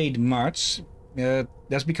the Shade much.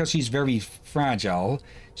 That's because she's very fragile.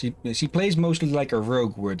 She plays mostly like a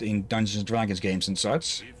rogue would in Dungeons & Dragons games and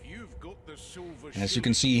such. As you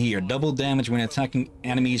can see here, double damage when attacking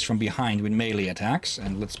enemies from behind with melee attacks.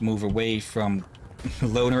 And let's move away from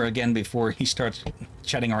Loner again before he starts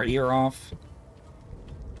chatting our ear off.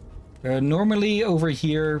 Normally over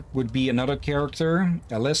here would be another character,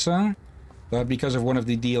 Alyssa. But because of one of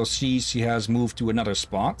the DLCs, she has moved to another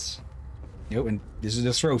spot. Oh, and this is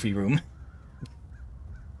the trophy room.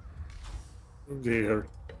 Oh dear.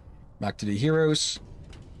 Back to the heroes.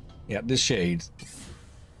 Yeah, the Shade.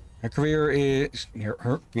 Her career is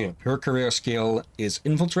her career skill is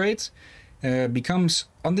Infiltrate. Becomes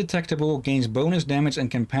undetectable, gains bonus damage,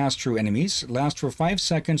 and can pass through enemies. Lasts for 5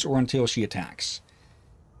 seconds or until she attacks.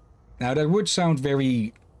 Now that would sound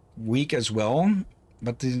very weak as well,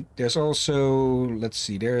 but there's also, let's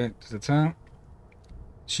see,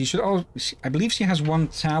 she should all. I believe she has one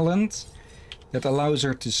talent that allows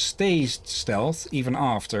her to stay stealth even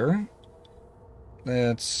after.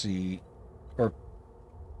 Let's see.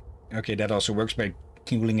 Okay, that also works by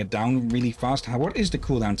cooling it down really fast. What is the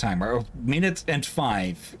cooldown timer? A minute and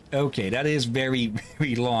 5. Okay, that is very,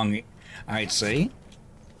 very long, I'd say.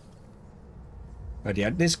 But yeah,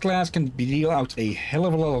 this class can deal out a hell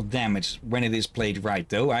of a lot of damage when it is played right,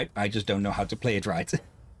 though. I just don't know how to play it right.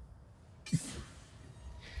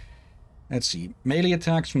 Let's see. Melee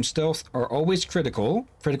attacks from stealth are always critical.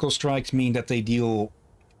 Critical strikes mean that they deal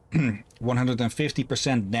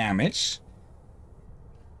 150% damage.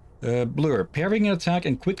 Blur. Parrying an attack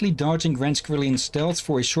and quickly dodging grants Hillyan stealth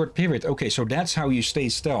for a short period. Okay, so that's how you stay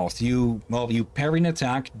stealth. You parry an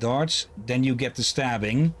attack, dodge, then you get the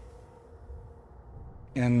stabbing.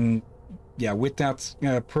 And yeah, with that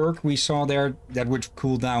perk we saw there, that would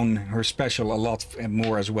cool down her special a lot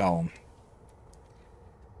more as well.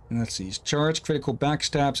 And let's see. Charge, critical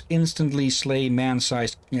backstabs, instantly slay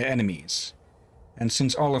man-sized enemies. And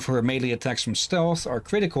since all of her melee attacks from stealth are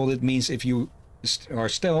critical, it means if you are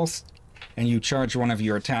stealth and you charge one of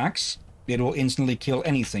your attacks, it will instantly kill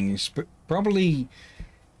anything. Probably,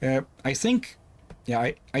 I think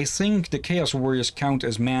the Chaos Warriors count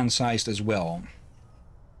as man-sized as well.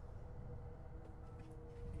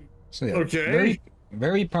 So yeah, okay. Very,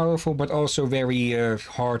 very powerful, but also very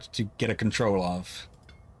hard to get a control of.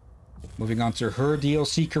 Moving on to her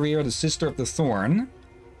DLC career, the Sister of the Thorn,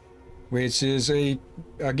 which is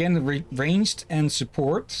again ranged and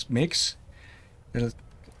support mix.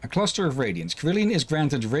 A cluster of radiance. Hillyan is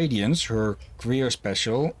granted radiance, her career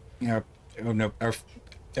special, a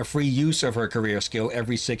free use of her career skill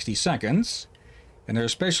every 60 seconds. And her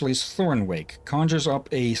special is Thorn Wake. Conjures up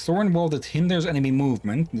a thorn wall that hinders enemy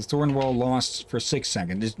movement. The thorn wall lasts for 6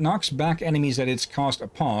 seconds. It knocks back enemies that it's cast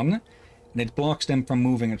upon, and it blocks them from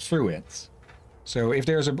moving through it. So if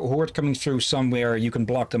there's a horde coming through somewhere, you can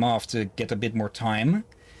block them off to get a bit more time.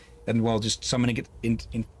 And while just summoning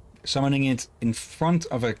it in front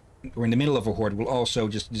of a, or in the middle of a horde will also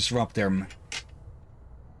just disrupt them.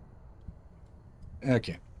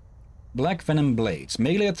 Okay. Black Venom Blades.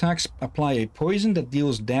 Melee attacks apply a poison that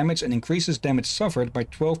deals damage and increases damage suffered by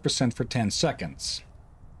 12% for 10 seconds.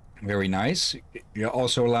 Very nice. It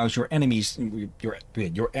also allows your enemies,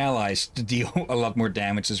 your allies, to deal a lot more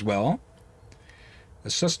damage as well.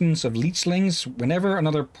 The sustenance of Leechlings. Whenever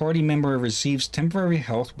another party member receives temporary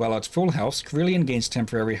health while at full health, Coravel gains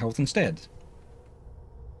temporary health instead.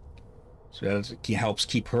 So that helps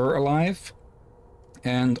keep her alive.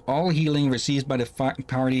 And all healing received by the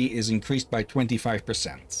party is increased by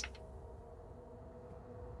 25%.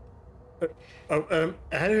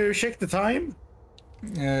 Have you checked the time?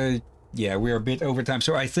 Yeah, we're a bit over time,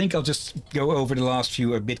 so I think I'll just go over the last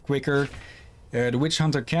few a bit quicker. The Witch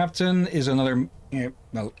Hunter Captain is another...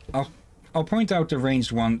 well, I'll point out the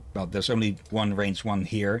ranged one. Well, there's only one ranged one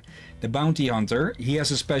here. The Bounty Hunter. He has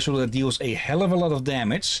a special that deals a hell of a lot of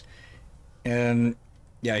damage. And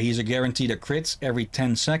yeah, he's a guaranteed a crit every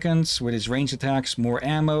 10 seconds with his ranged attacks, more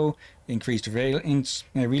ammo, increased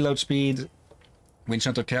reload speed. Witch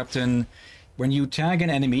Hunter Captain. When you tag an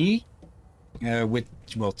enemy... with,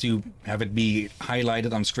 well, to have it be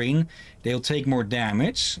highlighted on screen, they'll take more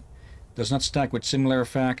damage. Does not stack with similar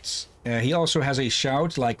effects. He also has a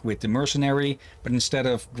shout, like with the mercenary, but instead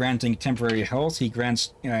of granting temporary health, he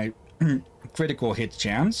grants critical hit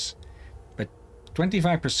chance. But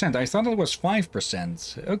 25%, I thought it was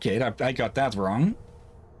 5%. Okay, I got that wrong.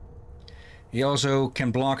 He also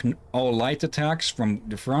can block all light attacks from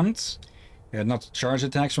the front. Not charge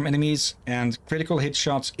attacks from enemies, and critical hit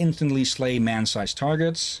shots instantly slay man-sized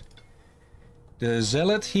targets. The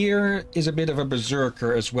Zealot here is a bit of a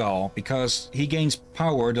berserker as well, because he gains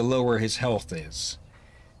power the lower his health is.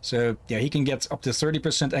 So yeah, he can get up to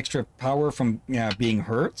 30% extra power from being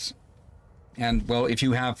hurt. And well, if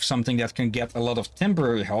you have something that can get a lot of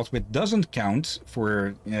temporary health, which doesn't count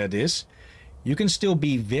for this, you can still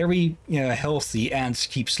be very healthy and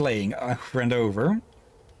keep slaying over and over.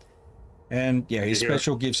 And yeah, his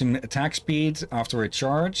special gives him attack speed after a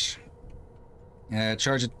charge.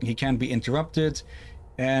 He can't be interrupted.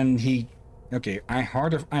 And he... Okay,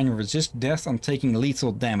 Heart of Iron resist death on taking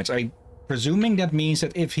lethal damage. I'm presuming that means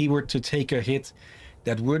that if he were to take a hit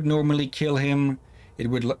that would normally kill him, it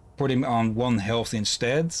would put him on 1 health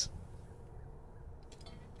instead.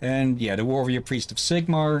 And yeah, the Warrior Priest of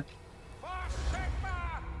Sigmar.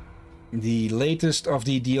 The latest of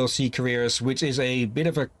the DLC careers, which is a bit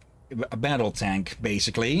of a battle tank,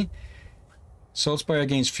 basically. Saltspire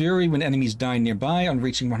gains Fury when enemies die nearby. On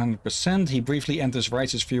reaching 100%, he briefly enters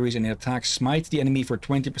Righteous Furies and attacks smite the enemy for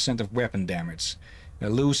 20% of weapon damage.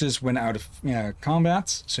 Loses when out of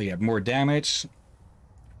combat, so you have more damage.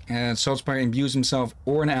 And Saltspire imbues himself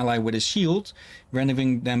or an ally with a shield,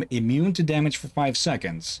 rendering them immune to damage for 5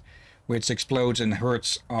 seconds, which explodes and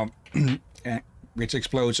hurts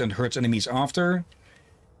enemies after.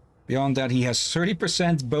 Beyond that, he has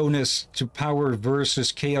 30% bonus to power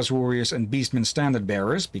versus Chaos Warriors and Beastmen Standard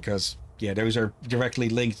Bearers, because, yeah, those are directly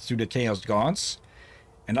linked to the Chaos Gods.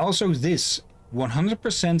 And also this,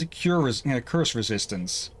 100% curse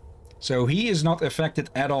resistance. So he is not affected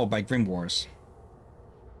at all by Grim Wars.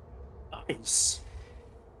 Nice.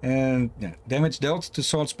 And yeah, damage dealt to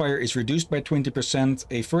Saltspire is reduced by 20%.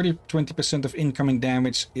 A further 20% of incoming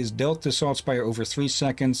damage is dealt to Saltspire over 3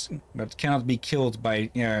 seconds, but cannot be killed by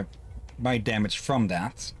damage from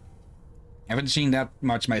that. I haven't seen that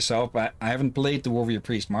much myself, but I haven't played the Warrior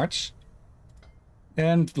Priest much.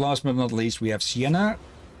 And last but not least, we have Sienna.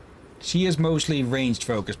 She is mostly ranged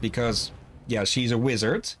focused because, yeah, she's a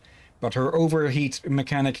wizard, but her overheat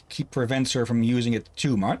mechanic prevents her from using it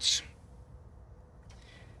too much.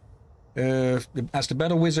 As the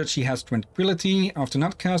battle wizard, she has tranquility. After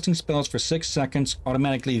not casting spells for 6 seconds,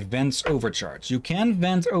 automatically vents overcharge. You can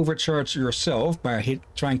vent overcharge yourself by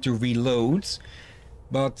trying to reload,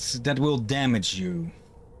 but that will damage you.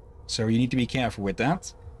 So you need to be careful with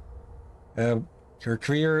that. Her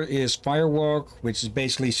career is Firewalk, which is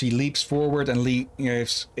basically she leaps forward and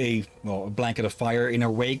leaves a blanket of fire in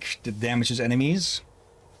her wake that damages enemies.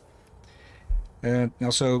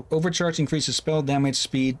 Also, overcharge increases spell damage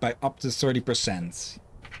speed by up to 30%.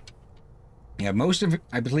 Yeah,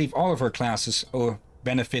 I believe all of her classes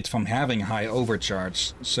benefit from having high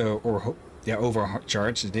overcharge.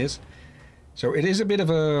 Overcharge it is. So it is a bit of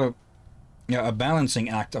a balancing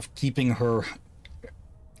act of keeping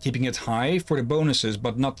it high for the bonuses,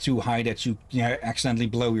 but not too high that you accidentally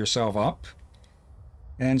blow yourself up.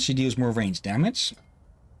 And she deals more range damage.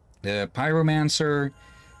 The Pyromancer,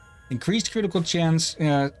 increased critical chance,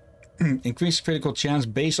 increased critical chance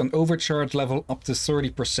based on overcharge level up to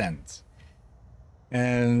 30%.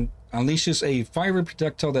 And unleashes a fiery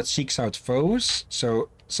projectile that seeks out foes, so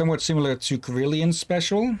somewhat similar to Corellian's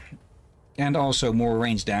special, and also more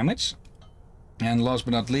range damage. And last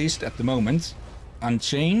but not least, at the moment,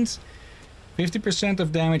 Unchained, 50%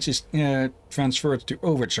 of damage is transferred to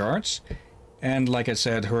overcharge, and like I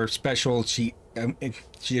said, her special, she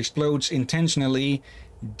explodes intentionally,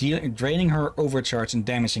 draining her overcharge and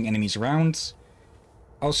damaging enemies around.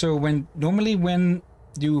 Also, normally when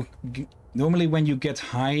you get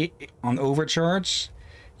high on overcharge,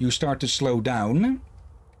 you start to slow down,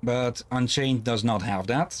 but Unchained does not have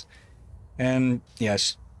that. And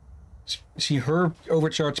yes, her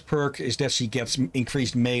overcharge perk is that she gets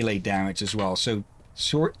increased melee damage as well. So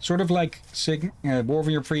sort of like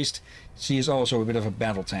Warrior Priest, she is also a bit of a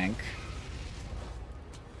battle tank.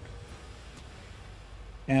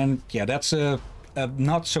 And yeah, that's a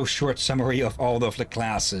not so short summary of all of the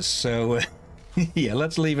classes. So yeah,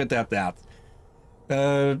 let's leave it at that.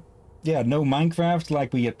 Yeah, no Minecraft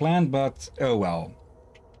like we had planned, but oh well.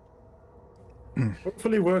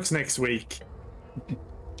 Hopefully works next week.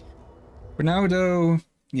 For now, though,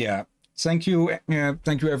 yeah. Thank you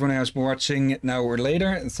everyone else for watching now or later.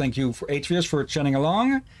 And thank you for Atreus for chatting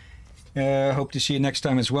along. Hope to see you next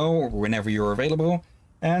time as well, whenever you're available.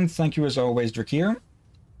 And thank you as always, Drakir.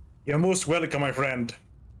 You're most welcome, my friend.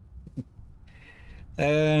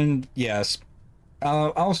 And yes,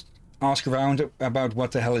 I'll ask around about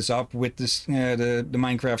what the hell is up with this the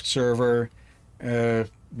Minecraft server.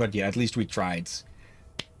 But yeah, at least we tried.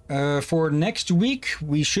 For next week,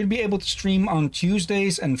 we should be able to stream on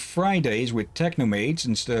Tuesdays and Fridays with Technomates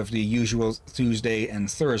instead of the usual Tuesday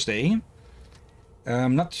and Thursday.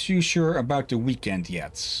 I'm not too sure about the weekend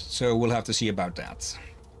yet, so we'll have to see about that.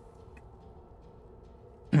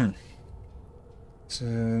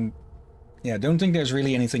 So, yeah, don't think there's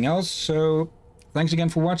really anything else, so thanks again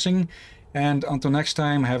for watching, and until next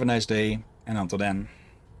time, have a nice day, and until then.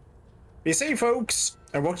 Be safe, folks,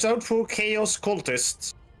 and watch out for Chaos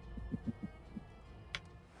Cultists.